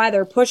understand why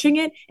they're pushing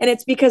it. And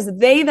it's because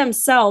they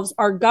themselves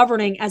are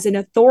governing as an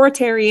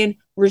authoritarian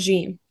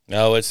regime.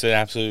 No, it's an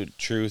absolute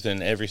truth,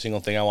 and every single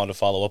thing I wanted to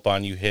follow up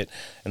on, you hit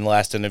in the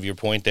last end of your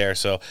point there.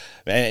 So,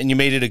 and you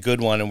made it a good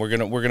one, and we're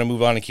gonna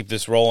move on and keep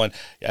this rolling.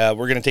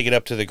 We're gonna take it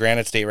up to the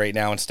Granite State right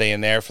now and stay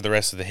in there for the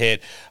rest of the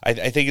hit.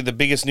 I think the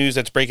biggest news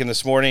that's breaking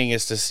this morning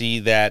is to see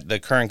that the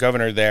current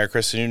governor there,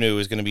 Chris Sununu,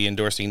 is going to be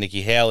endorsing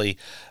Nikki Haley,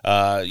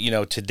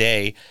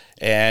 today,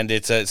 and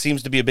it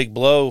seems to be a big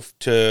blow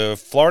to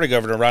Florida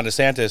Governor Ron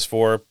DeSantis.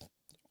 For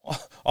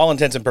all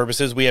intents and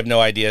purposes, we have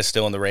no idea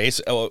still in the race,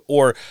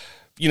 or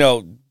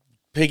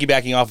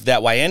piggybacking off of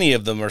that, why any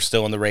of them are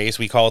still in the race.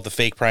 We call it the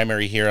fake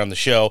primary here on the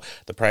show,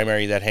 the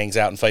primary that hangs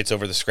out and fights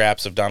over the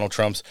scraps of Donald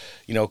Trump's,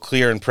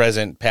 clear and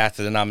present path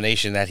to the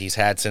nomination that he's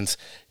had since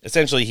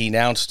essentially he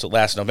announced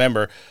last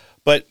November.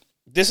 But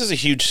this is a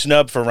huge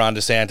snub for Ron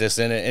DeSantis,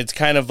 and it's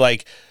kind of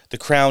like the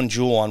crown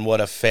jewel on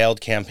what a failed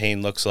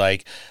campaign looks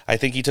like. I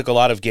think he took a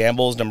lot of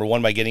gambles, number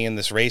one, by getting in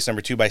this race,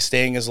 number two, by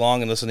staying as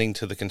long and listening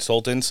to the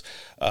consultants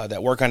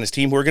that work on his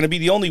team, who are going to be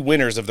the only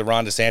winners of the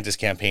Ron DeSantis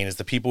campaign, is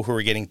the people who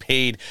are getting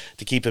paid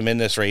to keep him in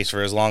this race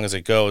for as long as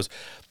it goes.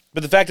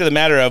 But the fact of the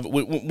matter of,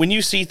 when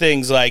you see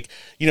things like,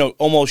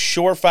 almost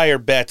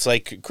surefire bets,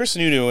 like Chris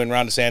Sununu and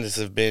Ron DeSantis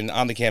have been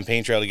on the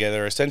campaign trail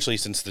together essentially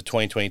since the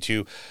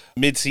 2022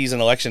 mid-season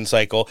election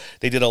cycle.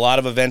 They did a lot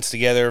of events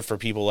together for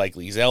people like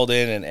Lee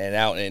Zeldin and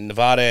out in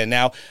Nevada, and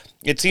now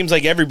it seems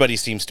like everybody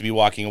seems to be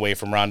walking away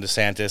from Ron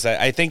DeSantis.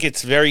 I think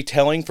it's very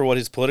telling for what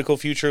his political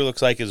future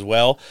looks like as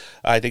well.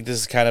 I think this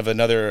is kind of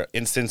another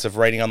instance of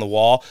writing on the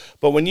wall.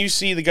 But when you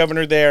see the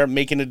governor there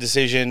making a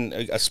decision,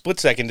 a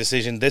split-second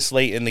decision this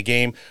late in the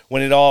game,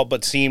 when it all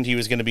but seemed he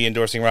was going to be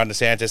endorsing Ron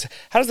DeSantis,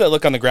 how does that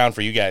look on the ground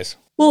for you guys?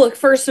 Well, look,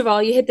 first of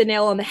all, you hit the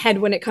nail on the head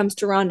when it comes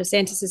to Ron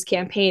DeSantis'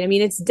 campaign. I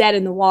mean, it's dead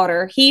in the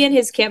water. He and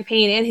his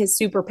campaign and his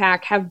super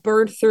PAC have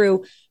burned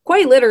through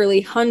quite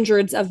literally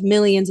hundreds of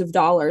millions of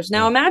dollars.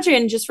 Now,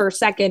 imagine just for a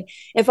second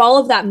if all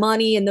of that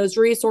money and those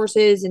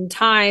resources and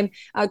time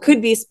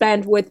could be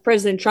spent with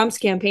President Trump's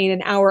campaign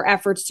and our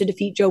efforts to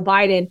defeat Joe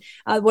Biden.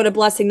 What a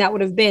blessing that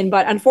would have been.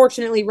 But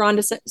unfortunately, Ron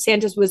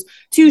DeSantis was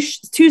too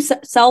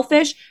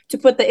selfish to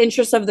put the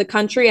interests of the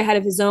country ahead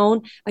of his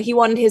own. He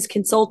wanted his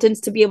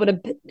consultants to be able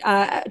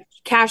to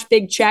cash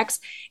big checks,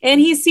 and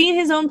he's seen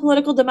his own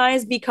political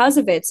demise because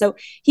of it. So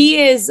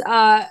he's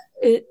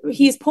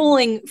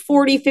polling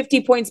 40,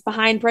 50 points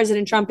behind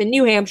President Trump in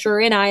New Hampshire,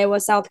 in Iowa,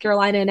 South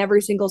Carolina, and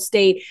every single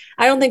state.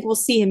 I don't think we'll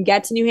see him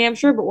get to New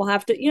Hampshire, but we'll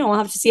have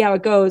to see how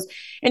it goes.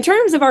 In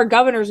terms of our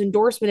governor's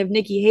endorsement of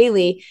Nikki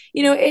Haley,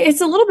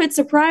 it's a little bit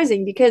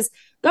surprising because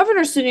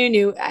Governor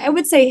Sununu, I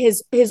would say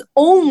his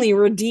only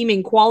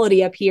redeeming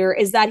quality up here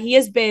is that he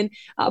has been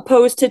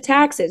opposed to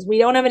taxes. We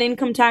don't have an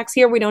income tax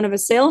here. We don't have a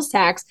sales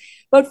tax.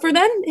 But for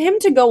him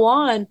to go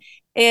on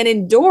and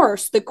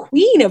endorse the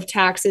queen of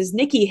taxes,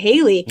 Nikki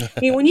Haley. I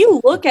mean, when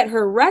you look at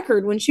her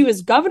record, when she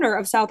was governor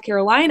of South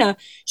Carolina,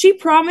 she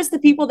promised the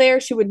people there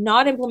she would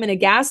not implement a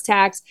gas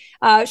tax.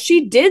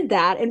 She did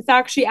that. In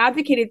fact, she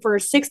advocated for a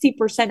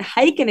 60%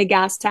 hike in a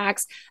gas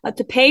tax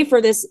to pay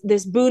for this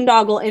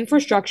boondoggle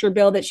infrastructure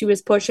bill that she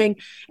was pushing.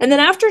 And then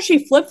after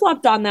she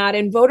flip-flopped on that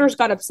and voters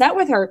got upset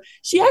with her,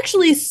 she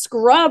actually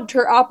scrubbed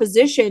her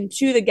opposition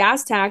to the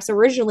gas tax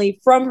originally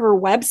from her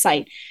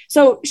website.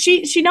 So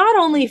she not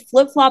only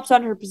flip-flops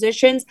on her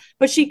positions,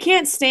 but she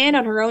can't stand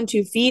on her own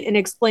 2 feet and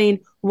explain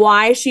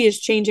why she is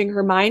changing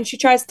her mind. She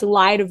tries to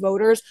lie to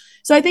voters.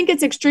 So I think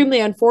it's extremely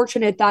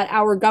unfortunate that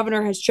our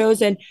governor has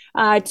chosen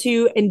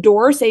to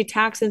endorse a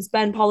tax and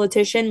spend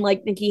politician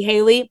like Nikki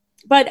Haley.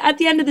 But at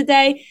the end of the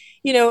day,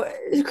 you know,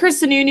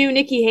 Chris Sununu,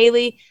 Nikki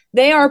Haley,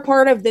 they are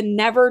part of the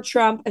Never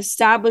Trump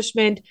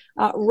establishment,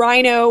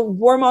 rhino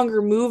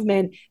warmonger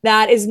movement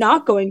that is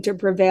not going to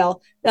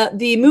prevail.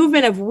 The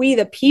movement of we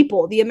the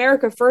people, the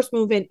America First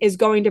movement, is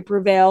going to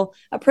prevail.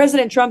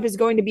 President Trump is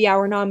going to be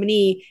our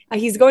nominee.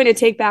 He's going to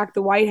take back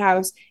the White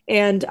House,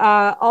 and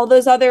all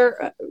those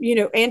other,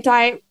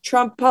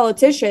 anti-Trump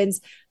politicians.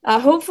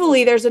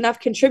 Hopefully there's enough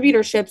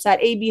contributorships at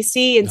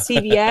ABC and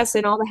CBS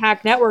and all the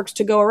hack networks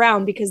to go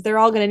around, because they're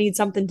all going to need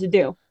something to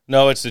do.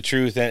 No, it's the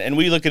truth. And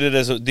we look at it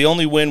as the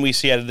only win we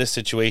see out of this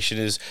situation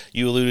is,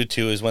 you alluded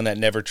to, is when that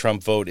Never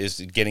Trump vote is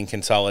getting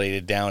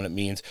consolidated down. It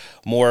means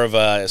more of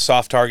a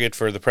soft target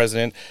for the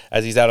president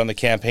as he's out on the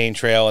campaign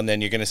trail. And then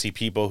you're going to see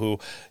people who,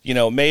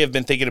 may have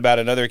been thinking about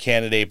another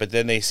candidate, but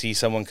then they see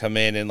someone come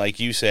in and, like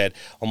you said,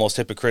 almost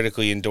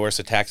hypocritically endorse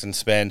a tax and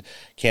spend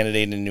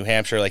candidate in New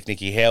Hampshire like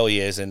Nikki Haley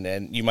is.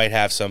 And you might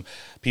have some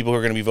people who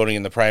are going to be voting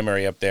in the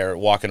primary up there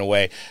walking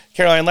away.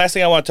 Caroline, last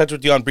thing I want to touch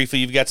with you on briefly,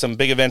 you've got some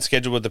big events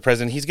scheduled with the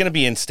president. He's going to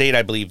be in state,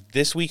 I believe,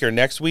 this week or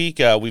next week.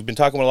 We've been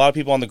talking with a lot of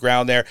people on the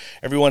ground there.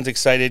 Everyone's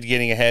excited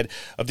getting ahead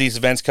of these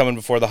events coming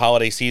before the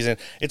holiday season.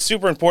 It's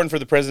super important for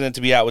the president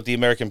to be out with the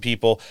American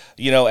people,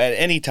 at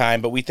any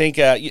time. But we think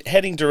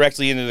heading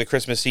directly into the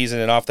Christmas season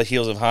and off the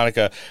heels of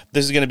Hanukkah,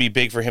 this is going to be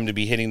big for him to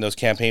be hitting those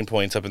campaign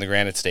points up in the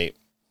Granite State.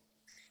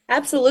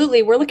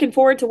 Absolutely. We're looking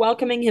forward to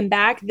welcoming him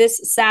back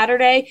this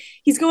Saturday.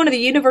 He's going to the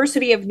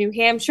University of New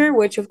Hampshire,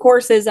 which, of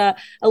course, is a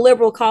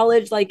liberal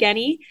college like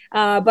any.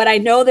 But I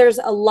know there's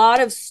a lot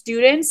of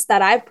students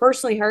that I've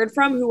personally heard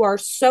from who are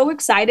so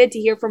excited to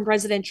hear from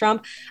President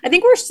Trump. I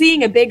think we're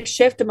seeing a big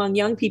shift among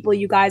young people,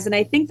 you guys, and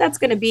I think that's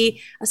going to be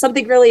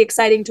something really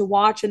exciting to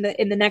watch in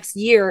the next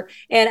year.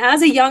 And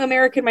as a young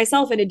American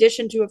myself, in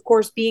addition to, of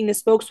course, being the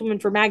spokeswoman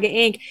for MAGA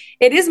Inc.,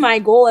 it is my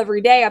goal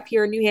every day up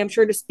here in New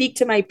Hampshire to speak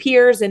to my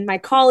peers and my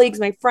colleagues,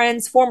 my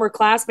friends, former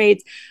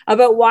classmates,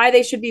 about why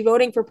they should be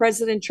voting for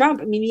President Trump.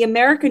 I mean, the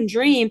American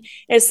dream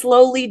is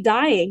slowly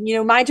dying.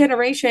 My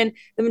generation,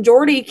 the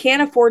majority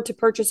can't afford to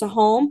purchase a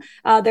home.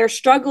 They're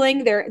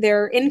struggling.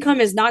 Their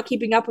income is not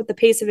keeping up with the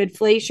pace of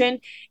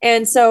inflation.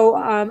 And so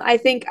I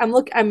think I'm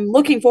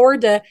looking forward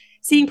to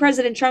seeing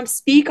President Trump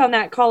speak on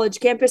that college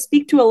campus,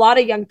 speak to a lot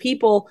of young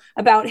people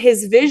about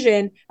his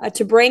vision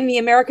to bring the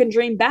American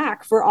dream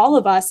back for all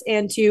of us,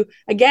 and to,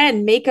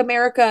 again, make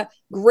America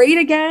great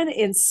again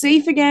and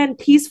safe again,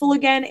 peaceful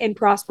again, and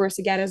prosperous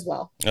again as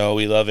well. Oh,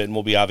 we love it. And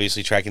we'll be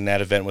obviously tracking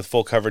that event with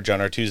full coverage on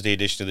our Tuesday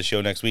edition of the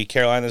show next week.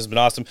 Caroline, this has been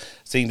awesome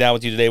sitting down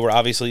with you today. We're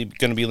obviously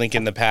going to be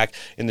linking the pack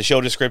in the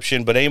show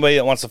description, but anybody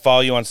that wants to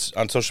follow you on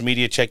social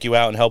media, check you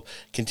out, and help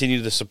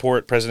continue to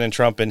support President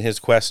Trump in his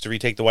quest to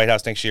retake the White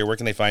House next year, where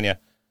can they find you?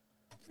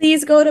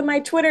 Please go to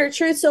my Twitter,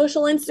 Truth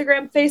Social,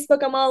 Instagram,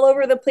 Facebook. I'm all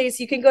over the place.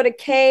 You can go to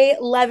K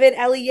Levitt,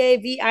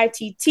 LeaVittNH,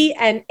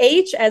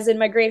 as in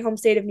my great home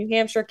state of New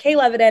Hampshire, K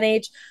Levitt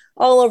NH,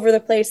 all over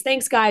the place.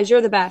 Thanks, guys. You're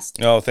the best.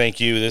 Oh,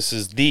 thank you. This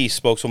is the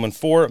spokeswoman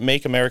for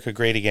Make America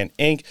Great Again,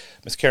 Inc.,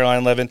 Miss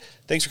Caroline Levin.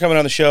 Thanks for coming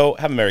on the show.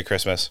 Have a Merry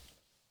Christmas.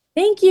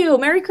 Thank you.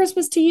 Merry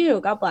Christmas to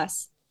you. God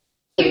bless.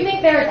 Do you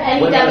think there's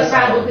any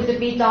Democrat who could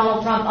defeat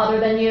Donald Trump other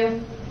than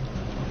you?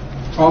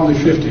 Probably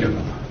 50 of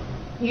them.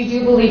 You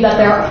do believe that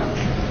there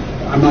are?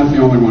 I'm not the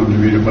only one to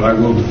defeat it, but I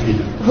will defeat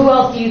it. Who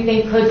else do you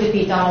think could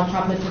defeat Donald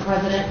Trump, Mr.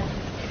 President?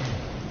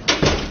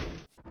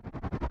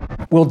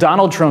 Will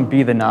Donald Trump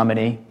be the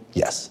nominee?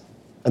 Yes.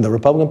 And the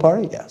Republican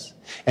Party? Yes.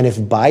 And if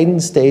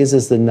Biden stays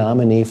as the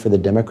nominee for the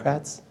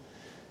Democrats,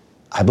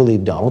 I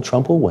believe Donald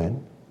Trump will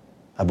win.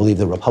 I believe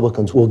the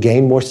Republicans will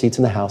gain more seats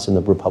in the House and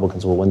the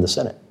Republicans will win the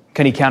Senate.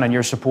 Can he count on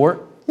your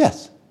support?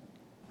 Yes.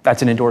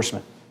 That's an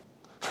endorsement.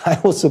 I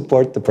will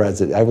support the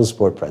president. I will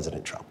support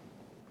President Trump.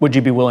 Would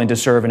you be willing to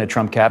serve in a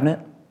Trump cabinet?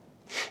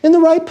 In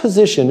the right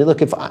position.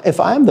 Look, if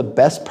I'm the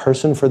best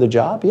person for the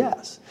job,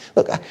 yes.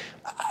 Look,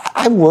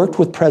 I worked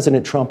with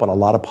President Trump on a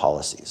lot of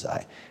policies.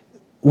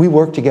 We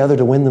worked together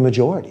to win the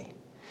majority.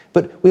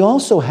 But we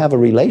also have a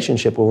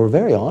relationship where we're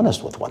very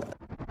honest with one another.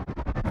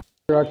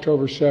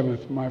 October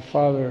 7th, my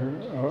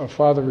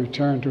father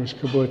returned to his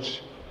kibbutz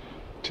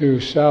to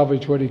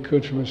salvage what he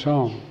could from his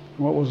home.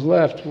 What was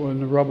left was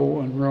the rubble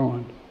and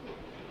ruin.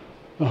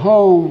 The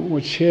home,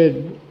 which he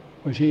had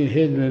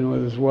hidden in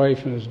with his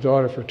wife and his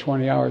daughter for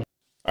 20 hours.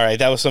 All right,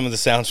 that was some of the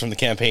sounds from the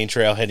campaign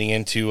trail heading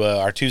into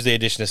our Tuesday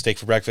edition of Steak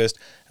for Breakfast.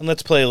 And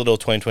let's play a little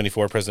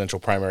 2024 presidential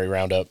primary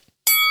roundup.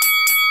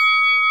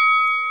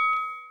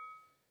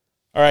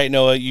 All right,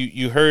 Noah,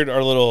 you heard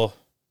our little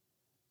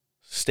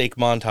steak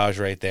montage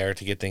right there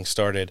to get things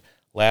started.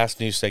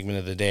 Last news segment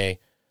of the day.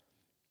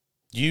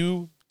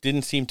 You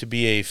didn't seem to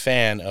be a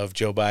fan of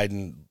Joe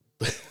Biden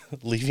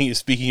leaving his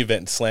speaking event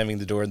and slamming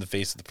the door in the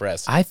face of the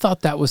press. I thought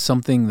that was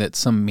something that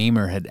some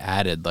memer had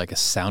added, like a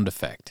sound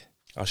effect.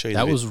 I'll show you.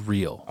 That was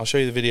real. I'll show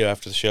you the video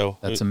after the show.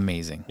 That's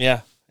amazing.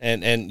 Yeah,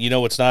 and you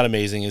know what's not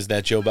amazing is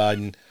that Joe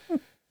Biden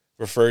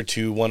referred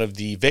to one of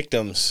the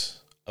victims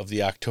of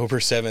the October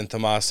 7th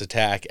Hamas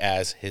attack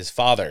as his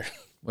father.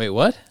 Wait,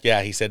 what?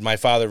 Yeah, he said, my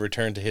father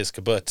returned to his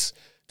kibbutz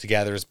to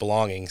gather his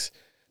belongings,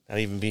 not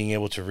even being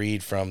able to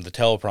read from the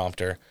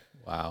teleprompter.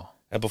 Wow.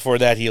 And before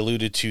that, he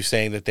alluded to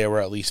saying that there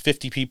were at least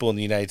 50 people in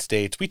the United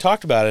States. We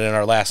talked about it in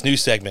our last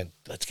news segment.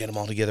 Let's get them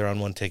all together on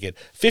one ticket.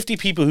 50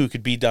 people who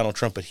could beat Donald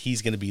Trump, but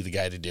he's going to be the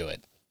guy to do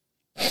it.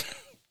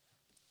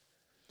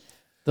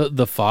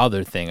 The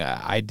father thing,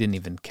 I didn't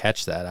even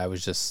catch that. I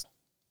was just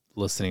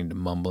listening to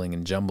mumbling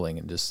and jumbling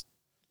and just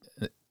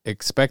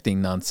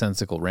expecting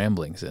nonsensical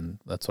ramblings, and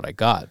that's what I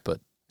got. But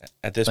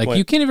at this point,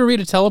 you can't even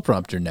read a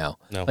teleprompter now.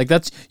 No. Like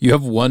you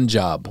have one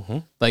job. Mm-hmm.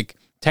 Like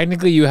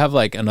technically you have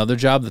like another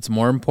job that's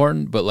more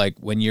important, but like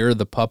when you're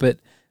the puppet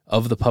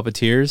of the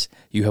puppeteers,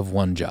 you have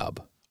one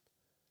job.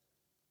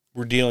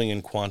 We're dealing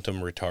in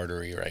quantum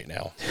retardery right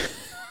now.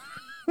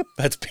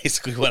 That's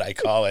basically what I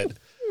call it.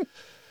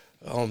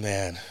 Oh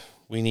man,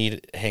 we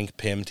need Hank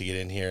Pym to get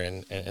in here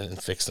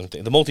and fix some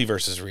things. The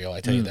multiverse is real,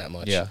 I tell you that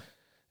much. Yeah.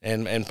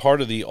 And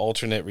part of the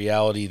alternate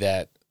reality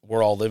that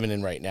we're all living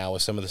in right now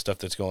is some of the stuff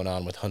that's going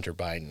on with Hunter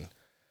Biden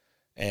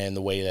and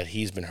the way that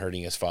he's been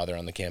hurting his father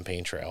on the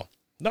campaign trail.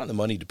 Not in the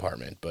money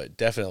department, but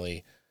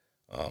definitely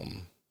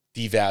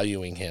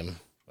devaluing him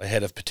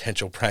ahead of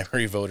potential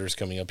primary voters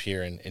coming up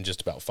here in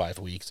just about 5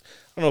 weeks.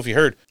 I don't know if you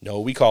heard. No,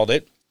 we called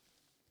it.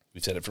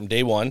 We've said it from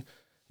day one.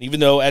 Even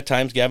though at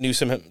times Gavin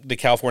Newsom, the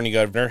California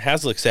governor,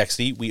 has looked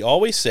sexy, we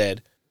always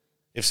said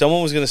if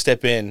someone was going to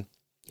step in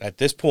at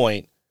this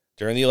point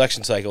during the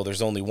election cycle,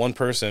 there's only one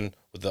person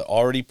with the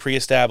already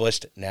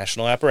pre-established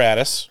national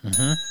apparatus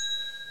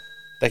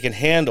that can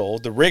handle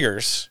the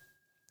rigors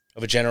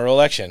of a general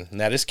election,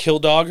 and that is Kill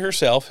Dog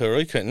herself,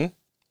 Hillary Clinton.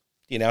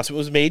 The announcement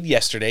was made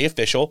yesterday,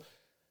 official.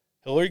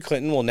 Hillary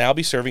Clinton will now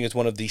be serving as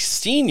one of the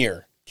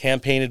senior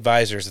campaign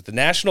advisors at the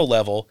national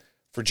level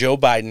for Joe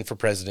Biden for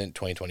president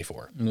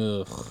 2024.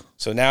 Ugh.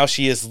 So now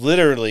she is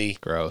literally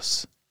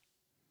gross.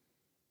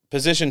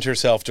 Positioned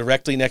herself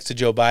directly next to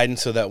Joe Biden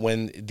so that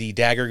when the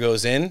dagger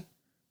goes in,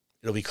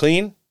 it'll be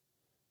clean,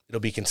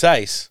 it'll be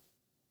concise,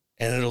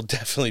 and it'll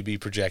definitely be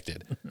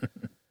projected.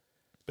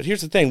 But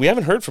here's the thing. We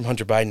haven't heard from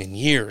Hunter Biden in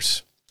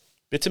years.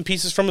 Bits and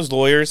pieces from his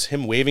lawyers,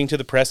 him waving to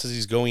the press as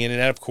he's going in and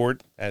out of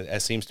court,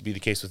 as seems to be the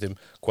case with him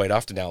quite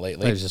often now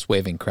lately. He's just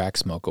waving crack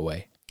smoke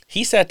away.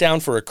 He sat down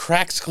for a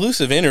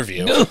crack-exclusive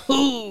interview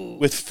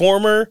with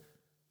former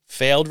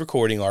failed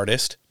recording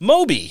artist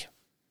Moby.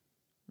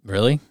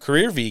 Really?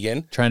 Career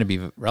vegan. Trying to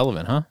be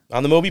relevant, huh?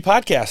 On the Moby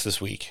podcast this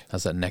week.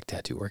 How's that neck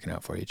tattoo working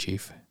out for you,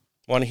 Chief?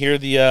 Want to hear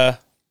the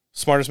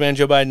smartest man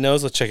Joe Biden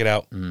knows? Let's check it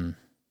out.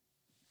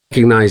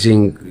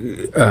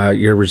 Recognizing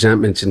your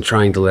resentments and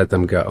trying to let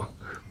them go.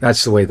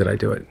 That's the way that I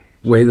do it.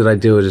 The way that I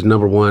do it is,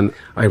 number one,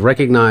 I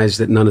recognize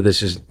that none of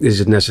this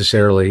is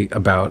necessarily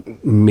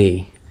about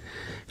me.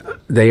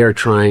 They are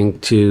trying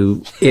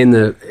to, in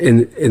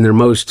their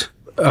most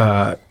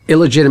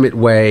illegitimate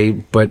way,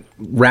 but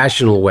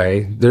rational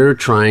way, they're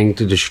trying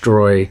to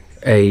destroy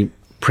a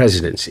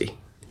presidency.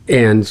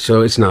 And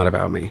so it's not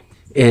about me.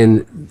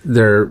 In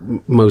their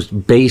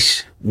most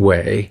base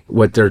way,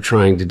 what they're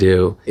trying to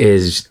do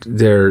is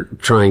they're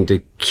trying to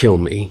kill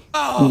me,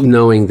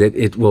 knowing that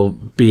it will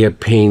be a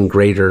pain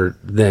greater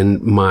than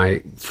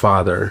my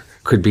father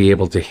could be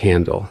able to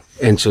handle.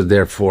 And so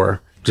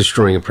therefore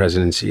destroying a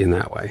presidency in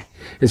that way.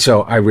 And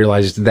so I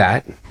realized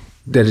that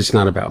it's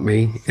not about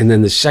me. And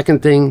then the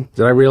second thing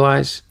that I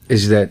realized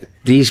is that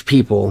these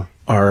people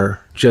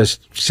are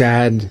just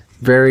sad,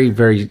 very,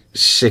 very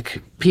sick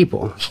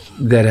people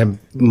that have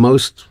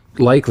most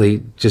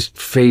likely just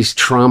faced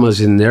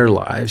traumas in their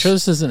lives. Sure,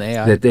 this isn't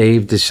AI. That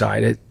they've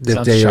decided that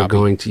Sounds they are choppy.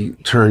 going to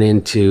turn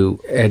into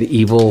an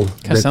evil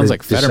that sounds they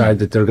like Fetterman. decide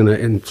that they're going to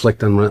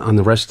inflict on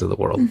the rest of the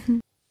world.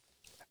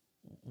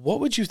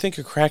 What would you think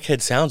a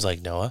crackhead sounds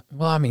like, Noah?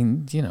 Well, I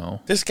mean, you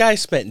know. This guy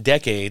spent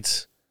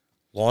decades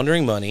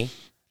laundering money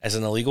as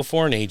an illegal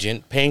foreign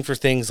agent, paying for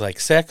things like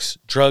sex,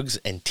 drugs,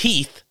 and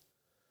teeth.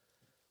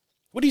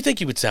 What do you think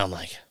he would sound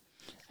like?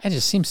 It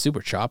just seems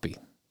super choppy.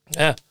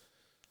 Yeah.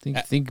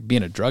 I think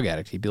being a drug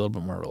addict, he'd be a little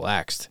bit more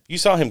relaxed. You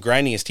saw him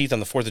grinding his teeth on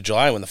the 4th of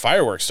July when the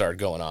fireworks started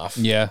going off.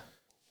 Yeah.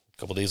 A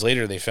couple days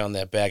later, they found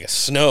that bag of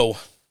snow.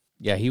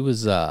 Yeah, he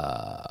was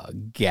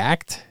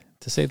gacked,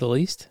 to say the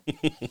least.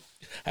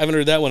 Haven't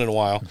heard that one in a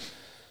while.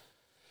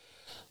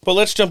 But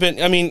let's jump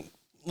in. I mean,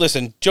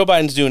 listen, Joe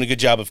Biden's doing a good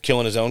job of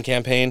killing his own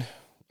campaign.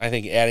 I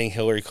think adding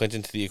Hillary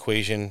Clinton to the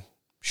equation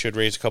should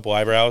raise a couple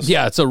eyebrows.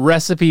 Yeah, it's a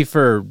recipe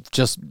for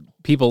just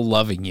people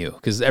loving you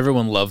because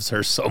everyone loves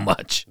her so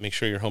much. Make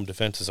sure your home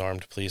defense is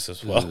armed, please,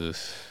 as well.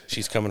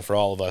 She's coming for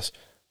all of us.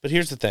 But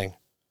here's the thing.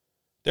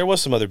 There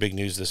was some other big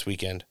news this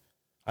weekend.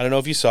 I don't know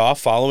if you saw,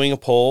 following a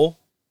poll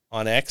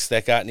on X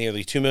that got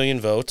nearly 2 million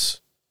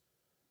votes,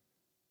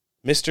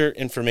 Mr.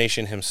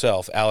 Information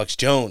himself, Alex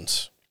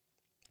Jones,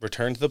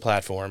 returned to the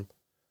platform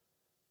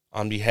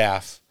on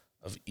behalf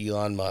of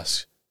Elon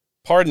Musk,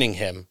 pardoning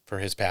him for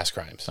his past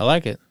crimes. I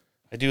like it.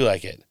 I do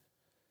like it.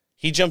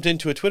 He jumped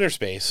into a Twitter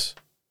space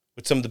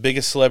with some of the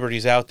biggest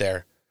celebrities out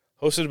there,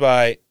 hosted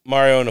by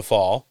Mario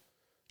Nawfal.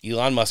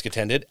 Elon Musk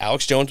attended.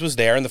 Alex Jones was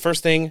there, and the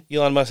first thing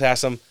Elon Musk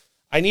asked him,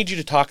 I need you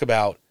to talk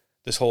about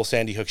this whole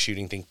Sandy Hook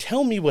shooting thing.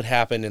 Tell me what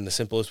happened in the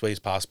simplest ways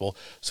possible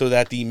so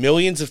that the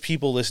millions of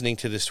people listening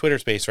to this Twitter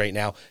space right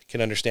now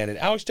can understand it.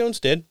 Alex Jones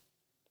did.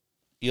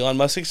 Elon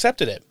Musk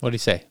accepted it. What did he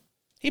say?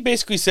 He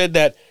basically said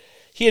that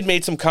he had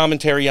made some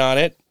commentary on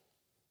it.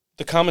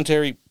 The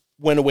commentary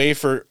went away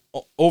for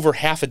over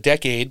half a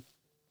decade.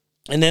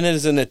 And then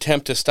as an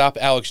attempt to stop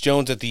Alex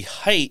Jones at the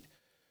height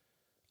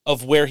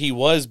of where he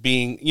was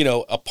being,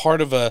 a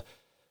part of a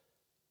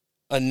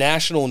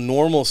national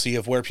normalcy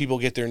of where people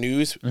get their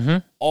news,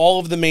 all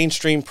of the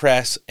mainstream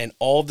press and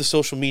all of the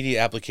social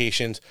media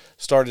applications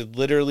started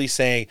literally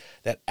saying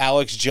that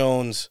Alex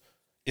Jones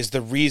is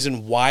the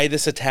reason why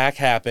this attack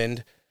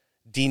happened,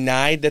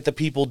 denied that the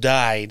people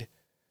died,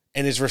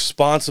 and is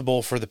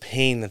responsible for the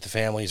pain that the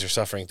families are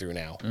suffering through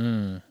now.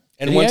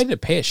 And he had to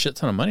pay a shit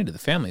ton of money to the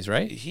families,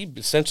 right? He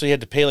essentially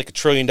had to pay like $1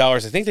 trillion. I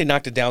think they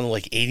knocked it down to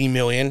like 80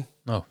 million.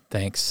 Oh,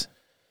 thanks.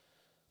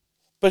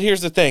 But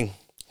here's the thing.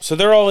 So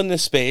they're all in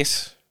this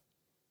space.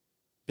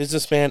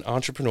 Businessman,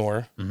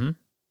 entrepreneur,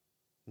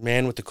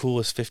 man with the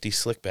coolest 50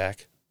 slick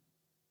back.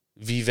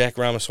 Vivek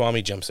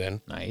Ramaswamy jumps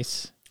in.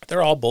 Nice.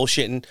 They're all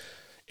bullshitting.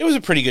 It was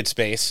a pretty good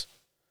space.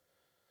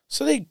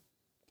 So they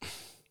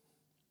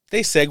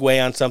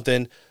segue on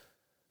something.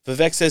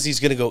 Vivek says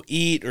he's going to go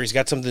eat or he's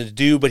got something to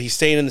do, but he's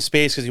staying in the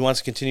space because he wants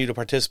to continue to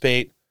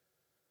participate.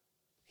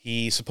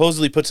 He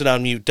supposedly puts it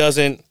on mute,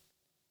 doesn't.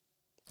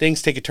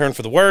 Things take a turn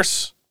for the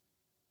worse.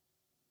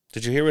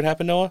 Did you hear what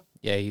happened, Noah?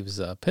 Yeah, he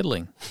was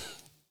piddling.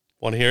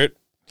 Want to hear it?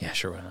 Yeah,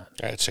 sure, why not? All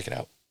right, let's check it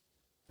out.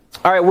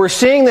 All right, we're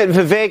seeing that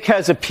Vivek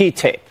has a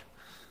P-tape.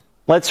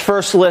 Let's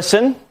first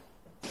listen.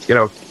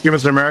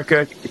 Humans in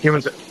America,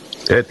 humans...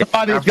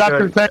 Somebody's got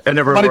and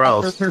everywhere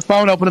else. Their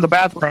phone open in the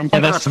bathroom.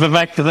 Yeah, that's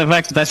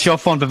Vivek. That's your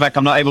phone, Vivek.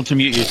 I'm not able to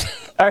mute you.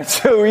 All right,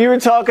 so you were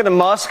talking to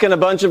Musk and a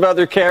bunch of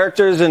other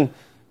characters, and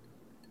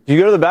did you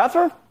go to the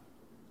bathroom?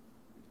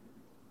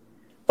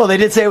 Well, they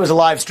did say it was a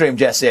live stream,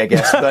 Jesse, I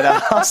guess. But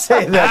I'll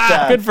say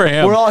that good for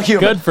him. We're all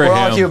human. Good for him. We're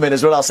all human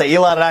is what I'll say.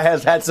 Elon and I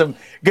have had some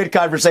good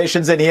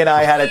conversations, and he and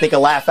I had, I think, a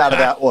laugh out of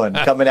that one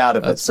coming out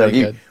of it. So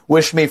he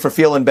wished me for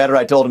feeling better.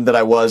 I told him that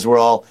I was. We're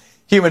all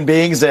human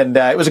beings, and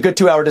it was a good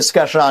 2-hour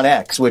discussion on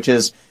X, which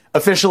is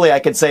officially,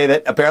 I could say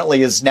that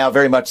apparently is now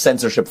very much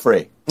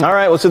censorship-free. All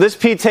right, well, so this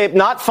P-tape,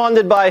 not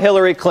funded by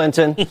Hillary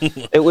Clinton.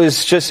 It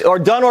was just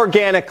done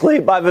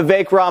organically by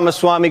Vivek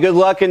Ramaswamy. Good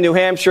luck in New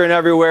Hampshire and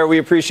everywhere. We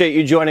appreciate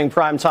you joining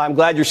Prime Time.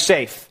 Glad you're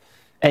safe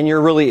and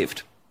you're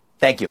relieved.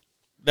 Thank you.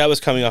 That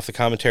was coming off the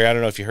commentary. I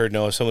don't know if you heard,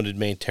 Noah, someone had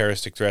made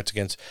terroristic threats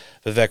against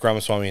Vivek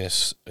Ramaswamy and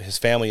his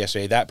family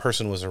yesterday. That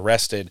person was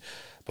arrested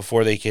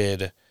before they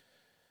could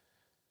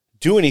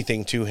do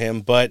anything to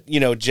him, but,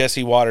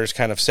 Jesse Waters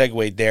kind of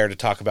segued there to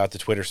talk about the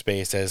Twitter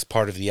space as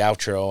part of the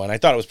outro, and I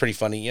thought it was pretty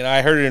funny.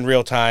 I heard it in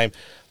real time.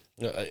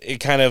 It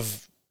kind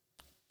of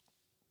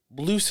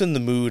loosened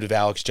the mood of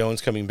Alex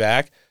Jones coming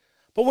back,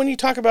 but when you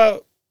talk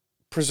about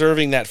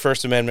preserving that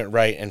First Amendment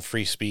right and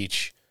free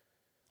speech,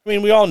 I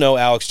mean, we all know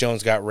Alex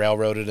Jones got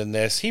railroaded in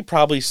this. He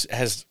probably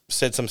has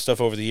said some stuff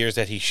over the years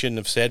that he shouldn't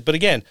have said, but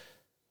again...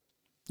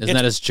 Isn't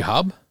that his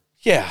job?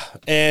 Yeah,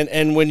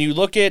 and when you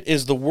look at,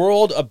 is the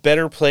world a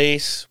better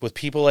place with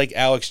people like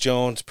Alex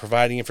Jones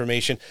providing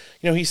information?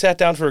 He sat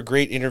down for a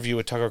great interview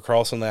with Tucker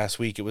Carlson last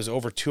week. It was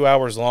over 2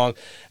 hours long,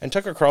 and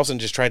Tucker Carlson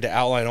just tried to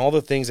outline all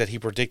the things that he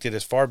predicted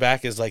as far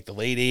back as like the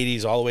late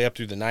 80s all the way up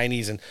through the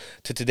 90s and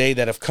to today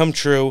that have come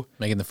true.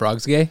 Making the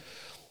frogs gay?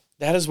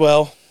 That as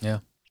well. Yeah.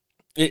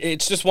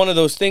 It's just one of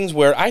those things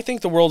where I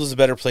think the world is a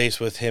better place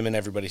with him in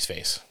everybody's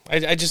face.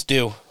 I just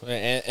do.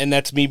 And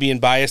that's me being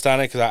biased on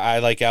it because I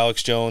like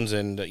Alex Jones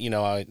and,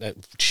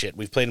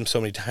 we've played him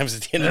so many times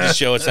at the end of the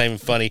show, it's not even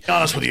funny. Be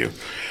honest with you,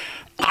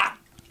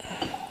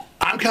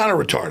 I'm kind of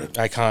retarded.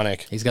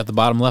 Iconic. He's got the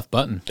bottom left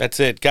button.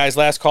 That's it. Guys,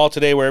 last call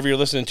today, wherever you're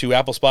listening to,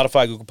 Apple,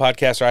 Spotify, Google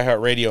Podcasts, or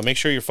iHeartRadio. Make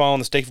sure you're following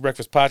the Steak for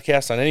Breakfast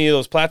podcast on any of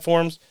those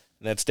platforms.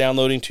 And that's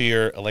downloading to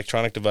your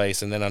electronic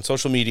device. And then on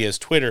social media is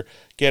Twitter,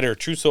 Getter,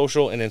 True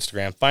Social, and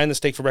Instagram. Find the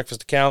Steak for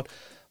Breakfast account,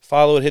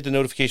 follow it, hit the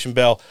notification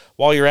bell.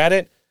 While you're at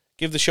it,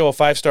 give the show a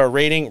 5-star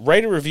rating,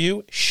 write a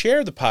review,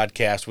 share the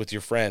podcast with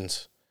your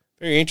friends.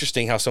 Very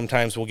interesting how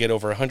sometimes we'll get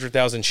over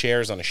 100,000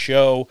 shares on a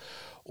show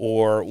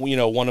or,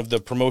 one of the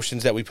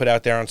promotions that we put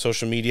out there on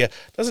social media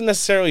doesn't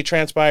necessarily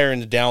transpire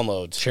into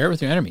downloads. Share it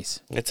with your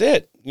enemies. That's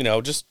it.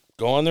 Just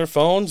go on their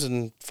phones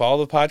and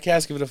follow the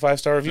podcast, give it a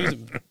 5-star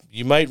review.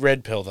 you might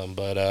red pill them,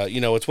 but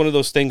it's one of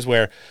those things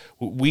where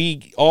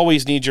we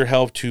always need your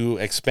help to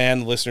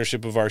expand the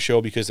listenership of our show,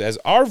 because as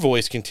our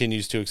voice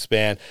continues to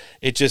expand,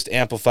 it just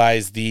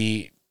amplifies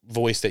the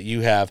voice that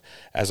you have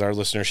as our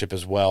listenership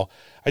as well.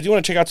 I do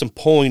want to check out some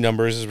polling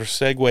numbers as we're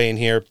segueing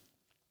here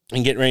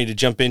and getting ready to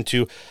jump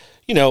into,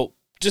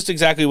 just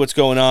exactly what's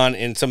going on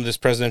in some of this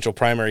presidential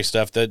primary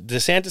stuff. The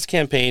DeSantis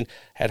campaign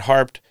had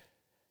harped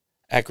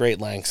at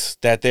great lengths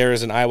that there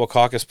is an Iowa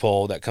caucus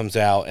poll that comes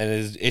out,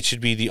 and it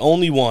should be the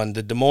only one,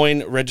 the Des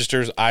Moines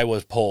Register's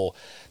Iowa poll,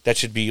 that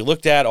should be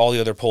looked at. All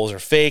the other polls are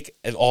fake,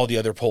 and all the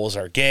other polls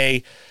are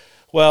gay.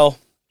 Well,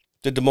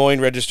 the Des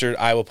Moines Registered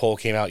Iowa poll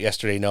came out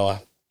yesterday,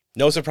 Noah.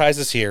 No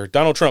surprises here.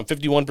 Donald Trump,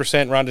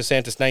 51%, Ron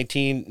DeSantis,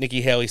 19%,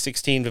 Nikki Haley,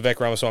 16%, Vivek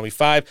Ramaswamy,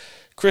 5%,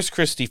 Chris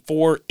Christie,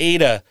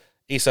 4%,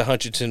 Asa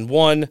Hutchinson,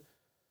 1%,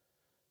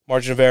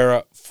 margin of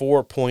error,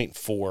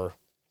 4.4%.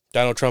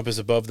 Donald Trump is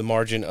above the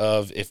margin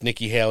of, if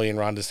Nikki Haley and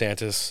Ron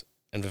DeSantis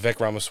and Vivek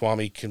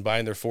Ramaswamy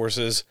combine their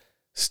forces,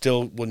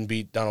 still wouldn't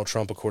beat Donald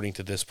Trump according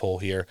to this poll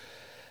here.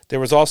 There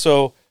was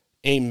also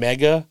a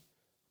MAGA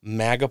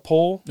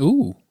poll.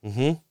 Ooh.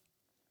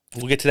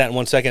 We'll get to that in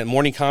 1 second.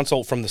 Morning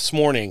consult from this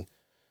morning.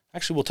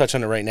 Actually, we'll touch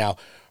on it right now.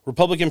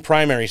 Republican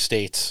primary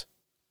states,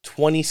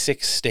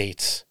 26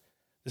 states.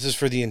 This is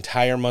for the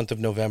entire month of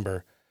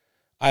November.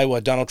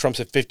 Iowa, Donald Trump's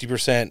at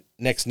 50%.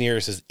 Next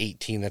nearest is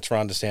 18%. That's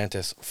Ron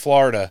DeSantis.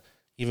 Florida,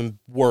 even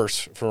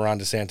worse for Ron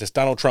DeSantis.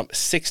 Donald Trump,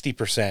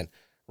 60%.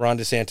 Ron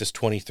DeSantis,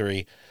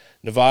 23%.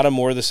 Nevada,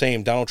 more of the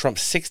same. Donald Trump,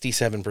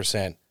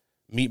 67%.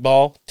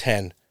 Meatball,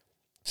 10%.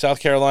 South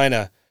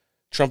Carolina,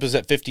 Trump is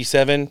at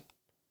 57%.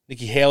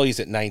 Nikki Haley's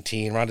at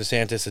 19%. Ron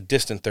DeSantis, a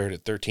distant third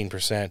at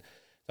 13%.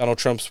 Donald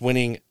Trump's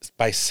winning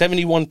by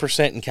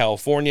 71% in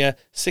California,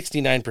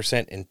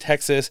 69% in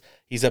Texas.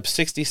 He's up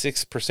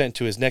 66%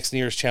 to his next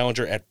nearest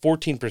challenger at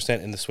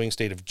 14% in the swing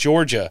state of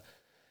Georgia.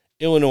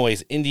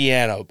 Illinois,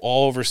 Indiana,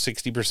 all over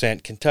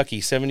 60%. Kentucky,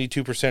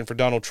 72% for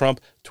Donald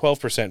Trump,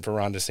 12% for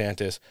Ron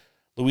DeSantis.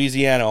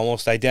 Louisiana,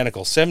 almost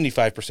identical,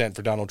 75%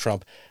 for Donald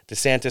Trump.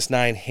 DeSantis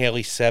 9%,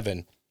 Haley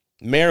 7%.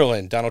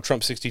 Maryland, Donald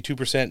Trump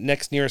 62%.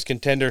 Next nearest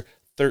contender,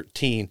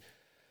 13%.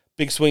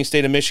 Big swing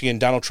state of Michigan,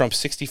 Donald Trump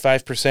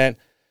 65%.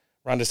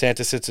 Ron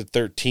DeSantis sits at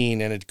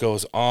 13%, and it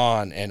goes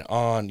on and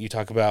on. You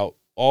talk about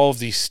all of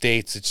these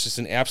states. It's just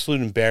an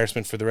absolute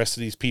embarrassment for the rest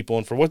of these people.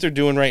 And for what they're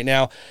doing right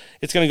now,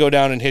 it's going to go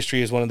down in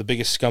history as one of the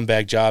biggest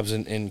scumbag jobs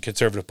in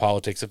conservative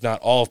politics, if not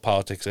all of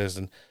politics as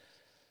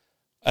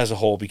a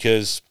whole,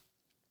 because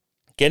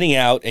getting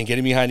out and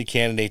getting behind a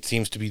candidate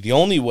seems to be the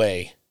only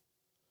way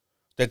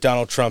that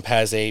Donald Trump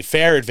has a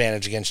fair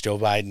advantage against Joe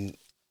Biden.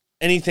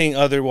 Anything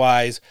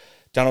otherwise,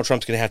 Donald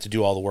Trump's going to have to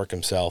do all the work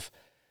himself.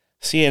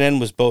 CNN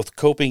was both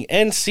coping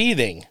and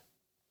seething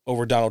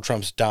over Donald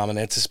Trump's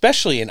dominance,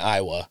 especially in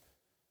Iowa.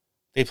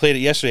 They played it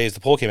yesterday as the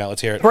poll came out.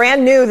 Let's hear it.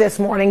 Brand new this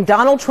morning,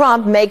 Donald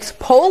Trump makes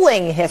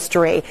polling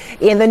history.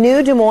 In the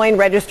new Des Moines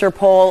Register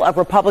poll of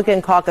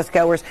Republican caucus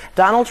goers,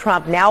 Donald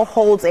Trump now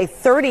holds a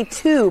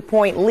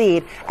 32-point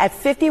lead at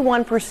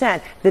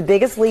 51%, the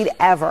biggest lead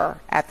ever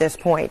at this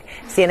point.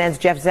 CNN's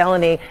Jeff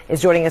Zeleny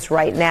is joining us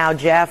right now.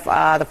 Jeff,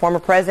 the former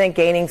president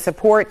gaining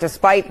support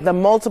despite the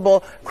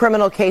multiple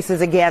criminal cases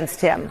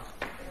against him.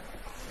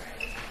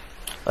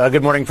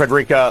 Good morning,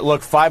 Frederica.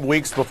 Look, 5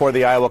 weeks before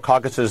the Iowa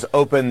caucuses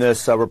open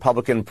this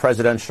Republican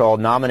presidential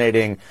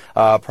nominating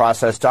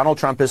process, Donald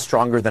Trump is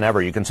stronger than ever.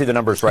 You can see the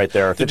numbers right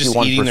there,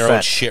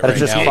 51%. That is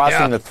just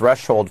crossing the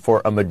threshold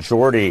for a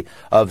majority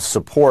of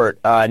support.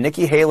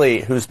 Nikki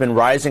Haley, who's been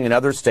rising in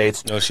other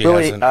states,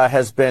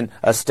 has been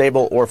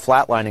stable or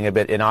flatlining a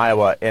bit in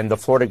Iowa. And the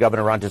Florida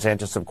governor, Ron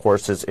DeSantis, of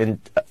course, has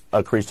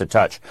increased a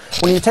touch.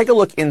 When you take a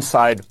look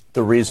inside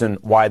the reason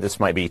why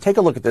this might be, take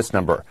a look at this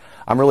number.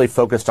 I'm really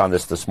focused on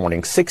this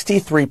morning.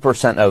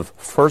 63% of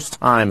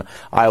first-time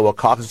Iowa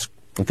caucus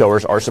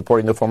goers are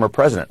supporting the former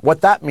president.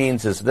 What that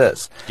means is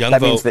this.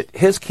 Means that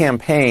his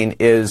campaign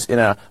is in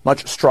a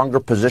much stronger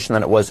position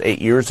than it was 8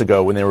 years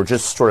ago when they were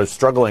just sort of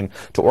struggling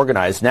to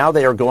organize. Now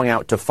they are going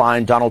out to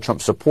find Donald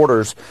Trump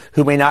supporters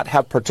who may not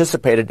have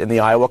participated in the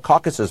Iowa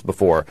caucuses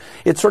before.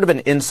 It's sort of an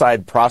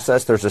inside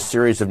process. There's a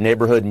series of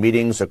neighborhood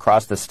meetings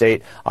across the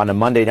state on a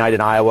Monday night in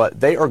Iowa.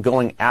 They are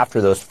going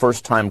after those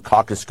first-time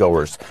caucus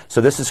goers.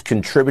 So this is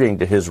contributing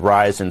to his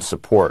rise in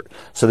support.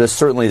 So this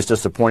certainly is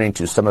disappointing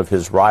to some of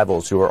his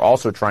rivals who are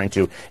also trying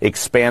to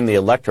expand the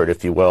electorate,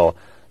 if you will.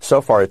 So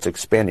far, it's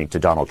expanding to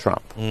Donald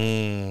Trump.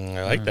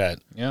 I like that.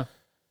 Yeah.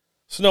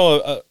 So,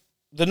 no,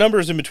 the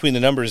numbers in between the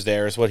numbers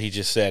there is what he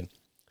just said.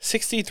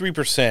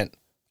 63%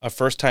 of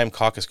first-time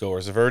caucus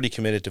goers have already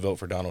committed to vote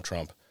for Donald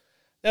Trump.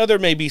 Now, there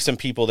may be some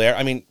people there.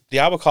 I mean, the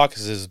Iowa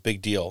caucus is a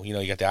big deal. You know,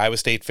 you got the Iowa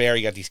State Fair.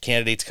 You got these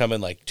candidates coming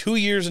like 2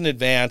 years in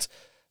advance,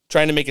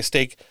 trying to make a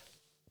stake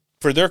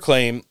for their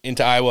claim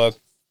into Iowa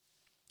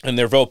and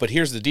their vote. But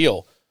here's the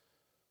deal.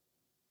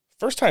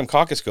 First-time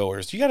caucus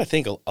goers, you got to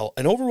think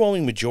an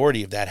overwhelming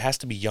majority of that has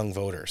to be young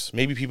voters.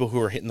 Maybe people who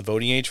are hitting the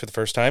voting age for the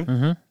first time.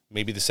 Mm-hmm.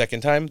 Maybe the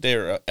second time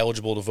they're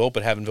eligible to vote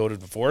but haven't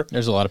voted before.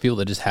 There's a lot of people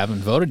that just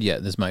haven't voted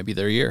yet. This might be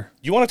their year.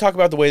 You want to talk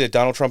about the way that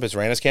Donald Trump has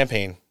ran his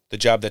campaign, the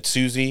job that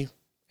Susie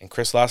and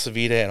Chris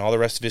LaCivita and all the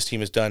rest of his team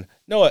has done.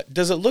 Noah,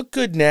 does it look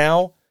good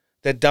now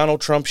that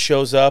Donald Trump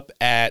shows up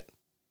at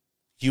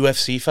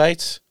UFC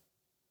fights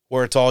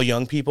where it's all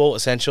young people,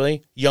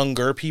 essentially?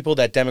 Younger people,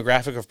 that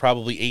demographic of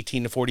probably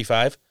 18 to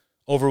 45?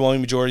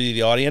 Overwhelming majority of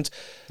the audience.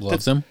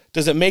 Loves him.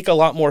 Does it make a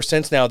lot more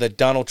sense now that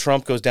Donald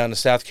Trump goes down to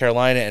South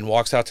Carolina and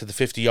walks out to the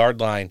 50-yard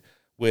line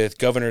with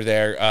governor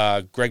there,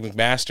 Greg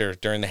McMaster,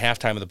 during the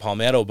halftime of the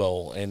Palmetto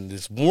Bowl, and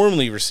is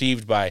warmly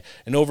received by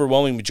an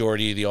overwhelming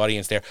majority of the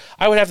audience there?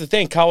 I would have to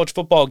think college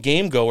football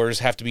game goers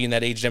have to be in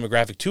that age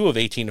demographic too, of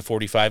 18 to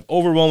 45.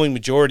 Overwhelming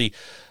majority,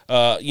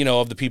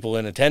 of the people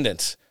in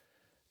attendance.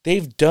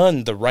 They've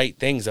done the right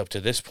things up to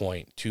this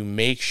point to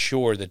make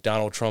sure that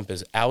Donald Trump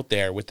is out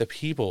there with the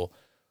people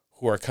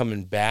who are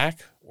coming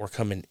back or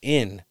coming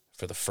in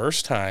for the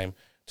first time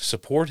to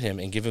support him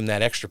and give him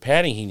that extra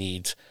padding he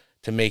needs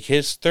to make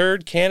his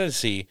third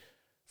candidacy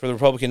for the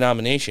Republican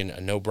nomination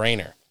a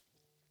no-brainer.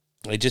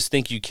 I just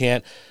think you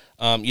can't,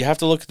 you have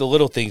to look at the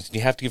little things, and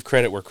you have to give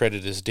credit where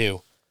credit is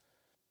due.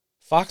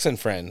 Fox and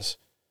Friends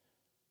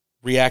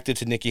reacted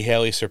to Nikki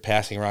Haley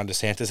surpassing Ron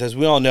DeSantis. As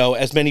we all know,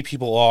 as many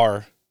people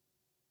are,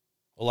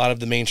 a lot of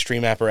the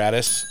mainstream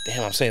apparatus,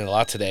 damn, I'm saying a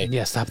lot today.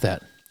 Yeah, stop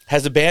that.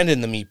 Has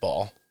abandoned the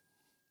meatball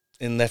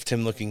and left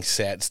him looking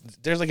sad.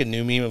 There's like a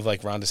new meme of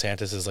like Ron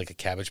DeSantis as like a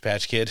Cabbage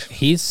Patch Kid.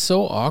 He's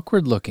so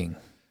awkward looking.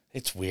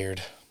 It's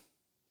weird.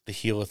 The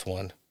heeleth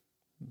one.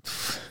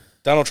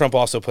 Donald Trump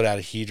also put out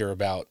a heater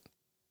about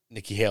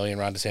Nikki Haley and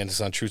Ron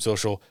DeSantis on Truth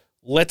Social.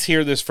 Let's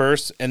hear this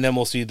first, and then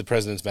we'll see the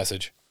president's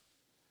message.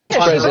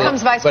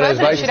 Becomes vice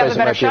president, she'd have a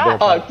better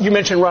shot. You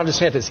mentioned Ron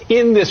DeSantis.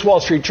 In this Wall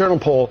Street Journal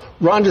poll,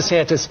 Ron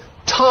DeSantis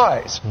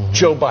ties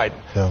Joe Biden.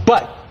 Yeah.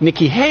 But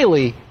Nikki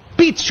Haley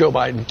beats Joe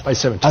Biden by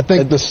 17. I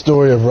think the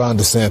story of Ron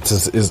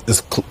DeSantis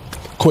is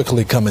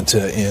quickly coming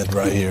to an end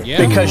right here.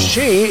 Yeah. Because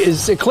she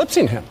is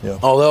eclipsing him. Yeah.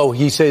 Although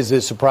he says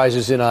there's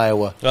surprises in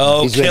Iowa.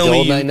 Oh, he's been to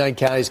all 99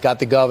 counties, got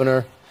the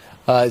governor.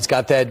 It's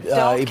got that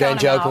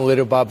evangelical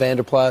leader, Bob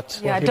Vander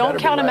Plaats. Yeah, don't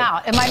count him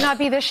out. It might not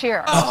be this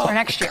year or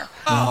next year,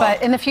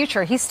 but in the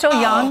future. He's still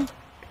young.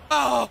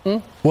 Well,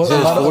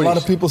 a lot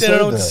of people say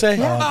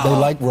that. They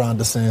like Ron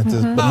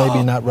DeSantis, but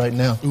maybe not right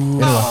now.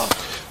 Anyway,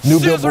 new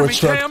billboard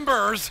truck.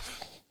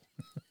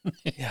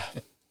 Yeah.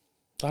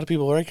 A lot of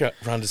people like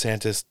Ron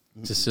DeSantis.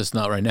 It's just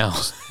not right now.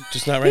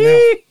 Just not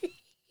right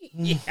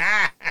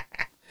now.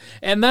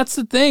 And that's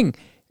the thing.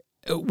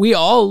 We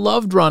all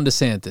loved Ron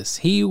DeSantis.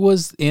 He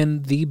was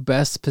in the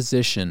best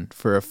position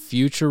for a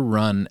future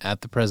run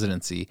at the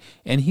presidency,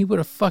 and he would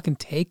have fucking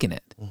taken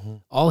it. Mm-hmm.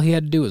 All he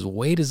had to do was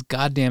wait his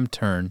goddamn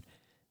turn,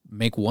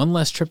 make one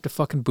less trip to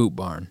fucking Boot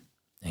Barn,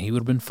 and he would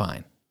have been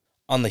fine.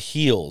 On the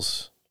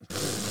heels.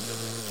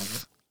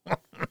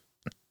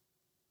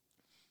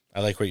 I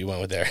like where you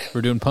went with there.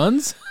 We're doing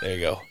puns? There you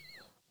go.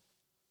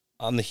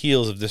 On the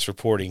heels of this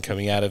reporting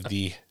coming out of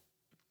the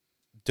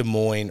Des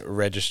Moines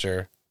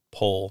Register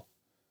poll,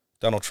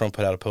 Donald Trump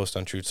put out a post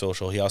on Truth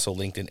Social. He also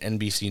linked an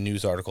NBC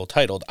News article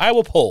titled,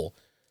 Iowa Poll,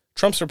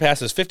 Trump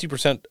surpasses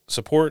 50%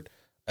 support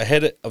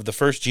ahead of the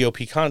first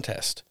GOP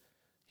contest.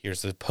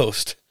 Here's the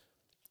post.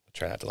 I'll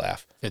try not to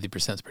laugh.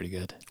 50% is pretty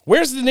good.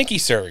 Where's the Nikki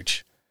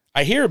surge?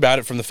 I hear about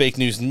it from the fake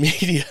news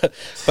media,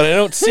 but I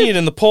don't see it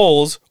in the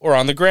polls or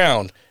on the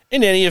ground.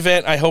 In any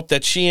event, I hope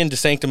that she and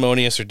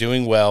DeSanctimonious are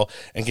doing well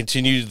and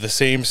continue the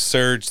same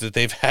surge that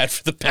they've had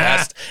for the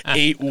past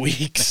 8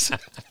 weeks.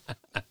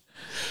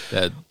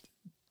 That...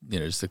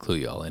 just to clue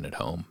you all in at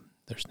home,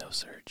 there's no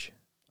surge.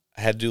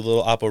 I had to do a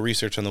little Oppo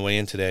research on the way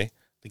in today.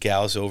 The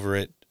gals over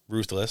at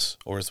Ruthless,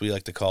 or as we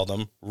like to call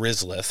them,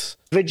 Rizless.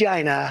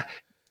 Vagina.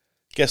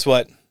 Guess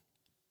what?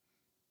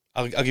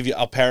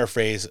 I'll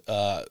paraphrase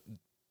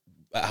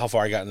how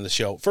far I got into the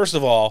show. First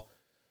of all,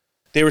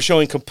 they were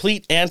showing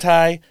complete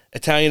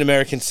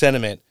anti-Italian-American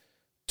sentiment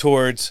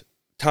towards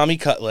Tommy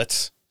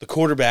Cutlets, the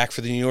quarterback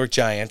for the New York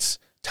Giants,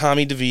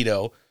 Tommy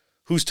DeVito,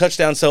 whose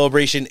touchdown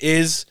celebration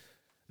is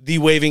the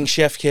waving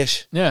chef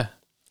kiss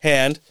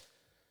hand.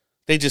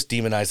 They just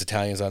demonized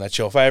Italians on that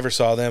show. If I ever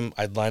saw them,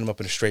 I'd line them up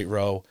in a straight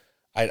row.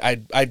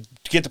 I'd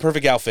get the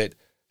perfect outfit.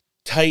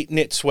 Tight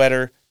knit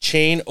sweater,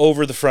 chain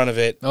over the front of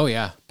it. Oh,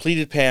 yeah.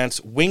 Pleated pants,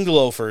 winged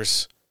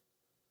loafers,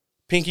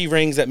 pinky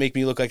rings that make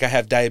me look like I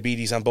have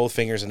diabetes on both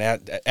fingers, and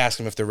ask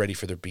them if they're ready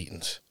for their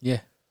beatings.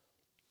 Yeah.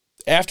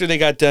 After they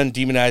got done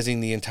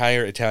demonizing the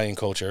entire Italian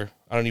culture,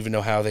 I don't even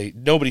know how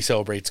nobody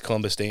celebrates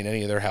Columbus Day in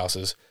any of their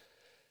houses.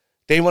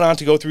 They went on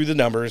to go through the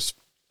numbers.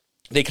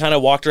 They kind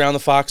of walked around the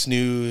Fox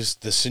News,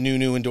 the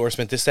Sununu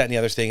endorsement, this, that, and the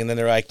other thing. And then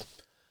they're like,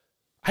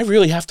 I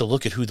really have to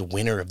look at who the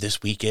winner of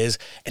this week is.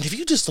 And if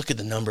you just look at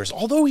the numbers,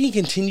 although he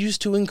continues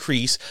to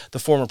increase, the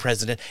former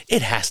president,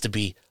 it has to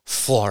be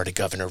Florida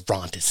Governor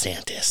Ron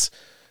DeSantis.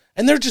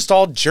 And they're just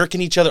all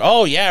jerking each other.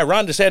 Oh, yeah,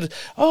 Ron DeSantis.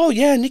 Oh,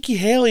 yeah, Nikki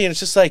Haley. And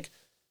it's just like,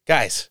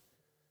 guys,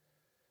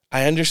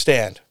 I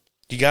understand.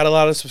 You got a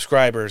lot of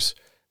subscribers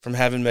from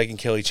having Megyn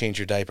Kelly change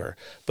your diaper.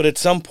 But at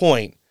some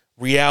point,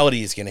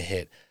 reality is going to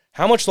hit.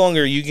 How much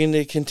longer are you going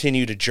to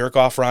continue to jerk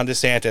off Ron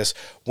DeSantis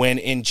when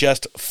in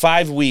just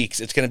 5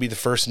 weeks it's going to be the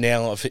first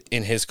nail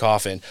in his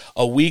coffin?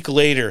 A week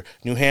later,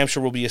 New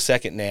Hampshire will be a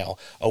second nail.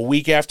 A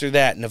week after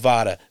that,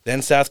 Nevada,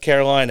 then South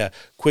Carolina,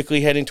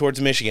 quickly heading towards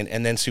Michigan,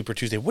 and then Super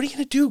Tuesday. What are you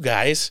going to do,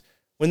 guys,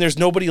 when there's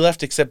nobody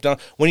left except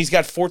when he's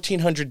got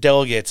 1,400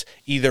 delegates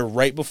either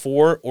right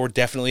before or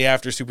definitely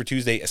after Super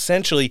Tuesday,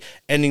 essentially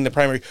ending the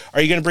primary?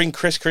 Are you going to bring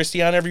Chris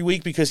Christie on every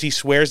week because he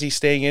swears he's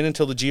staying in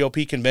until the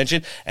GOP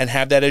convention and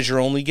have that as your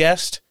only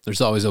guest? There's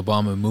always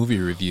Obama movie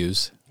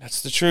reviews.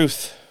 That's the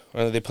truth.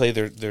 They play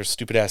their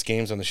stupid-ass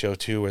games on the show,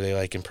 too, where they,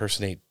 like,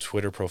 impersonate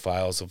Twitter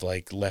profiles of,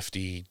 like,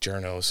 lefty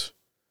journos.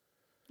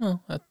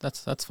 Oh,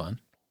 that's fun.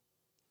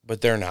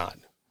 But they're not.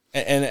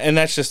 And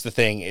that's just the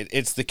thing.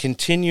 It's the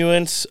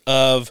continuance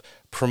of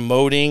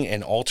promoting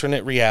an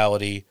alternate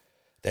reality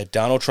that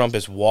Donald Trump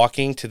is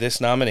walking to this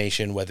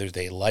nomination, whether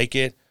they like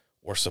it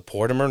or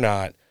support him or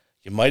not.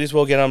 You might as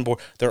well get on board.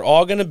 They're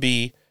all going to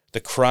be the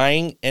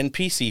crying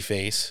NPC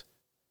face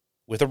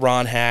with a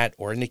Ron hat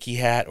or a Nikki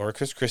hat or a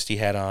Chris Christie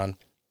hat on,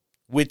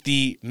 with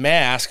the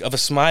mask of a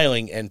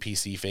smiling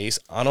NPC face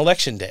on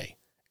Election Day.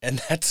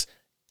 And that's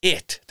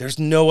it. There's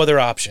no other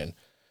option.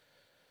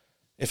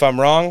 If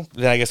I'm wrong,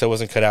 then I guess I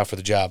wasn't cut out for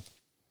the job.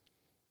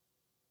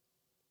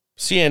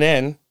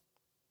 CNN,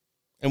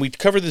 and we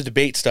covered the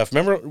debate stuff.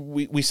 Remember,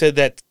 we said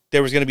that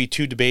there was going to be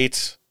 2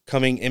 debates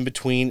coming in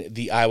between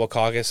the Iowa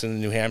caucus and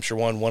the New Hampshire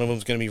one. One of them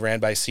was going to be ran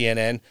by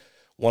CNN.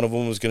 One of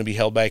them was going to be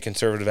held by a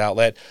conservative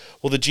outlet.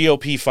 Well, the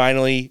GOP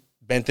finally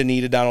bent the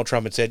knee to Donald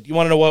Trump and said, you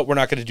want to know what? We're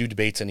not going to do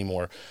debates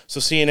anymore. So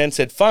CNN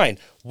said, fine,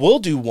 we'll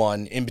do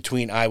one in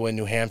between Iowa and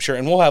New Hampshire,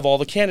 and we'll have all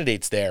the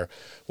candidates there.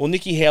 Well,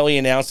 Nikki Haley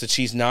announced that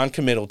she's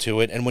non-committal to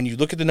it, and when you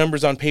look at the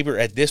numbers on paper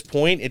at this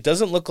point, it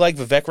doesn't look like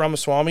Vivek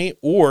Ramaswamy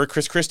or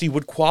Chris Christie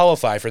would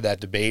qualify for that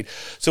debate.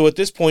 So at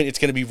this point, it's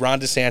going to be Ron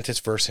DeSantis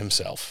versus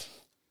himself.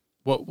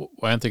 Why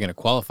aren't they going to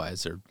qualify?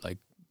 Is there, like,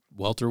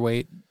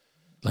 welterweight?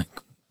 Like,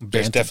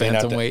 there's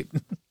definitely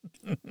bantamweight?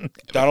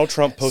 Donald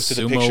Trump posted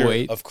a picture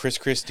weight of Chris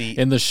Christie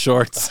in the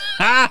shorts,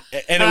 and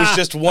it was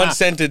just one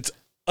sentence: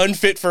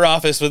 "Unfit for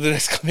office" with an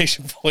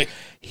exclamation point.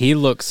 He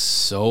looks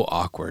so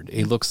awkward.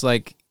 He looks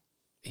like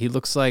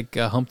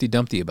Humpty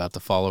Dumpty about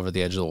to fall over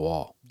the edge of the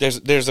wall.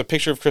 There's a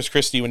picture of Chris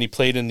Christie when he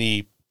played in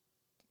the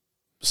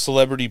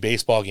celebrity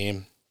baseball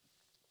game,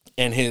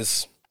 and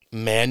his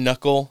man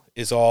knuckle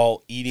is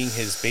all eating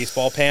his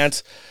baseball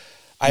pants.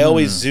 I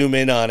always zoom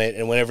in on it,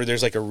 and whenever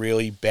there's like a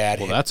really bad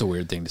hit, that's a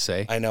weird thing to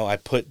say. I know. I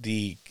put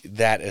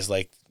that as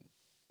like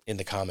in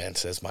the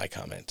comments as my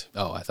comment.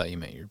 Oh, I thought you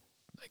meant your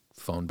like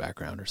phone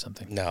background or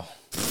something. No,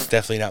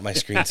 definitely not my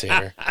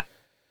screensaver.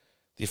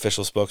 The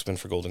official spokesman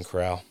for Golden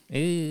Corral.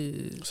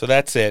 So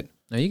that's it.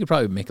 Now you could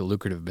probably make a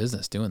lucrative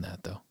business doing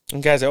that, though.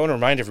 And guys, I want to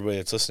remind everybody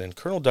that's listening,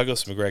 Colonel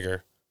Douglas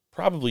McGregor,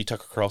 probably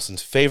Tucker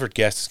Carlson's favorite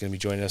guest, is going to be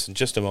joining us in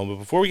just a moment.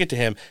 Before we get to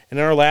him, and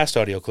in our last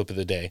audio clip of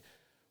the day,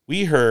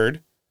 we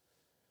heard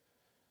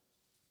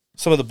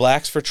some of the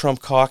Blacks for Trump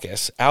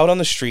caucus out on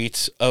the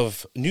streets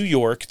of New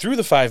York through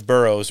the 5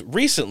 boroughs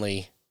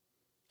recently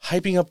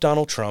hyping up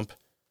Donald Trump,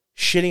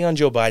 shitting on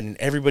Joe Biden and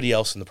everybody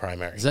else in the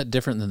primary. Is that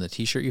different than the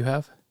T-shirt you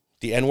have?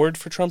 The N-word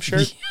for Trump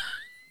shirt?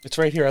 It's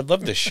right here. I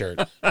love this shirt.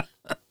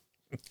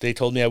 They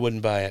told me I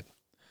wouldn't buy it.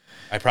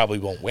 I probably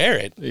won't wear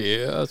it.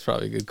 Yeah, that's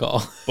probably a good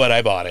call. But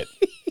I bought it.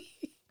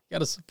 Got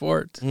to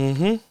support.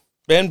 Mm-hmm.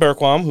 Ben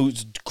Bergquam,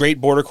 who's a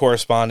great border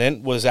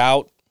correspondent, was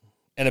out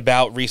and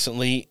about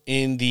recently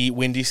in the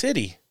Windy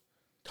City,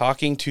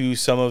 talking to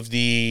some of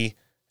the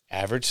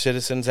average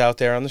citizens out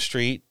there on the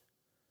street,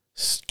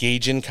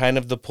 gauging kind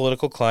of the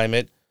political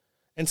climate,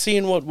 and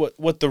seeing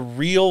what the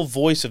real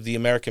voice of the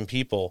American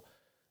people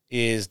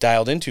is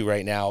dialed into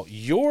right now.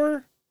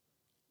 Your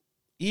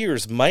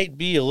ears might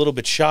be a little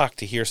bit shocked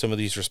to hear some of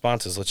these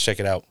responses. Let's check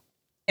it out.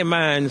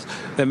 Minds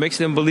that makes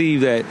them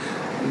believe that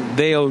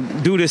they'll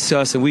do this to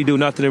us and we do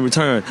nothing in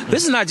return.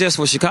 This is not just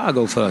for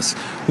Chicago for us.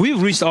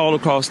 We've reached all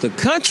across the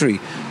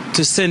country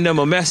to send them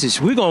a message.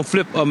 We're going to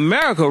flip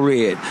America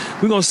red.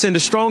 We're going to send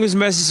the strongest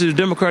message to the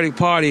Democratic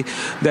Party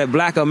that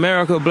Black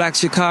America, Black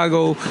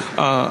Chicago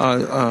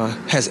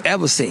has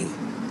ever seen.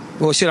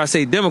 Or should I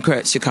say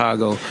Democrat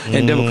Chicago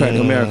and Democratic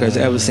America has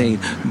ever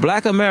seen.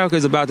 Black America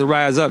is about to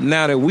rise up.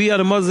 Now that we are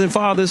the mothers and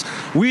fathers,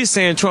 we're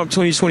saying Trump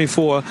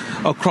 2024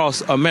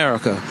 across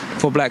America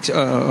for Black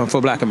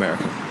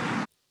America.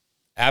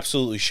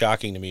 Absolutely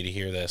shocking to me to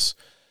hear this.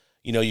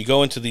 You know, you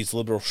go into these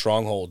liberal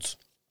strongholds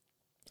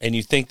and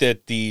you think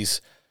that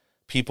these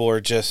people are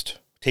just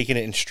taking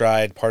it in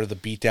stride, part of the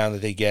beatdown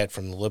that they get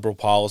from the liberal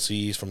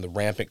policies, from the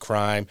rampant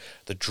crime,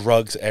 the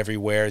drugs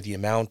everywhere, the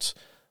amount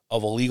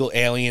of illegal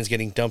aliens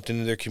getting dumped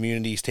into their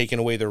communities, taking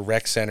away their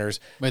rec centers.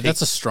 Wait,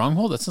 that's a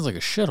stronghold? That sounds like a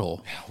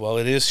shithole. Well,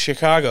 it is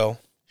Chicago.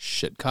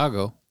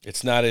 Chicago.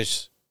 It's not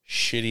as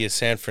shitty as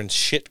San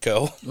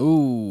Francisco.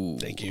 Ooh.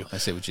 Thank you. I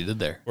see what you did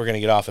there. We're going to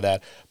get off of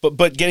that.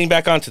 But getting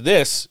back onto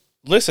this,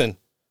 listen,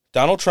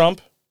 Donald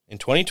Trump in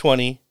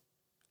 2020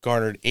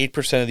 garnered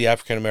 8% of the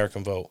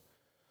African-American vote.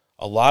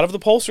 A lot of the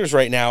pollsters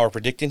right now are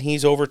predicting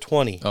he's over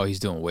 20. Oh, he's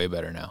doing way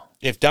better now.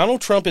 If Donald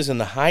Trump is in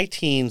the high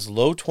teens,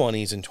 low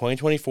 20s in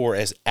 2024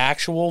 as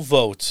actual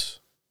votes,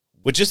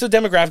 with just the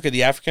demographic of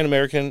the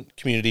African-American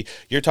community,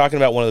 you're talking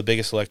about one of the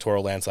biggest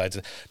electoral landslides.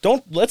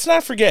 Let's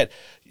not forget,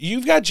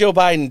 you've got Joe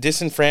Biden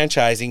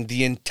disenfranchising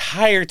the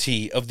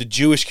entirety of the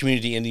Jewish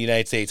community in the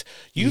United States.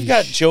 You've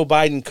got Joe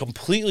Biden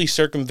completely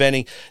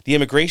circumventing the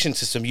immigration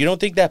system. You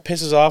don't think that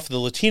pisses off the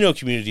Latino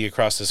community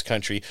across this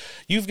country?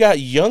 You've got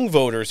young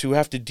voters who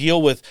have to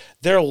deal with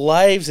their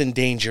lives in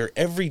danger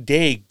every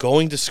day,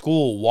 going to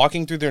school,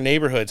 walking through their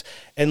neighborhoods.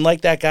 And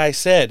like that guy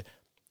said,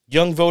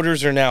 young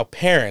voters are now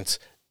parents.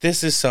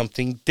 This is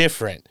something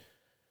different.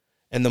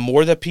 And the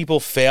more that people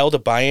fail to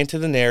buy into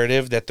the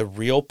narrative that the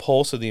real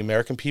pulse of the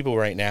American people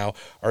right now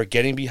are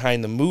getting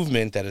behind the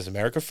movement that is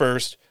America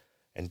First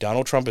and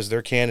Donald Trump is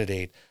their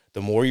candidate,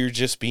 the more you're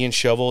just being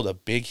shoveled a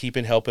big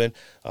heaping helping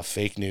of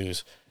fake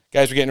news.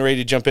 Guys, we're getting ready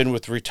to jump in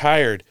with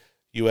retired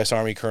U.S.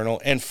 Army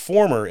Colonel and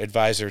former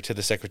advisor to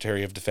the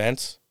Secretary of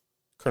Defense,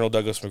 Colonel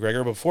Douglas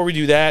Macgregor. Before we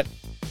do that,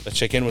 let's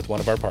check in with one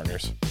of our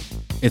partners.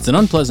 It's an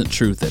unpleasant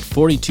truth that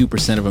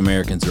 42% of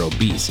Americans are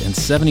obese and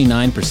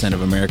 79%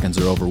 of Americans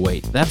are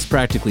overweight. That's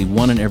practically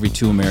 1 in every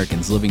 2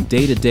 Americans living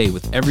day to day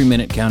with every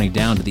minute counting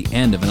down to the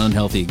end of an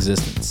unhealthy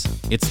existence.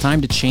 It's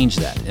time to change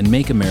that and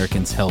make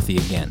Americans healthy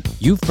again.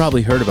 You've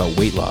probably heard about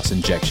weight loss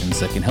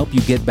injections that can help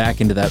you get back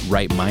into that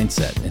right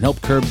mindset and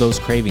help curb those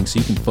cravings so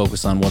you can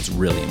focus on what's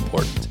really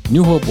important.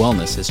 New Hope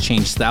Wellness has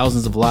changed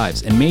thousands of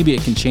lives, and maybe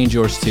it can change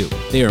yours too.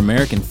 They are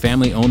American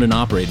family-owned and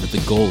operated with the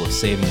goal of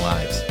saving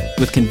lives.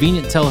 With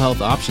convenient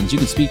telehealth options, you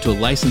can speak to a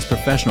licensed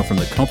professional from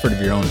the comfort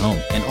of your own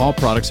home, and all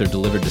products are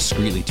delivered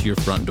discreetly to your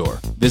front door.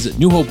 Visit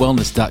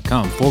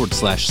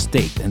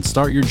newhopewellness.com/state and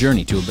start your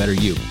journey to a better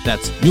you.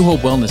 That's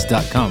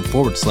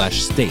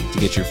newhopewellness.com/state to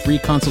get your free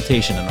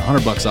consultation and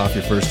 $100 off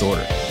your first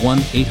order.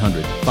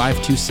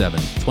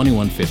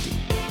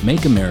 1-800-527-2150.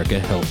 Make America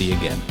healthy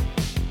again.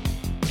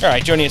 All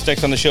right, joining us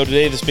next on the show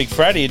today, this Big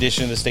Friday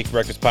edition of the Steak for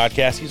Breakfast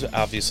podcast. He's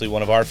obviously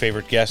one of our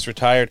favorite guests,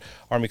 retired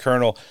Army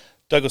Colonel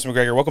Douglas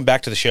Macgregor. Welcome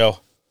back to the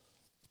show.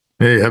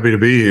 Hey, happy to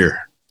be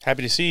here.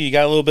 Happy to see you. You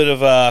got a little bit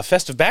of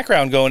festive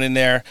background going in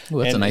there.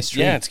 Ooh, that's a nice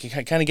treat. Yeah, it's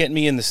kind of getting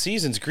me in the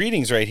season's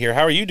greetings right here.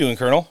 How are you doing,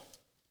 Colonel?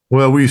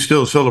 Well, we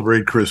still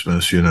celebrate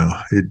Christmas, you know.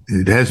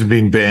 It hasn't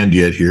been banned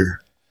yet here.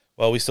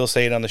 Well, we still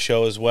say it on the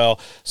show as well.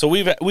 So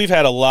we've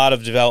had a lot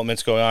of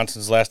developments going on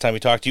since the last time we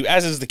talked to you,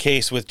 as is the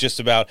case with just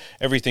about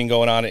everything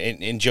going on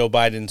in Joe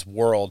Biden's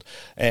world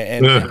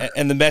and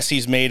the mess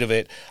he's made of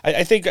it.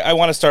 I think I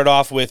want to start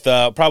off with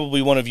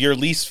probably one of your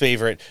least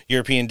favorite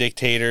European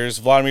dictators.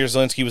 Vladimir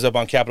Zelensky was up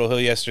on Capitol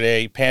Hill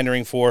yesterday,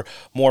 pandering for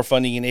more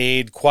funding and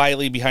aid,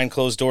 quietly behind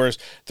closed doors,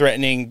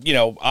 threatening,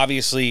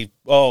 obviously,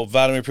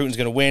 Vladimir Putin's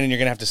going to win and you're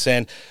going to have to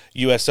send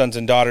U.S. sons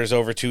and daughters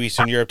over to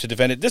Eastern Europe to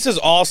defend it. This is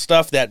all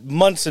stuff that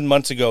months and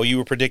months ago you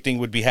were predicting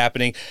would be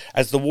happening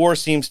as the war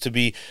seems to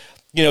be,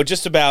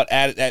 just about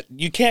at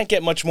you can't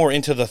get much more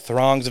into the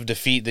throngs of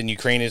defeat than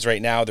Ukraine is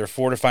right now. They're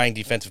fortifying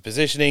defensive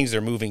positionings. They're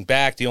moving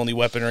back. The only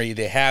weaponry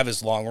they have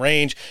is long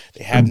range.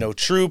 They have no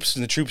troops,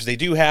 and the troops they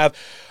do have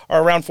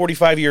are around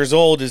 45 years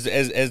old as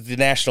the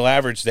national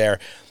average there.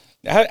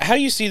 How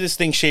do you see this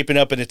thing shaping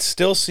up? And it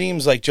still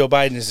seems like Joe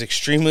Biden is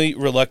extremely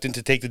reluctant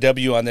to take the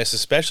W on this,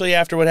 especially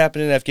after what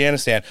happened in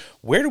Afghanistan.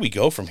 Where do we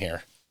go from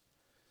here?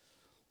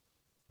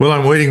 Well,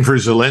 I'm waiting for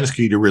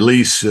Zelensky to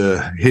release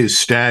his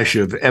stash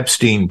of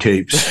Epstein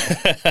tapes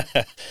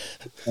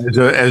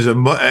as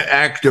an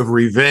act of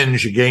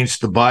revenge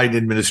against the Biden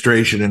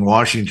administration in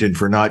Washington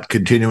for not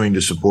continuing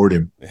to support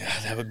him. Yeah,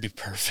 that would be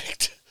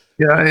perfect.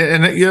 Yeah,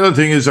 and the other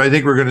thing is I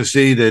think we're going to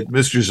see that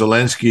Mr.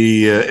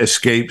 Zelensky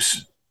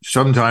escapes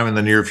sometime in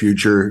the near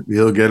future.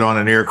 He'll get on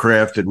an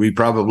aircraft that we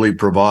probably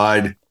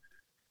provide,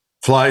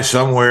 fly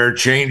somewhere,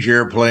 change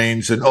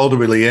airplanes, and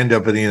ultimately end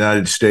up in the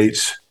United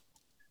States.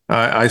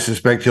 I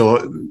suspect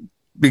he'll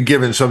be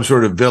given some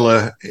sort of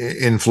villa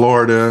in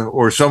Florida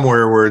or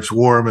somewhere where it's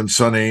warm and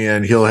sunny,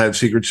 and he'll have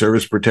Secret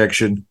Service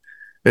protection,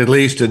 at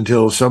least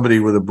until somebody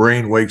with a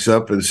brain wakes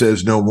up and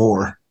says no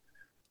more.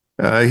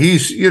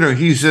 He's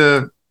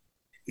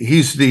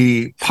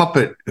the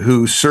puppet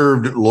who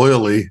served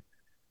loyally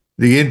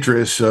the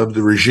interests of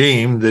the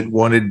regime that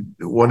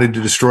wanted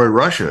to destroy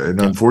Russia.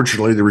 And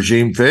unfortunately, the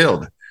regime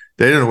failed.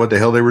 They didn't know what the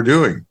hell they were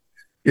doing.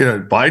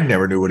 Biden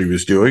never knew what he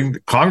was doing.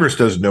 Congress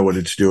doesn't know what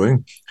it's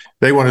doing.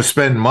 They want to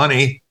spend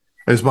money,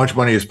 as much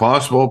money as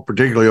possible,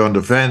 particularly on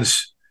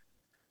defense.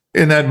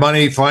 And that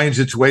money finds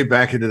its way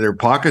back into their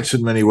pockets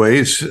in many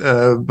ways.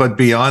 But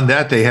beyond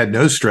that, they had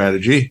no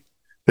strategy.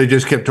 They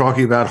just kept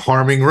talking about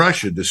harming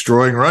Russia,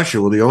 destroying Russia.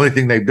 Well, the only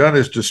thing they've done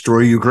is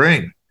destroy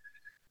Ukraine.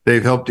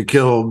 They've helped to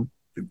kill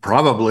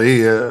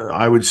probably,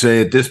 I would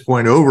say at this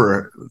point,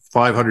 over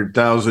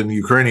 500,000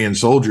 Ukrainian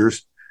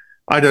soldiers.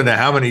 I don't know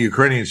how many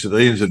Ukrainian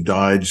civilians have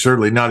died,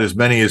 certainly not as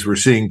many as we're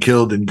seeing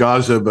killed in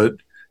Gaza, but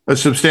a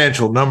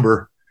substantial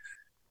number.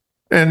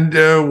 And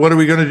what are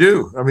we going to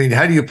do? I mean,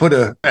 how do you put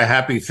a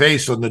happy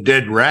face on the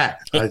dead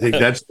rat? I think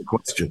that's the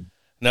question.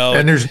 No,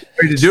 and there's no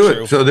way to do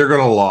it. So they're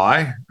going to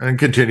lie and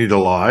continue to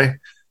lie.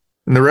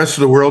 And the rest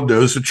of the world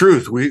knows the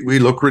truth. We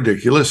look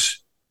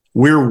ridiculous.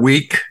 We're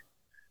weak.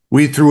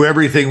 We threw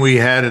everything we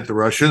had at the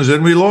Russians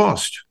and we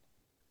lost.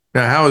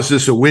 Now, how is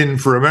this a win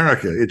for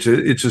America?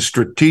 It's a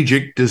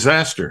strategic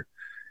disaster.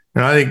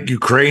 And I think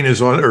NATO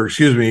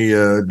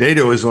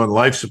is on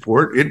life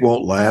support. It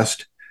won't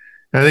last.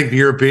 And I think the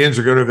Europeans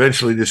are going to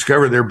eventually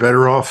discover they're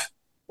better off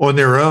on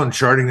their own,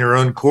 charting their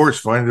own course,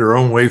 finding their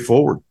own way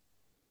forward.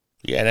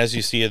 Yeah, and as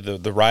you see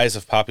the rise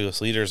of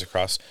populist leaders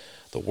across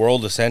the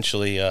world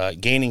essentially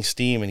gaining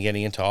steam and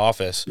getting into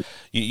office,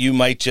 you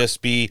might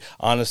just be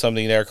onto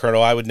something there,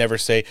 Colonel. I would never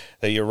say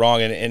that you're wrong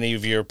in any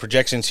of your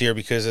projections here,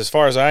 because as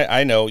far as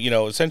I know,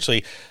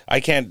 essentially I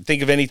can't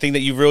think of anything that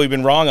you've really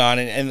been wrong on.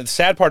 And the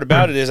sad part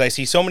about it is I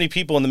see so many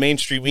people in the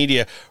mainstream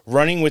media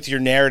running with your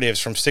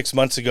narratives from 6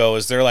 months ago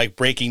as they're like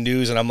breaking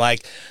news. And I'm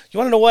like, you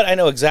want to know what? I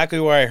know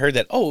exactly where I heard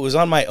that. Oh, it was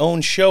on my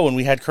own show when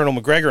we had Colonel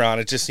Macgregor on.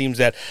 It just seems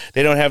that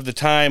they don't have the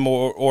time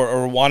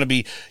or want to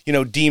be,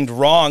 deemed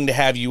wrong to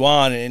have you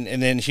on.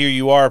 And then here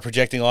you are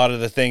projecting a lot of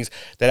the things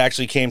that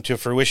actually came to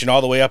fruition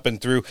all the way up and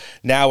through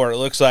now, where it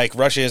looks like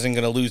Russia isn't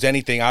going to lose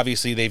anything.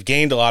 Obviously, they've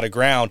gained a lot of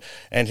ground,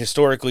 and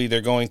historically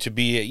they're going to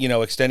be,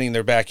 extending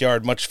their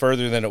backyard much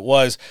further than it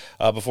was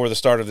before the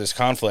start of this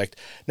conflict.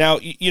 Now,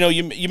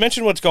 you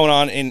mentioned what's going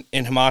on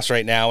in Hamas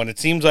right now, and it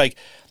seems like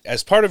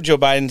as part of Joe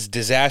Biden's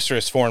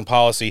disastrous foreign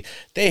policy,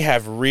 they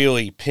have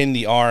really pinned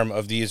the arm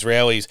of the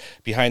Israelis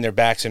behind their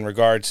backs in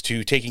regards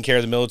to taking care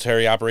of the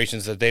military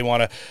operations that they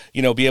want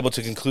to, be able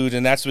to conclude.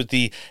 And that's with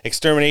the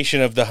extermination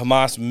of the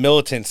Hamas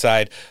militant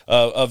side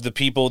of the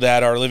people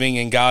that are living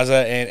in Gaza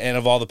and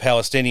of all the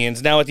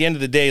Palestinians. Now, at the end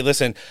of the day,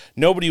 listen,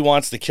 nobody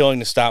wants the killing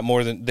to stop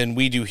more than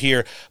we do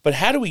here. But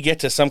how do we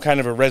get to some kind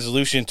of a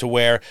resolution to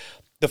where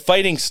the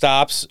fighting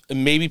stops,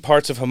 maybe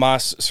parts of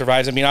Hamas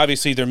survives? I mean,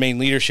 obviously their main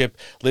leadership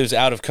lives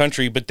out of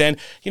country, but then,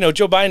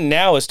 Joe Biden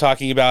now is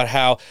talking about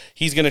how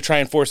he's going to try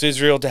and force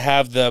Israel to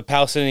have the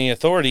Palestinian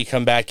Authority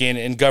come back in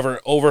and govern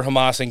over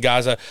Hamas and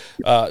Gaza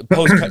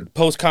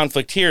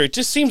post-conflict here. It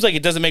just seems like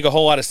it doesn't make a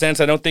whole lot of sense.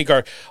 I don't think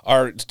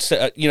our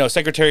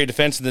Secretary of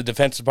Defense and the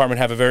Defense Department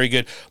have a very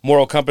good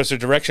moral compass or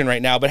direction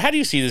right now, but how do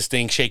you see this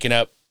thing shaking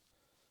up?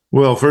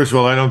 Well, first of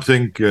all, I don't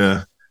think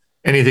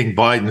anything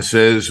Biden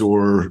says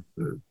or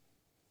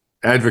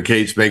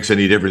advocates makes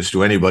any difference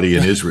to anybody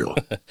in Israel.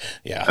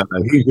 Yeah,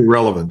 he's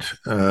irrelevant.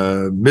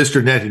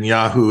 Mr.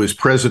 Netanyahu is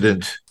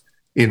president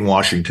in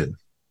Washington.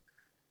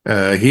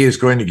 He is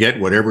going to get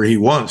whatever he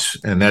wants,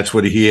 and that's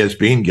what he has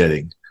been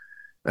getting.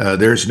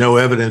 There's no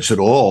evidence at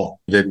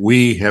all that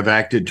we have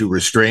acted to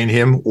restrain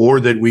him or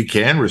that we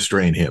can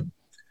restrain him.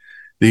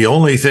 The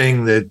only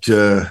thing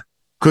that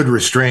could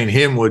restrain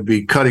him would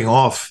be cutting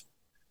off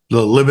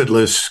the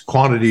limitless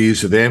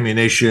quantities of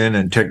ammunition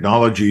and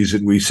technologies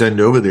that we send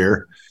over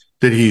there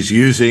that he's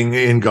using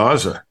in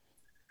Gaza.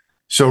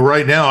 So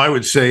right now, I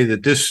would say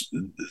that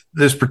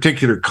this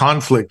particular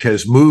conflict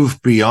has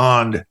moved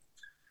beyond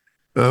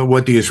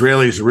what the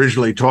Israelis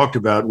originally talked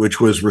about, which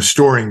was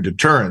restoring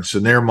deterrence.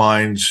 In their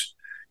minds,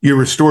 you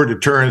restore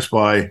deterrence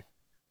by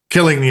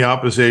killing the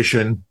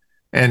opposition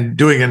and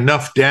doing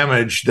enough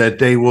damage that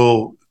they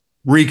will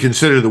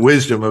reconsider the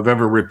wisdom of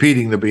ever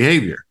repeating the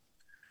behavior.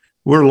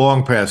 We're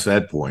long past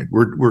that point.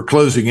 We're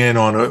closing in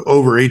on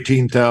over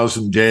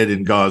 18,000 dead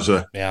in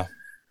Gaza. Yeah.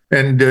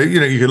 And,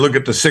 you can look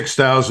at the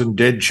 6,000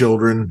 dead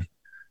children,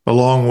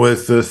 along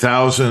with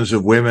thousands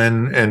of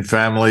women and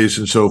families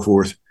and so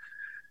forth.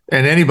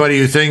 And anybody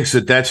who thinks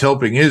that that's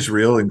helping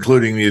Israel,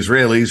 including the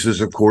Israelis,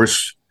 is, of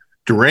course,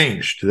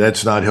 deranged.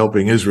 That's not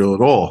helping Israel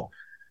at all.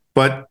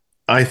 But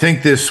I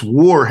think this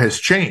war has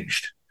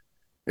changed.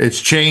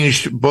 It's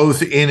changed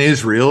both in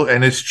Israel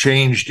and it's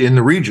changed in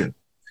the region.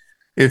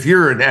 If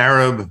you're an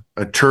Arab,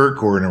 a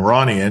Turk, or an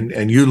Iranian,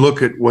 and you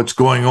look at what's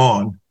going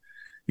on,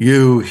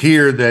 you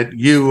hear that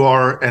you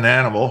are an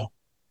animal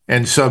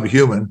and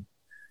subhuman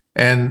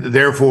and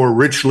therefore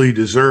richly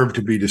deserve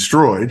to be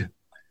destroyed,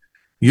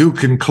 you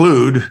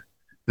conclude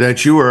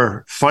that you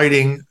are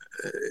fighting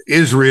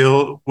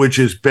Israel, which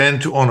is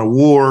bent on a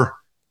war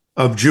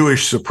of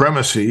Jewish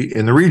supremacy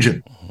in the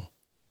region.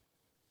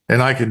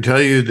 And I can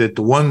tell you that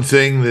the one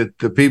thing that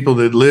the people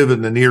that live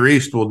in the Near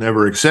East will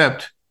never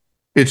accept,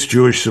 it's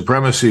Jewish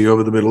supremacy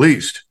over the Middle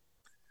East.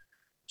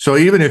 So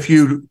even if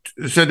you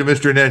said to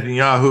Mr.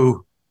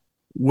 Netanyahu,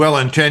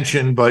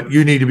 well-intentioned, but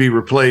you need to be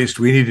replaced,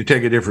 we need to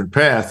take a different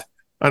path,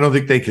 I don't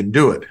think they can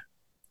do it.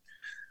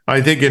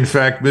 I think, in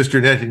fact, Mr.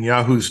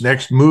 Netanyahu's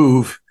next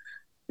move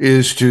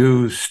is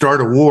to start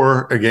a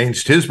war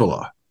against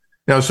Hezbollah.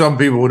 Now, some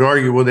people would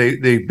argue, well,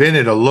 they've been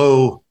at a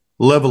low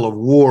level of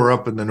war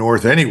up in the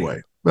north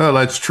anyway. Well,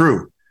 that's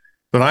true.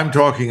 But I'm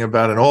talking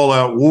about an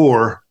all-out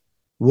war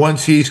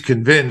once he's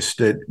convinced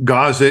that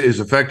Gaza is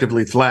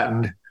effectively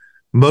flattened,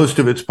 most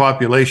of its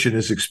population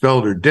is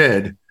expelled or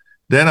dead,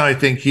 then I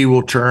think he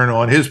will turn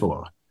on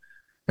Hezbollah.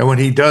 And when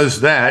he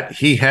does that,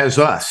 he has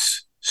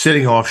us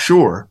sitting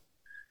offshore,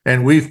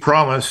 and we've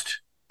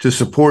promised to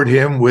support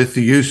him with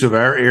the use of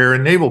our air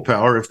and naval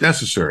power if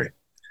necessary.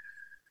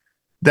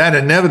 That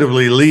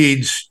inevitably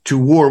leads to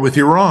war with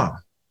Iran.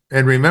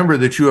 And remember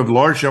that you have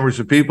large numbers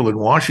of people in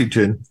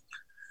Washington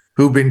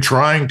who've been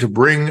trying to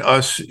bring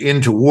us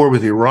into war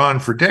with Iran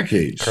for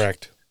decades.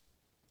 Correct.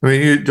 I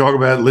mean, you talk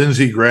about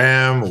Lindsey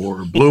Graham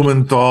or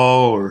Blumenthal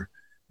or,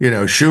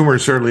 Schumer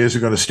certainly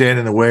isn't going to stand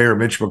in the way, or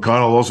Mitch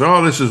McConnell will say,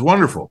 oh, this is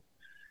wonderful.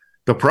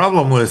 The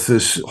problem with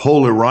this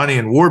whole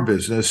Iranian war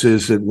business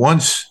is that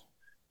once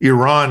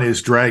Iran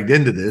is dragged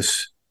into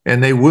this,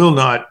 and they will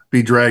not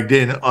be dragged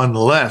in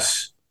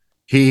unless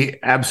he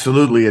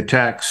absolutely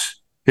attacks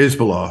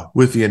Hezbollah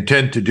with the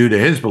intent to do to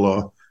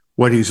Hezbollah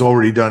what he's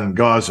already done in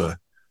Gaza,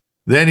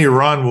 then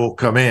Iran will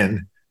come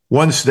in.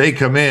 Once they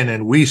come in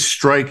and we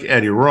strike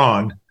at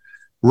Iran,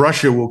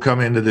 Russia will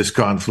come into this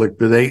conflict,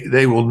 but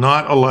they will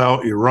not allow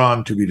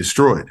Iran to be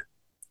destroyed.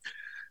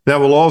 That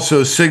will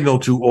also signal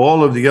to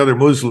all of the other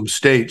Muslim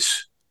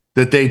states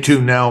that they too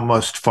now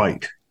must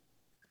fight.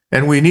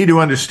 And we need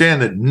to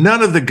understand that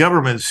none of the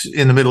governments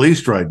in the Middle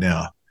East right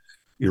now,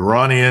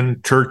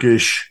 Iranian,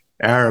 Turkish,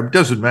 Arab,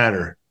 doesn't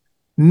matter.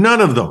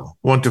 None of them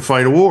want to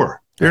fight a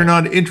war. They're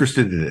not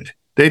interested in it.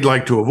 They'd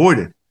like to avoid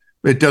it.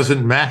 It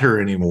doesn't matter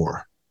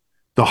anymore.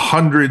 The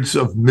hundreds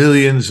of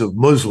millions of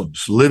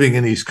Muslims living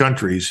in these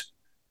countries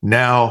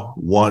now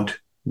want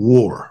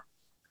war.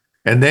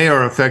 And they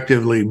are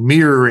effectively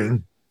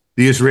mirroring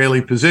the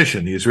Israeli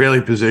position. The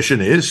Israeli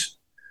position is,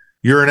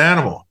 you're an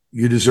animal.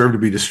 You deserve to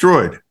be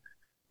destroyed.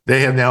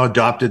 They have now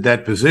adopted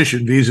that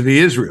position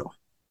vis-a-vis Israel,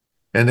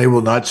 and they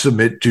will not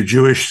submit to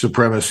Jewish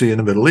supremacy in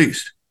the Middle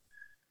East.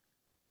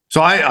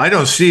 So I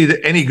don't see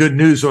any good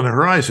news on the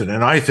horizon,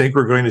 and I think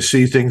we're going to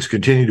see things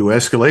continue to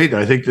escalate.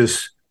 I think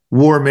this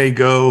war may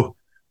go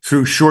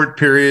through short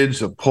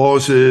periods of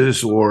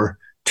pauses or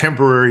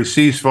temporary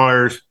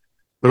ceasefires,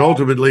 but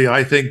ultimately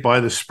I think by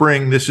the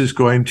spring this is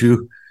going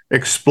to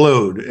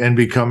explode and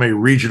become a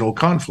regional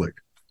conflict.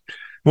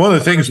 One of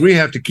the things we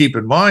have to keep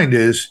in mind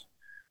is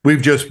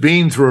we've just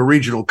been through a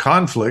regional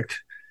conflict,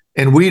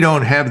 and we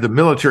don't have the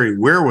military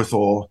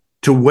wherewithal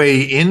to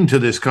weigh into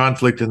this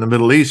conflict in the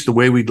Middle East the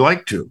way we'd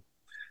like to.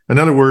 In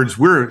other words,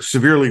 we're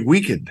severely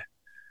weakened.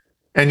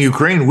 And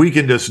Ukraine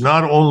weakened us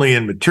not only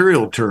in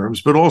material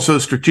terms, but also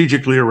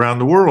strategically around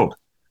the world.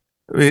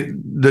 I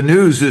mean, the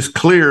news is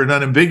clear and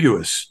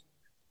unambiguous.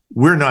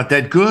 We're not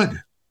that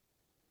good.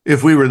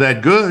 If we were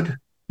that good,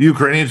 the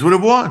Ukrainians would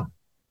have won,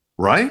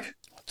 right?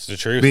 It's the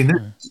truth. I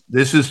mean,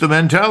 this is the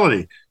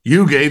mentality.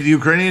 You gave the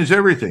Ukrainians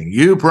everything.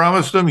 You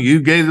promised them.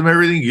 You gave them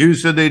everything. You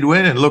said they'd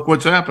win, and look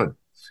what's happened.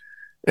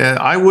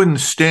 I wouldn't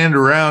stand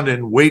around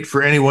and wait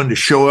for anyone to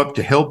show up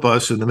to help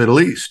us in the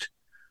Middle East.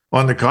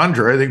 On the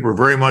contrary, I think we're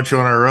very much on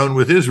our own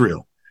with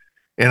Israel.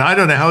 And I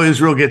don't know how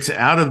Israel gets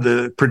out of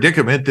the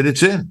predicament that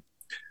it's in.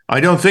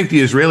 I don't think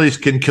the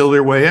Israelis can kill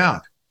their way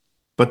out.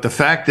 But the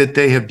fact that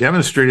they have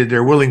demonstrated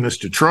their willingness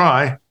to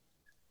try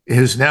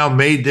has now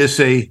made this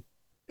a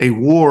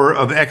war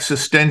of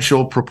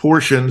existential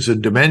proportions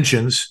and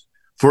dimensions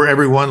for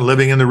everyone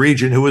living in the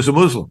region who is a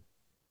Muslim.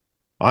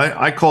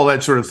 I call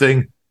that sort of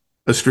thing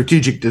a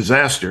strategic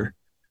disaster,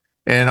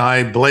 and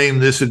I blame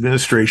this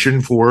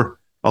administration for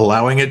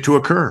allowing it to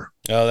occur.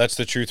 Oh, that's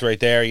the truth right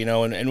there,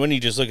 and when you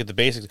just look at the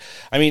basics,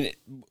 I mean,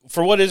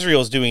 for what Israel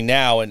is doing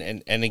now,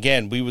 and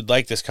again, we would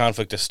like this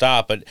conflict to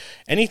stop, but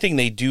anything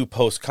they do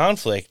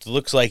post-conflict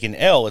looks like an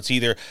L. It's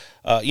either,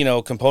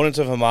 components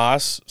of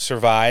Hamas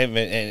survive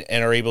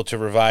and are able to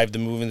revive the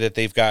movement that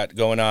they've got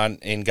going on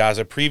in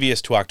Gaza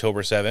previous to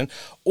October 7,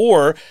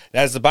 or,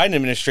 as the Biden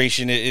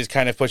administration is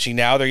kind of pushing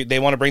now, they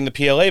want to bring the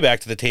PLA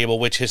back to the table,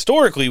 which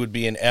historically would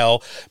be an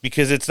L,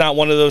 because it's not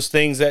one of those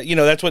things that,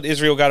 that's what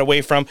Israel got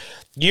away from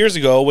years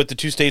ago with the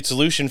two-state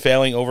solution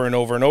failing over and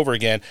over and over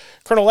again.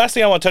 Colonel, last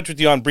thing I want to touch with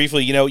you on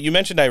briefly, you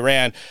mentioned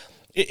Iran.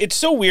 It's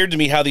so weird to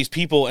me how these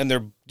people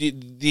and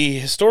the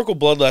historical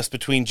bloodlust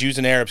between Jews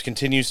and Arabs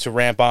continues to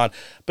ramp on.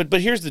 But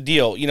here's the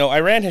deal.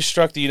 Iran has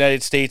struck the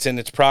United States and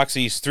its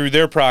proxies through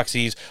their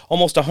proxies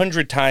almost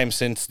 100 times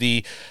since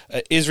the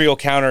Israel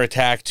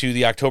counterattack to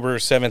the October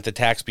 7th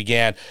attacks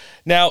began.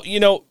 Now,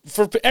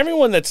 for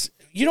everyone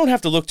you don't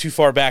have to look too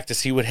far back to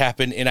see what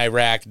happened in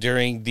Iraq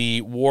during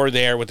the war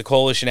there with the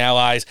coalition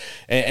allies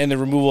and the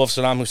removal of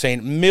Saddam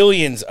Hussein.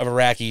 Millions of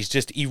Iraqis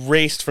just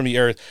erased from the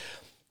earth.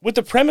 With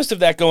the premise of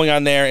that going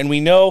on there, and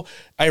we know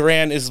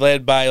Iran is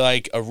led by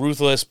like a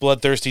ruthless,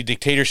 bloodthirsty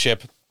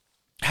dictatorship,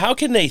 how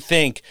can they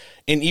think,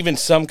 in even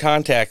some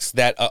contexts,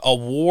 that a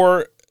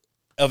war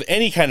of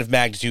any kind of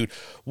magnitude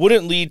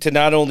wouldn't lead to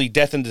not only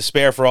death and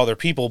despair for all their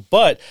people,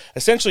 but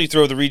essentially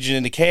throw the region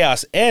into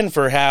chaos, and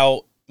for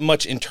how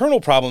much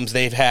internal problems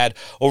they've had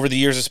over the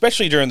years,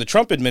 especially during the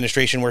Trump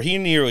administration, where he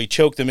nearly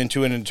choked them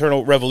into an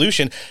internal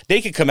revolution,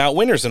 they could come out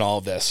winners in all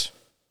of this?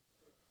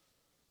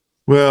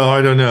 Well,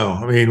 I don't know.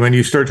 I mean, when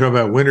you start talking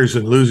about winners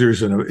and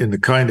losers in the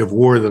kind of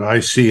war that I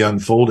see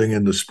unfolding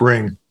in the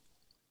spring,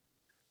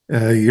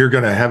 you're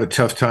going to have a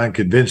tough time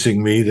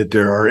convincing me that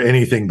there are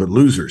anything but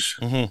losers.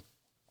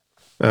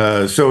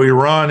 Mm-hmm. So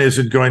Iran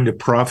isn't going to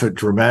profit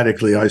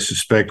dramatically, I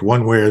suspect,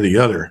 one way or the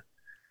other.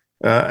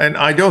 And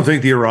I don't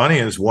think the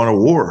Iranians want a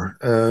war.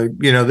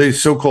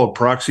 These so-called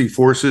proxy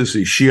forces,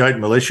 these Shiite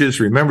militias,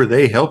 remember,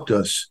 they helped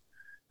us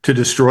to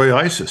destroy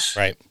ISIS.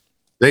 Right.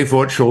 They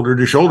fought shoulder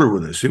to shoulder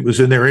with us. It was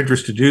in their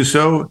interest to do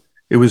so.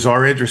 It was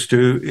our interest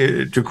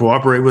to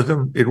cooperate with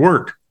them. It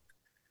worked.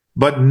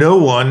 But no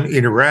one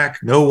in Iraq,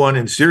 no one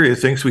in Syria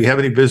thinks we have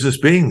any business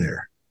being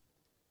there.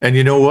 And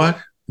you know what?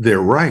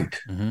 They're right.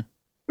 Mm-hmm.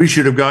 We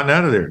should have gotten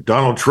out of there.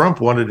 Donald Trump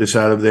wanted us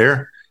out of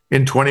there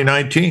in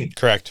 2019.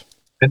 Correct.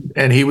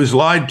 And he was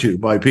lied to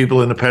by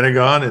people in the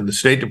Pentagon and the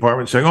State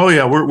Department saying, oh,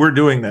 yeah, we're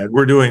doing that.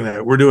 We're doing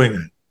that. We're doing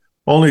that.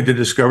 Only to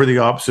discover the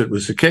opposite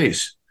was the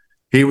case.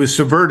 He was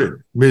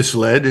subverted,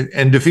 misled,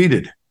 and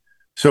defeated.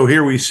 So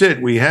here we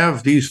sit. We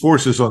have these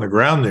forces on the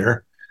ground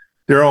there.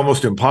 They're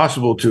almost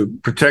impossible to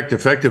protect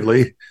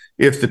effectively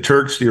if the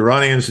Turks, the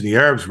Iranians, and the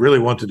Arabs really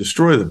want to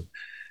destroy them.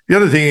 The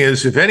other thing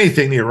is, if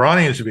anything, the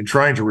Iranians have been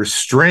trying to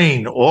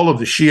restrain all of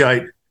the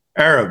Shiite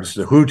Arabs,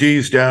 the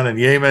Houthis down in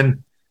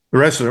Yemen. The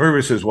rest of them,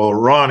 everybody says, well,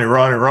 Iran.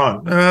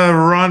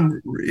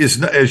 Iran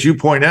is, as you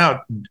point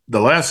out,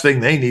 the last thing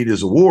they need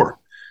is a war.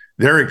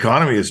 Their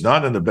economy is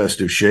not in the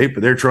best of shape,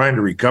 but they're trying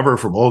to recover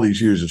from all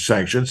these years of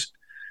sanctions.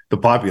 The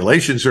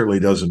population certainly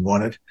doesn't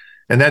want it.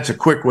 And that's a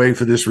quick way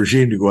for this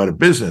regime to go out of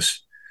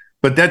business.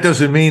 But that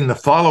doesn't mean the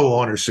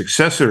follow-on or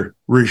successor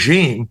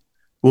regime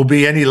will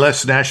be any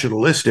less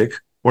nationalistic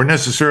or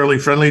necessarily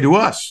friendly to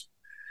us.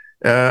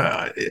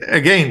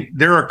 Again,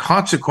 there are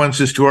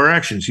consequences to our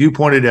actions. You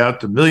pointed out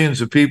the millions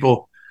of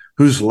people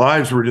whose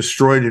lives were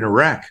destroyed in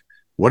Iraq.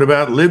 What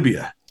about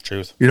Libya?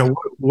 Truth. You know,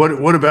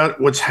 what about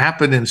what's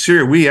happened in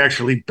Syria? We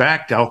actually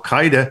backed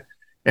Al-Qaeda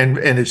and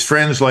its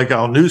friends like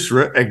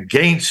al-Nusra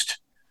against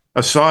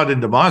Assad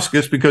in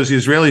Damascus because the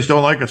Israelis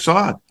don't like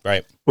Assad.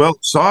 Right. Well,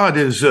 Assad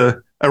is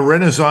a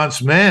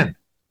Renaissance man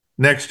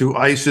next to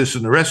ISIS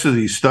and the rest of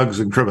these thugs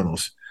and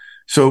criminals.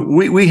 So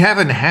we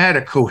haven't had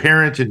a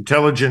coherent,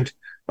 intelligent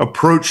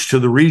approach to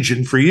the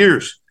region for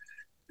years.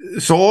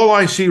 So all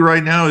I see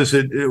right now is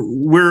that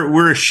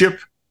we're a ship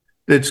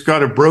that's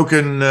got a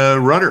broken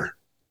rudder.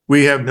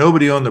 We have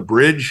nobody on the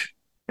bridge,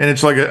 and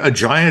it's like a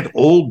giant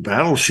old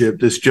battleship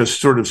that's just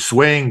sort of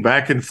swaying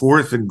back and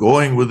forth and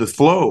going with the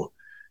flow.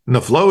 And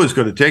the flow is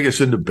going to take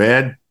us into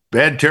bad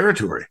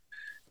territory.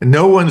 And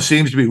no one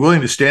seems to be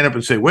willing to stand up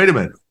and say, wait a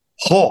minute,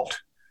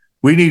 halt.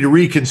 We need to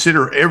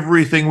reconsider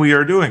everything we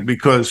are doing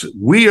because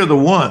we are the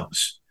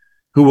ones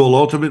who will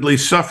ultimately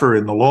suffer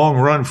in the long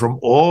run from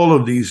all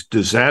of these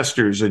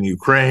disasters in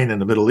Ukraine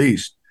and the Middle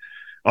East.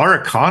 Our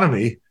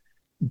economy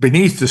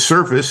beneath the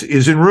surface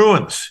is in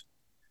ruins.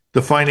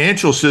 The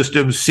financial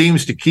system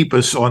seems to keep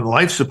us on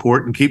life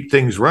support and keep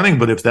things running.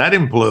 But if that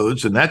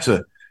implodes, and that's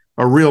a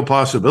real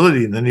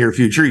possibility in the near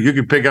future, you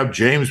could pick up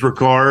James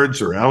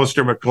Ricards or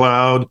Alistair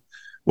McLeod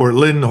or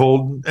Lynn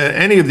Holden,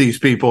 any of these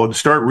people, and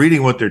start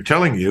reading what they're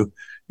telling you.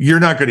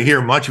 You're not going to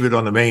hear much of it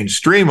on the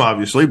mainstream,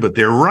 obviously, but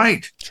they're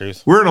right.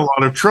 Truth. We're in a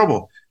lot of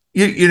trouble.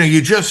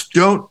 You just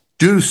don't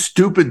do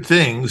stupid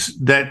things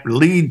that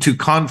lead to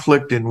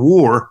conflict and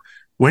war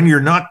when you're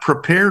not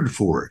prepared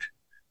for it.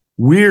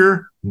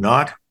 We're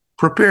not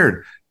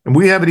prepared. And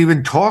we haven't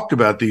even talked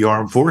about the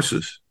armed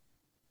forces.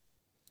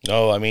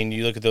 No, I mean,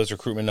 you look at those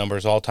recruitment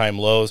numbers, all-time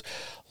lows,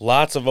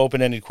 lots of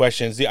open-ended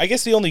questions. I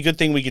guess the only good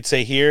thing we could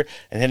say here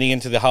and heading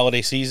into the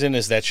holiday season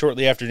is that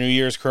shortly after New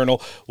Year's,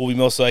 Colonel, we'll be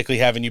most likely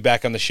having you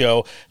back on the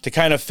show to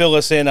kind of fill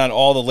us in on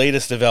all the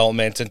latest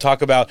developments and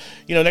talk about,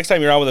 next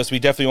time you're on with us, we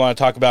definitely want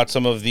to talk about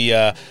some of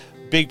the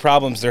big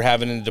problems they're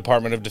having in the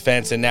Department of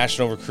Defense and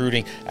national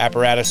recruiting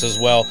apparatus as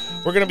well.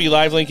 We're going to be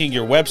live linking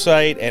your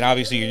website and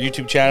obviously your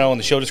YouTube channel in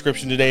the show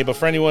description today. But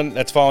for anyone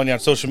that's following you on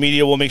social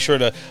media, we'll make sure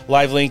to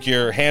live link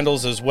your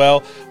handles as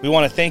well. We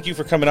want to thank you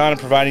for coming on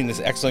and providing this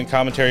excellent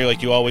commentary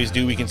like you always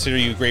do. We consider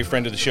you a great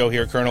friend of the show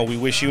here, Colonel. We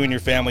wish you and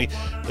your family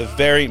the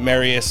very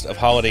merriest of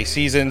holiday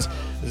seasons.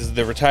 This is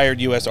the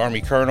retired U.S. Army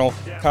Colonel,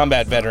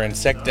 combat veteran,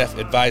 SecDef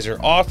advisor,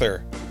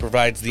 author,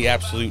 provides the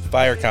absolute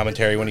fire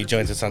commentary when he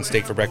joins us on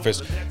Steak for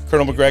Breakfast.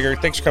 Colonel McGregor,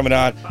 thanks for coming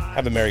on.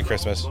 Have a Merry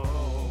Christmas.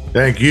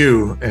 Thank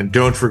you, and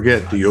don't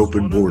forget the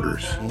open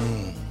borders.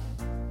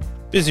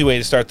 Busy way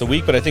to start the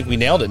week, but I think we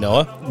nailed it,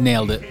 Noah.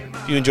 Nailed it.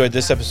 If you enjoyed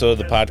this episode of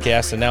the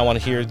podcast and now want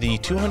to hear the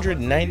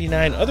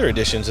 299 other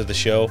editions of the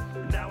show,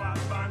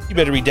 you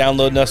better be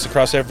downloading us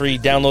across every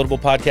downloadable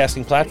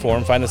podcasting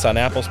platform. Find us on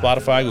Apple,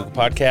 Spotify, Google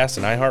Podcasts,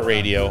 and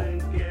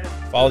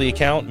iHeartRadio. Follow the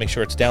account, make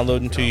sure it's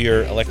downloading to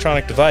your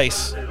electronic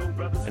device,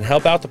 and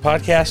help out the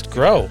podcast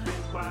grow.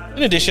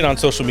 In addition, on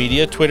social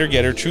media, Twitter,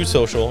 Getter, True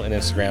Social, and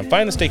Instagram,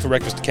 find the Steak for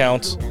Breakfast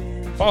accounts,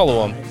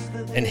 follow them,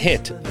 and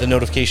hit the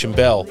notification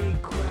bell.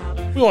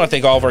 We want to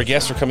thank all of our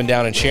guests for coming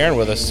down and sharing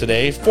with us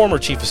today. Former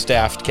Chief of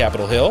Staff to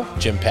Capitol Hill,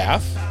 Jim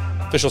Paff.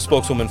 Official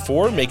spokeswoman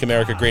for Make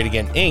America Great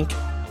Again, Inc.,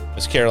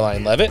 Ms.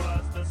 Caroline Levitt.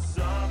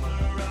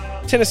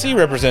 Tennessee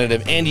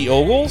Representative Andy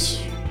Ogles.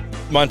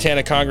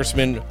 Montana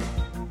Congressman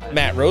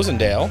Matt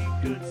Rosendale.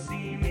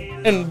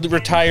 And the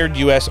retired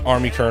U.S.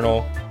 Army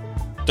Colonel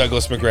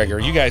Douglas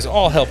McGregor. You guys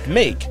all helped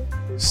make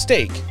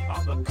Steak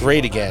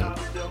great again.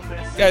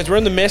 Guys, we're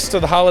in the midst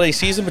of the holiday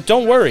season, but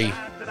don't worry.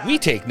 We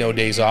take no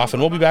days off,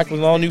 and we'll be back with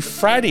an all-new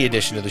Friday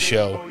edition of the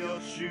show.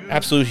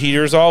 Absolute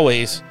heater as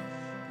always.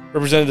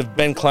 Representative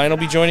Ben Klein will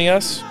be joining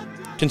us.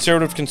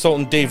 Conservative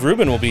consultant Dave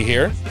Rubin will be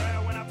here.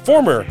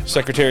 Former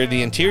Secretary of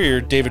the Interior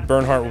David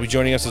Bernhardt will be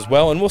joining us as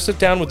well, and we'll sit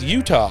down with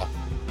Utah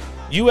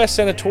U.S.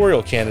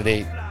 senatorial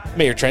candidate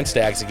Mayor Trent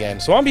Staggs again.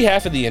 So on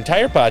behalf of the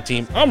entire pod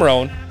team, I'm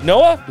Rowan.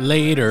 Noah?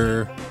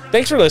 Later.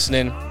 Thanks for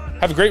listening.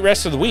 Have a great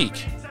rest of the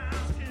week,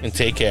 and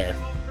take care.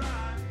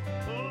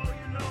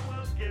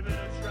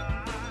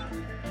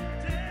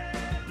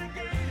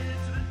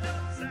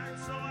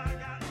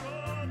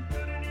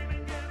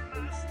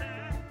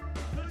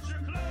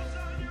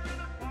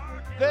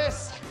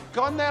 This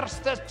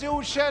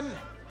Constitution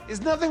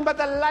is nothing but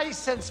a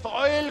license for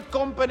oil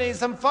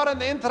companies and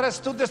foreign interests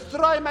to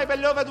destroy my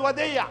beloved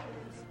Wadiya.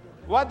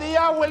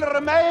 Wadiya will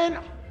remain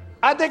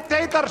a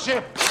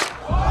dictatorship.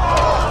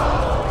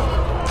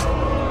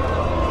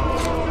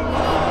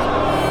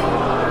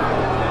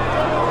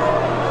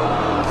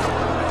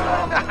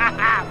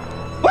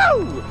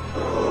 Woo!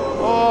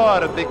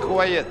 Oh, be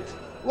quiet.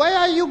 Why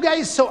are you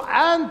guys so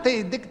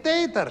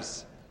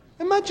anti-dictators?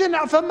 Imagine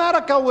if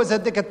America was a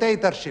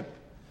dictatorship.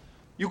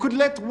 You could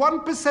let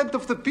 1%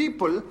 of the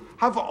people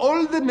have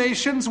all the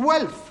nation's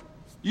wealth.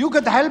 You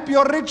could help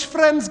your rich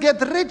friends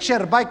get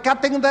richer by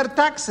cutting their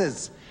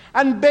taxes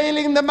and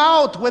bailing them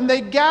out when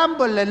they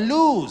gamble and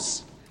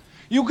lose.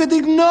 You could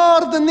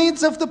ignore the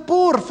needs of the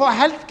poor for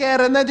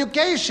healthcare and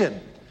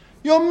education.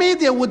 Your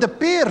media would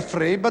appear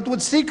free, but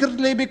would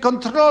secretly be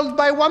controlled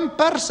by one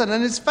person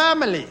and his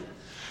family.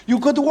 You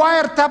could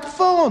wiretap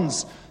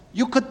phones.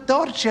 You could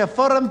torture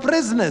foreign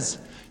prisoners.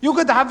 You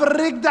could have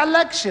rigged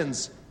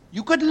elections.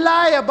 You could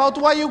lie about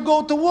why you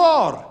go to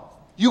war.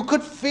 You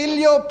could fill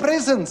your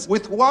prisons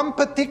with one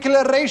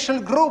particular racial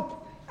group,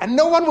 and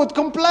no one would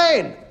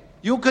complain.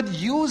 You could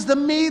use the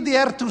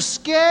media to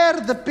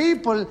scare the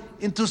people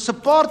into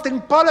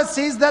supporting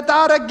policies that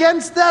are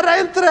against their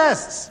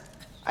interests.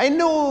 I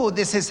know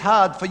this is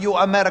hard for you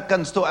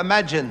Americans to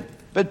imagine,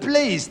 but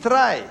please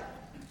try.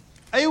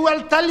 I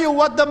will tell you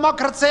what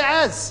democracy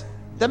is.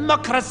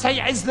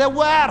 Democracy is the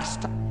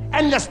worst.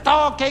 Endless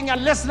talking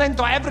and listening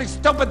to every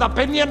stupid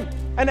opinion.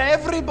 And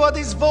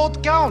everybody's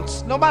vote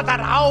counts, no matter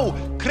how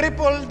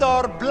crippled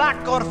or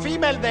black or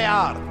female they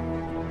are.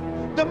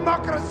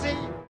 Democracy